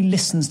 Although whether he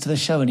listens to the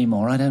show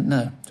anymore, I don't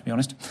know, to be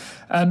honest.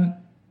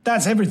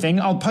 That's everything.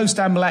 I'll post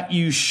Amble at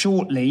you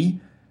shortly.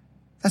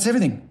 That's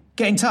everything.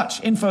 Get in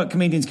touch.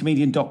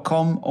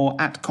 info@comedianscomedian.com or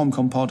at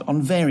ComComPod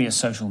on various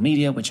social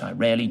media, which I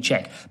rarely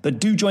check. But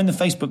do join the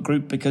Facebook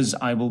group because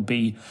I will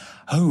be...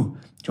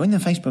 join the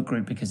Facebook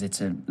group because it's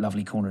a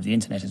lovely corner of the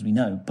internet, as we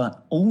know.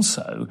 But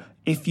also,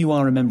 if you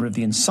are a member of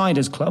the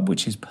Insiders Club,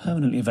 which is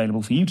permanently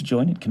available for you to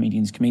join at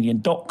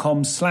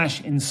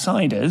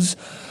comedianscomedian.com/insiders,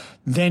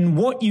 then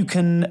what you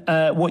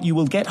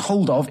will get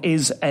hold of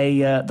is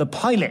the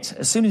pilot.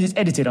 As soon as it's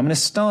edited, I'm going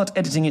to start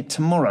editing it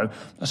tomorrow.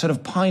 A sort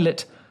of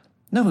pilot...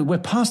 No, we're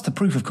past the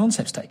proof of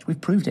concept stage.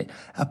 We've proved it.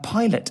 A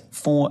pilot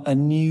for a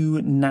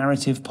new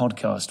narrative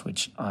podcast,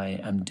 which I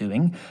am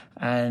doing.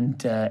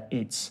 And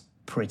it's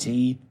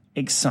pretty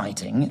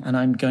exciting. And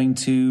I'm going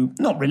to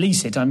not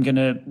release it.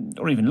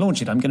 Or even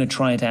launch it. I'm going to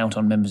try it out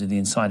on members of the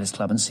Insiders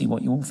Club and see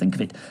what you all think of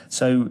it.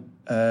 So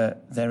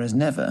there's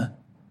never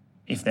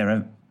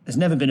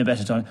been a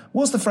better time.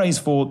 What's the phrase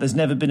for there's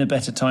never been a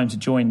better time to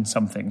join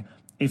something?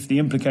 If the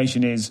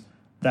implication is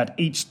that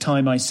each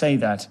time I say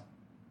that,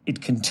 it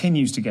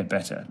continues to get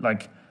better.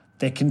 Like,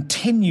 there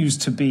continues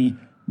to be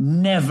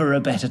never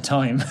a better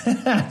time. Do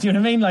you know what I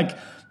mean? Like,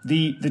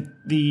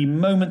 the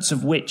moments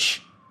of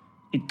which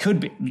it could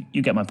be...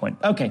 You get my point.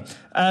 Okay.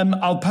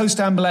 I'll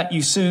post Amble at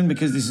you soon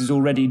because this is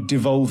already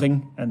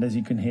devolving. And as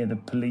you can hear, the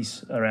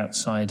police are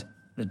outside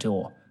the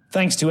door.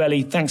 Thanks to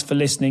Ellie. Thanks for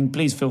listening.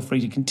 Please feel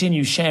free to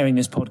continue sharing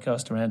this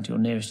podcast around to your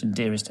nearest and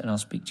dearest. And I'll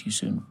speak to you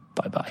soon.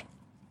 Bye-bye.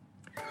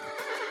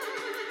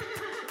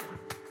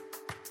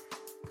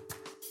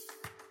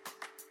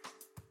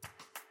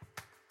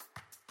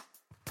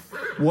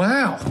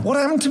 Wow, what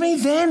happened to me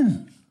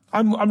then?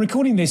 I'm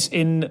recording this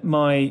in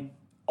my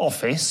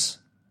office.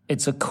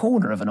 It's a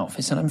corner of an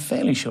office, and I'm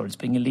fairly sure it's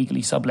being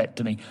illegally sublet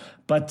to me.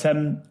 But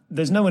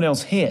there's no one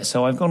else here,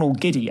 so I've gone all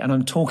giddy, and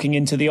I'm talking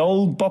into the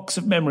old box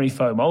of memory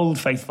foam, old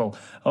faithful,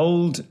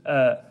 old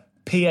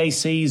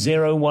PAC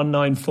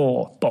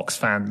 0194 box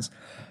fans.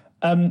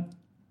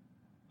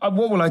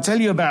 What will I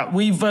tell you about?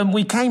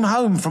 We came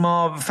home from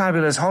our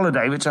fabulous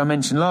holiday, which I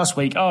mentioned last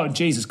week. Oh,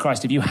 Jesus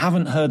Christ, if you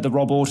haven't heard the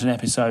Rob Orton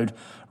episode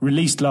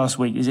released last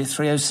week, is it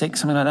 306,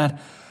 something like that?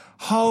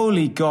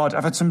 Holy God,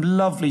 I've had some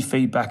lovely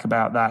feedback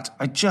about that.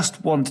 I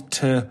just want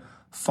to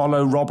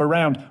follow Rob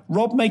around.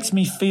 Rob makes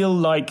me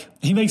feel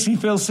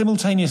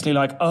simultaneously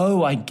like,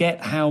 oh, I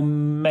get how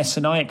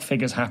Messianic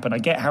figures happen. I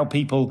get how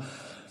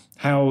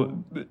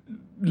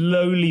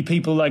lowly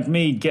people like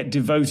me get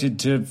devoted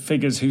to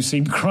figures who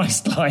seem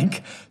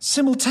Christ-like.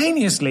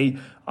 Simultaneously,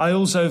 I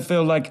also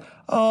feel like,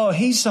 oh,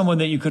 he's someone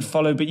that you could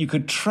follow, but you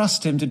could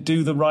trust him to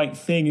do the right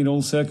thing in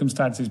all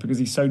circumstances because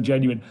he's so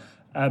genuine.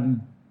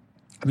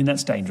 I mean,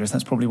 that's dangerous.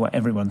 That's probably what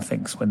everyone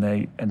thinks when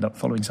they end up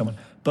following someone.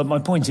 But my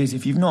point is,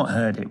 if you've not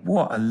heard it,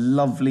 what a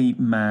lovely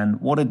man,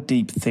 what a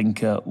deep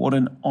thinker, what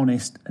an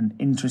honest and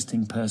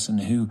interesting person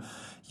who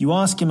you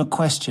ask him a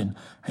question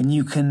and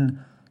you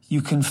can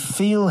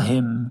feel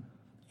him.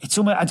 It's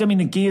almost, I don't mean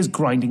the gears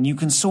grinding. You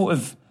can sort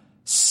of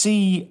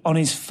see on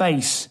his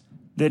face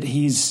that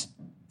he's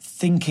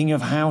thinking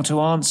of how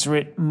to answer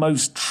it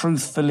most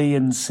truthfully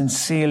and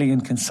sincerely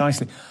and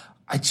concisely.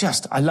 I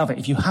love it.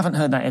 If you haven't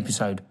heard that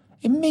episode,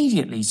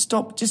 immediately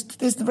stop.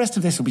 The rest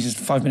of this will be just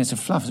 5 minutes of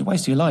fluff. It's a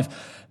waste of your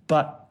life.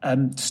 But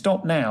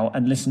stop now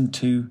and listen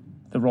to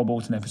the Rob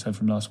Orton episode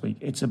from last week.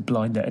 It's a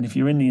blinder. And if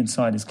you're in the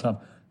Insiders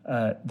Club,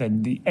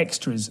 then the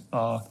extras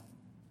are...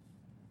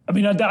 I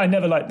mean, I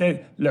never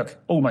like... Look,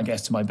 all my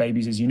guests are my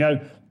babies, as you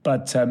know,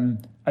 but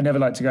I never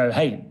like to go,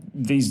 hey,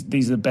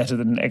 these are better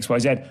than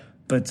XYZ,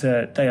 but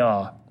they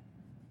are.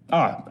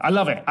 I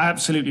love it. I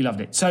absolutely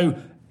loved it. So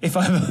if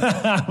I...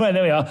 well,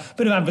 there we are.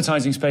 Bit of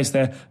advertising space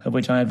there, of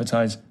which I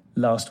advertised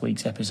last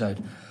week's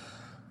episode.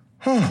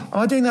 Am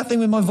I doing that thing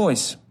with my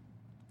voice?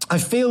 I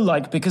feel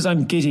like because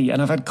I'm giddy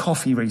and I've had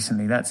coffee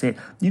recently, that's it.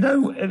 You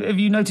know, have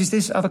you noticed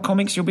this? Other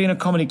comics, you'll be in a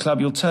comedy club,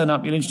 you'll turn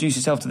up, you'll introduce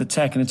yourself to the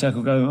tech, and the tech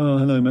will go, oh,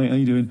 hello, mate, how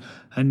you doing?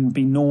 And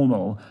be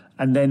normal.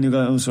 And then you'll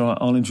go, oh, sorry,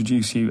 I'll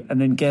introduce you.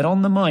 And then get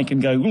on the mic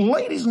and go,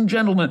 ladies and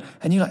gentlemen.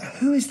 And you're like,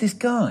 who is this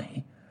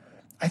guy?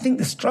 I think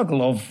the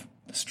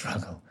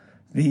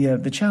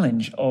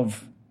challenge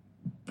of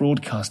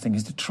broadcasting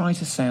is to try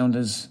to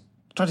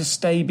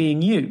stay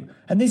being you.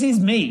 And this is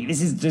me.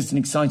 This is just an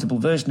excitable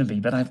version of me,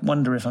 but I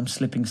wonder if I'm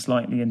slipping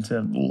slightly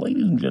into,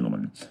 ladies and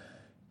gentlemen,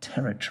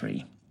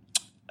 territory.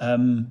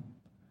 Slow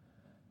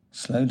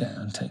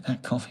down, take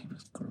that coffee, it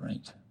was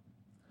great.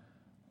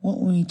 What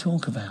will we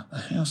talk about? The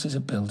house is a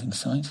building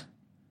site.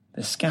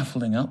 There's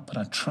scaffolding up, but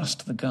I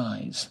trust the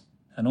guys.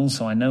 And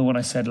also, I know what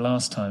I said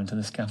last time to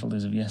the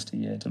scaffolders of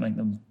yesteryear to make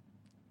them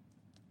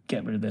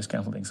get rid of their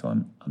scaffolding, so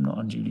I'm not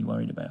unduly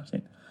worried about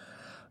it.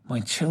 My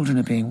children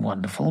are being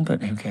wonderful,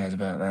 but who cares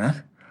about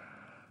that?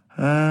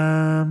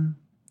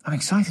 I'm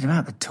excited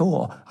about the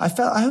tour. I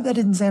hope that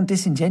didn't sound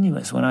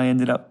disingenuous when I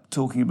ended up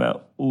talking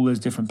about all those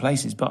different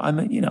places, but I'm,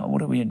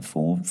 what are we in,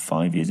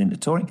 4-5 years into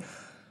touring?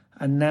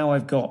 And now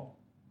I've got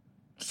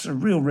sort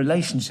of real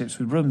relationships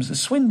with rooms. The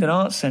Swindon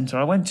Arts Centre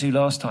I went to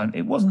last time,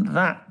 it wasn't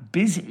that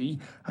busy.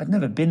 I'd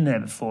never been there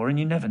before, and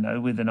you never know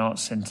with an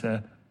arts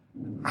centre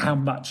how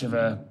much of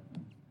a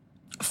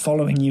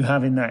following you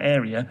have in that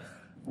area.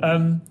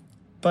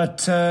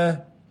 But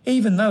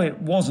even though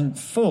it wasn't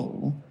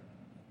full,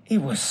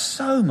 it was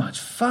so much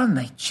fun.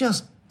 They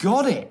just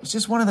got it. It's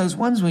just one of those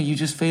ones where you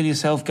just feel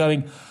yourself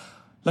going,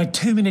 like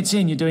 2 minutes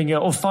in, you're doing it,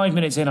 or 5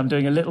 minutes in, I'm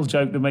doing a little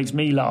joke that makes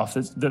me laugh.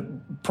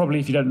 That probably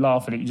if you don't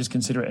laugh at it, you just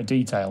consider it a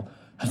detail.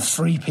 And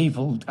 3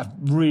 people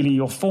really,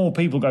 or 4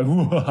 people go,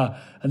 whoa,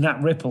 and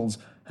that ripples.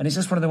 And it's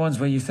just one of the ones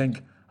where you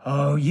think,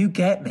 oh, you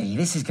get me,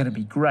 this is going to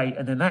be great.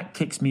 And then that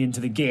kicks me into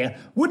the gear.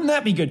 Wouldn't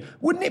that be good?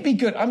 Wouldn't it be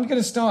good? I'm going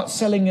to start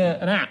selling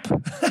an app.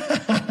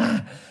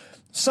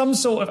 Some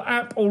sort of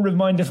app or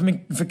reminder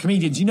for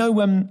comedians. You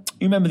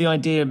remember the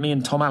idea me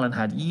and Tom Allen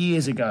had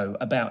years ago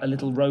about a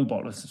little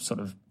robot, sort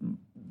of.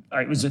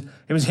 It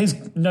was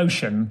his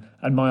notion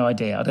and my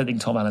idea. I don't think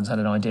Tom Allen's had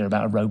an idea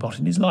about a robot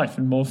in his life,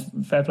 and more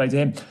fair play to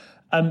him.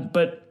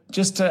 But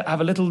just to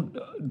have a little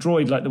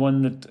droid like the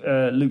one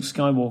that Luke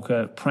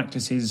Skywalker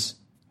practices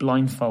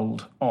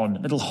blindfold on, a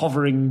little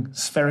hovering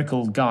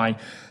spherical guy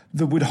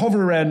that would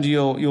hover around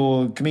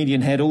your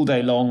comedian head all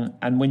day long,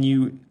 and when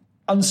you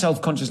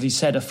unselfconsciously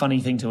said a funny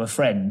thing to a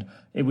friend,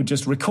 it would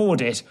just record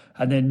it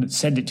and then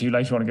send it to you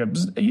later on and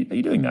go, are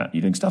you doing that? Are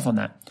you doing stuff on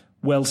that?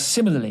 Well,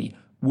 similarly,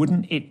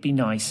 wouldn't it be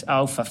nice?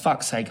 Oh, for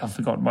fuck's sake, I've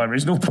forgotten my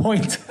original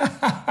point.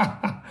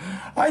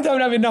 I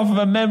don't have enough of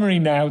a memory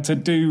now to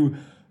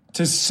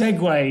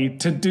segue,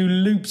 to do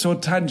loops or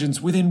tangents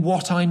within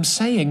what I'm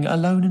saying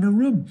alone in a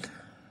room.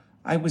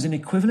 It was an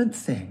equivalent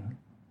thing.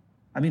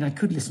 I mean, I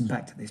could listen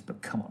back to this,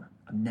 but come on,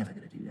 I'm never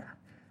going to do that.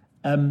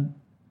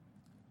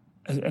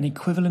 An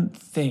equivalent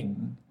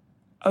thing.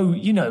 Oh,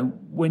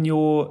 when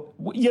you're...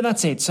 Yeah,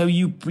 that's it. So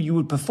you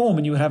would perform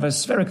and you would have a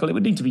spherical... It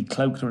would need to be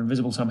cloaked or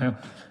invisible somehow.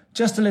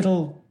 Just a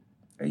little...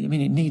 I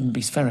mean, it needn't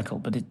be spherical,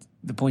 but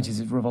the point is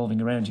it's revolving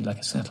around you like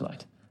a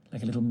satellite,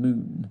 like a little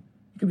moon.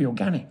 It could be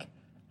organic.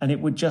 And it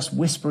would just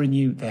whisper in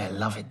you, they're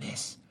loving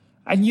this.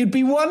 And you'd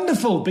be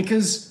wonderful,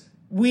 because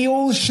we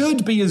all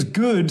should be as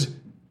good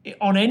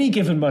on any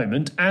given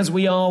moment as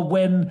we are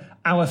when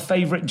our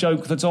favourite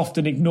joke that's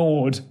often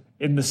ignored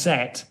in the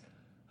set,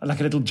 like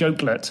a little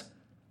jokelet,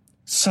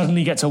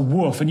 suddenly gets a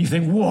woof and you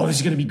think, whoa, this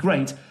is going to be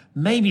great.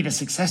 Maybe the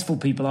successful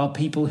people are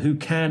people who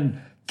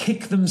can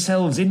kick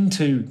themselves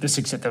into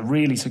the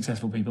really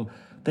successful people.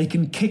 They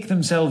can kick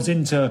themselves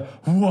into,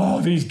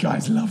 whoa, these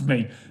guys love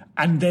me.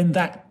 And then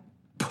that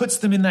puts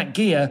them in that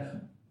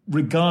gear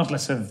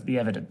regardless of the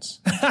evidence.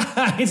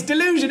 It's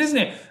delusion, isn't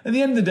it? At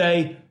the end of the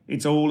day,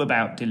 it's all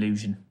about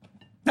delusion.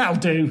 That'll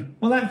do.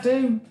 Will that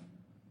do?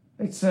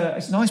 It's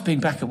nice being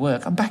back at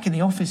work. I'm back in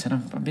the office and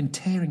I've been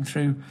tearing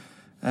through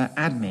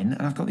admin,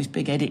 and I've got this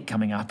big edit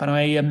coming up. And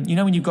I,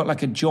 when you've got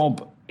like a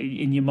job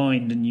in your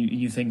mind and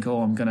you think,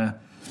 oh,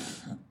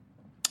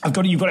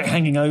 you've got it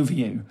hanging over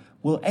you.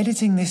 Well,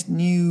 editing this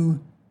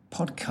new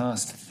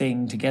podcast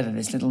thing together,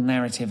 this little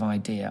narrative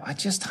idea, I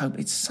just hope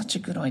it's such a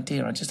good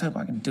idea. I just hope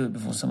I can do it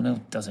before someone else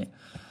does it.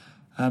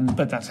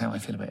 But that's how I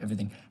feel about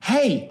everything.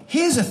 Hey,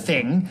 here's a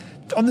thing.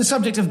 On the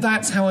subject of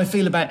that's how I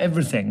feel about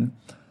everything,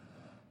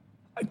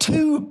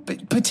 2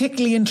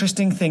 particularly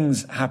interesting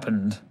things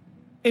happened.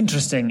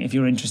 Interesting if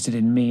you're interested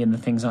in me and the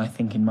things I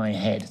think in my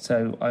head.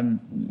 So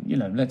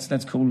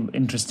let's call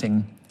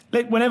interesting.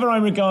 Whenever I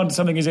regard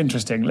something as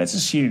interesting, let's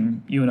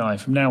assume, you and I,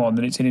 from now on,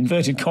 that it's in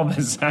inverted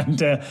commas,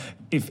 and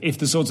if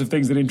the sorts of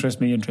things that interest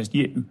me interest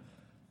you,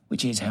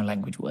 which is how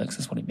language works,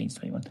 that's what it means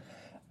to anyone.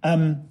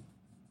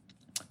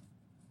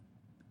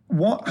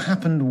 What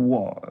happened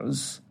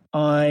was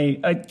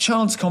a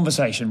chance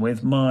conversation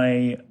with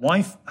my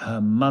wife,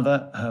 her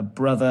mother, her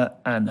brother,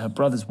 and her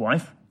brother's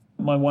wife.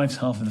 My wife's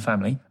half of the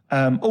family.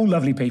 All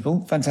lovely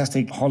people,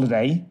 fantastic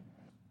holiday.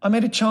 I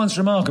made a chance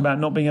remark about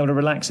not being able to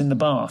relax in the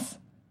bath.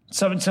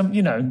 So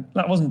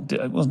that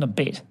wasn't a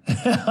bit.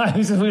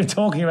 We were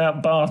talking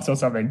about baths or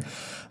something.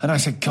 And I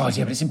said, God,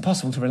 yeah, but it's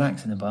impossible to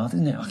relax in the bath,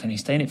 isn't it? I can only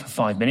stay in it for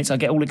 5 minutes. I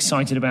get all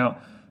excited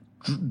about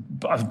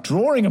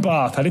drawing a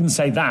bath. I didn't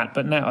say that,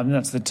 but now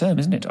that's the term,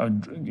 isn't it? I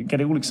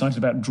get all excited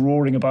about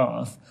drawing a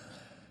bath.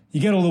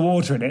 You get all the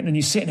water in it, and then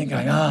you sit in it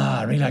going,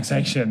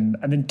 relaxation.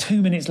 And then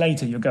 2 minutes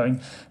later, you're going,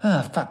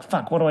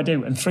 fuck, what do I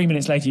do? And 3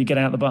 minutes later, you get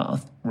out of the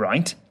bath,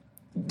 right?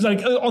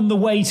 Like on the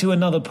way to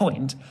another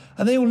point,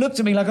 and they all looked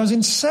at me like I was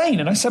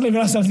insane, and I suddenly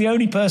realised I was the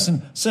only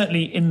person,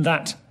 certainly in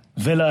that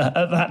villa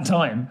at that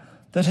time,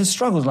 that has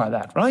struggled like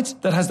that, right?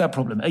 That has that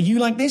problem. Are you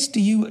like this? Are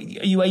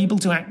you able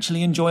to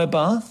actually enjoy a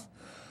bath?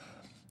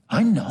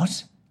 I'm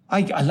not.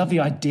 I love the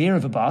idea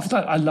of a bath. It's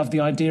like I love the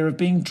idea of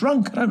being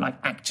drunk. I don't like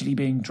actually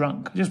being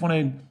drunk. I just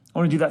want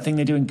to do that thing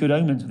they do in Good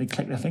Omens, where they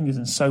click their fingers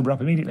and sober up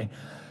immediately.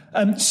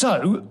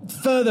 So,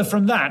 further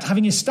from that,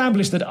 having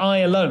established that I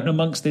alone,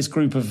 amongst this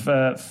group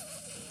of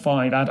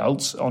 5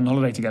 adults on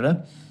holiday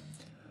together,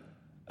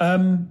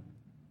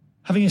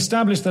 having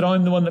established that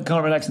I'm the one that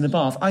can't relax in the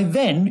bath,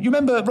 you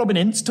remember Robin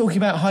Ince talking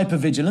about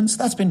hypervigilance?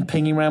 That's been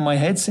pinging around my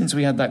head since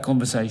we had that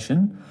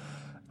conversation.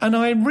 And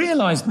I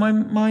realised my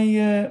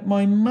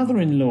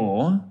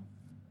mother-in-law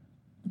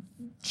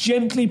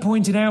gently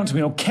pointed out to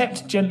me, or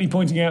kept gently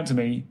pointing out to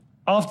me,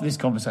 after this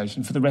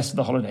conversation for the rest of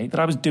the holiday, that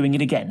I was doing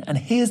it again. And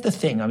here's the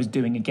thing I was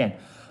doing again.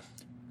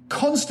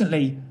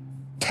 Constantly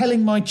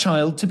telling my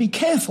child to be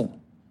careful.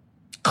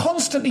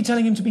 Constantly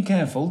telling him to be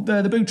careful.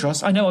 The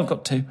Boutros, I know I've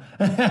got 2,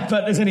 but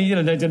there's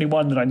only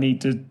one that I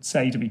need to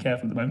say to be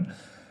careful at the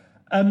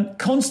moment.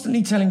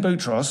 Constantly telling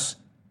Boutros,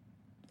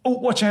 oh,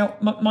 watch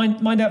out,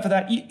 mind out for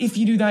that. If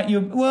you do that,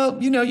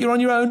 you're on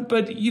your own,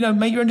 but,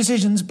 make your own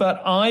decisions. But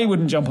I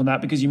wouldn't jump on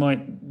that because you might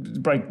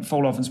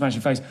fall off and smash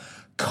your face.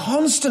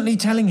 Constantly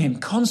telling him,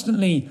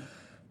 constantly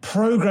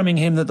programming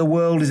him that the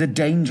world is a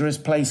dangerous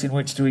place in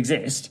which to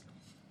exist.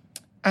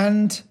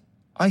 And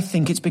I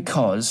think it's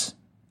because,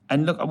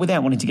 and look,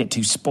 without wanting to get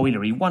too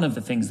spoilery, one of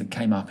the things that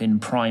came up in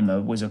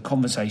Primer was a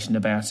conversation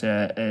about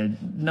a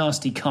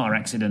nasty car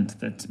accident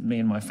that me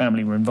and my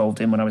family were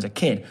involved in when I was a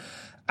kid.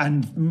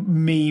 And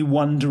me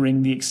wondering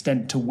about the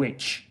extent to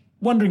which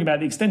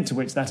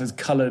that has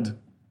coloured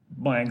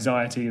my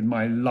anxiety and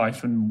my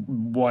life and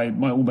why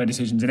all my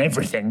decisions and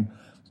everything,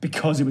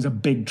 because it was a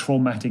big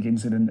traumatic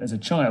incident as a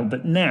child.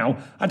 But now,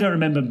 I don't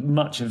remember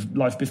much of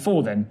life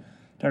before then.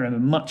 I don't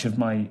remember much of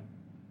my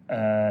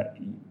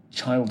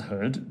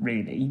childhood,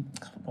 really.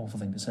 Awful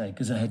thing to say,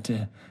 because I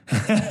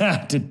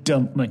had to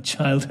dump my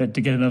childhood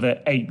to get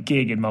another 8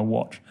 gig in my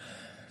watch.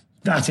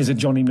 That is a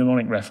Johnny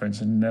Mnemonic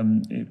reference,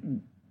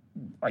 and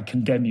I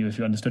condemn you if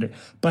you understood it.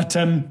 But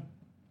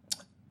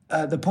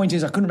the point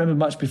is, I couldn't remember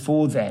much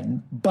before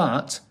then,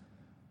 but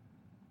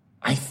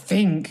I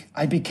think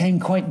I became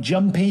quite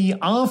jumpy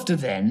after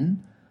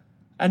then,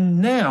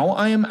 and now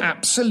I am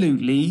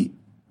absolutely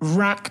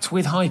racked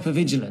with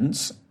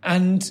hypervigilance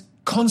and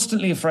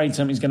constantly afraid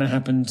something's going to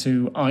happen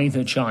to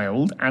either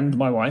child and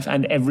my wife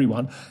and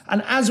everyone.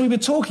 And as we were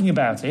talking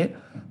about it,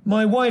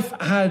 my wife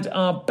had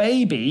our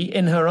baby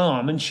in her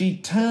arm and she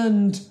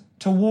turned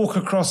to walk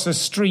across the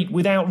street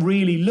without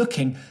really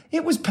looking.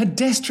 It was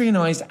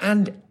pedestrianised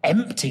and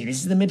empty. This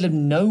is the middle of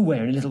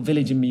nowhere in a little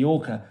village in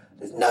Mallorca.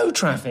 There's no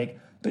traffic.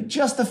 But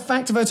just the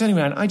fact of her turning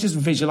around, I just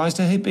visualised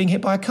her being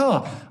hit by a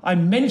car. I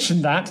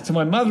mentioned that to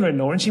my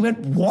mother-in-law and she went,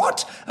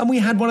 what? And we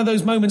had one of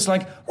those moments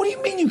like, what do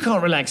you mean you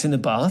can't relax in the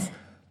bath?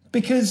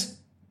 Because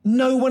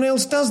no one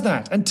else does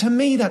that. And to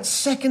me, that's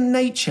second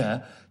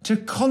nature to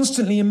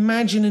constantly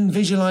imagine and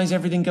visualise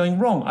everything going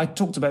wrong. I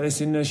talked about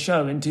this in a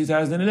show in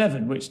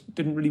 2011, which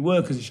didn't really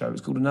work as a show. It was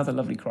called Another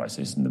Lovely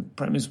Crisis, and the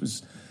premise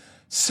was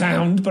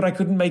sound, but I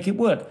couldn't make it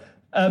work.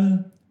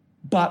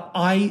 But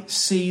I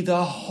see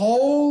the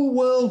whole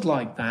world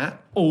like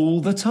that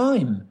all the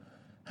time.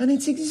 And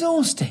it's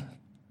exhausting.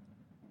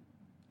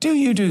 Do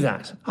you do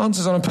that?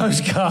 Answers on a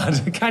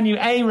postcard. Can you,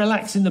 A,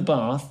 relax in the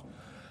bath?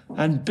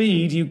 And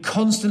B, do you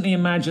constantly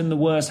imagine the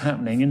worst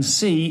happening? And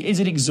C, is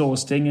it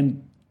exhausting?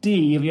 And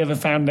D, have you ever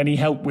found any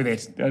help with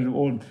it?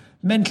 Or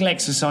mental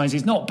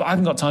exercises? Not, but I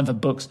haven't got time for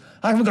books.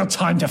 I haven't got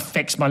time to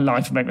fix my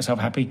life and make myself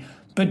happy.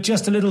 But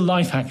just a little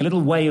life hack, a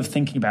little way of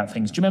thinking about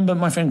things. Do you remember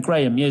my friend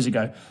Graham years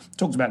ago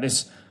talked about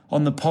this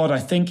on the pod? I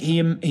think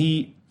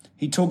he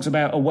talks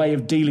about a way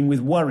of dealing with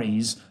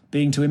worries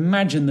being to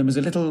imagine them as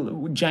a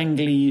little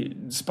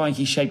jangly,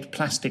 spiky-shaped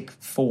plastic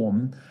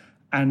form.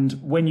 And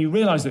when you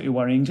realise that you're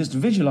worrying, just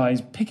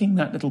visualise picking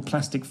that little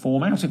plastic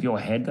form out of your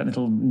head, that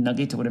little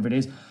nugget or whatever it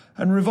is,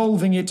 and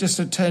revolving it, just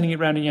sort of turning it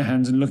around in your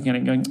hands and looking at it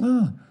and going,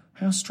 oh,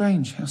 how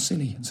strange, how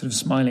silly, and sort of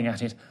smiling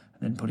at it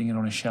and then putting it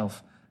on a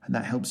shelf. And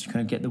that helps you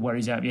kind of get the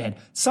worries out of your head.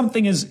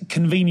 Something as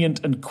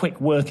convenient and quick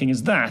working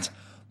as that,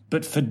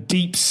 but for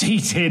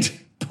deep-seated,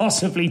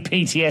 possibly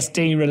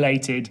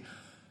PTSD-related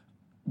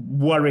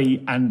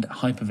worry and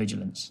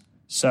hypervigilance.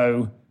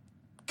 So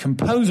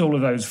compose all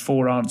of those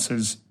 4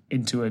 answers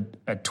into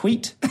a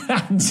tweet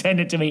and send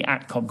it to me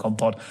at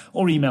ComComPod,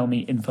 or email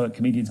me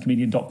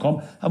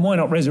info@comedianscomedian.com. And why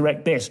not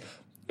resurrect this?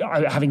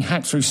 Having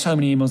hacked through so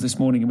many emails this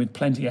morning and with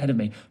plenty ahead of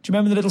me. Do you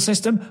remember the little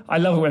system? I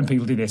love it when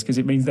people do this because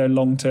it means they're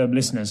long-term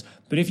listeners.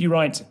 But if you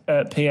write,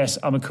 P.S.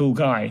 I'm a cool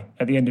guy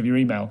at the end of your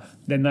email,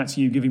 then that's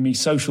you giving me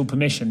social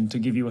permission to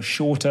give you a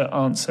shorter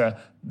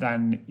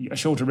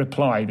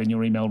reply than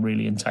your email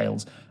really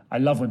entails. I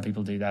love when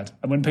people do that.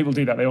 And when people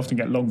do that, they often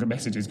get longer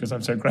messages because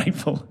I'm so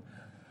grateful.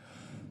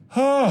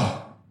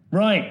 Oh,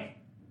 right.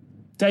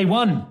 Day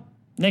 1.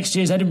 Next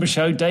year's Edinburgh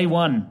show, day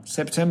 1.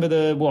 September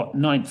the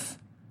 9th.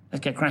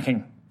 Let's get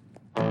cracking.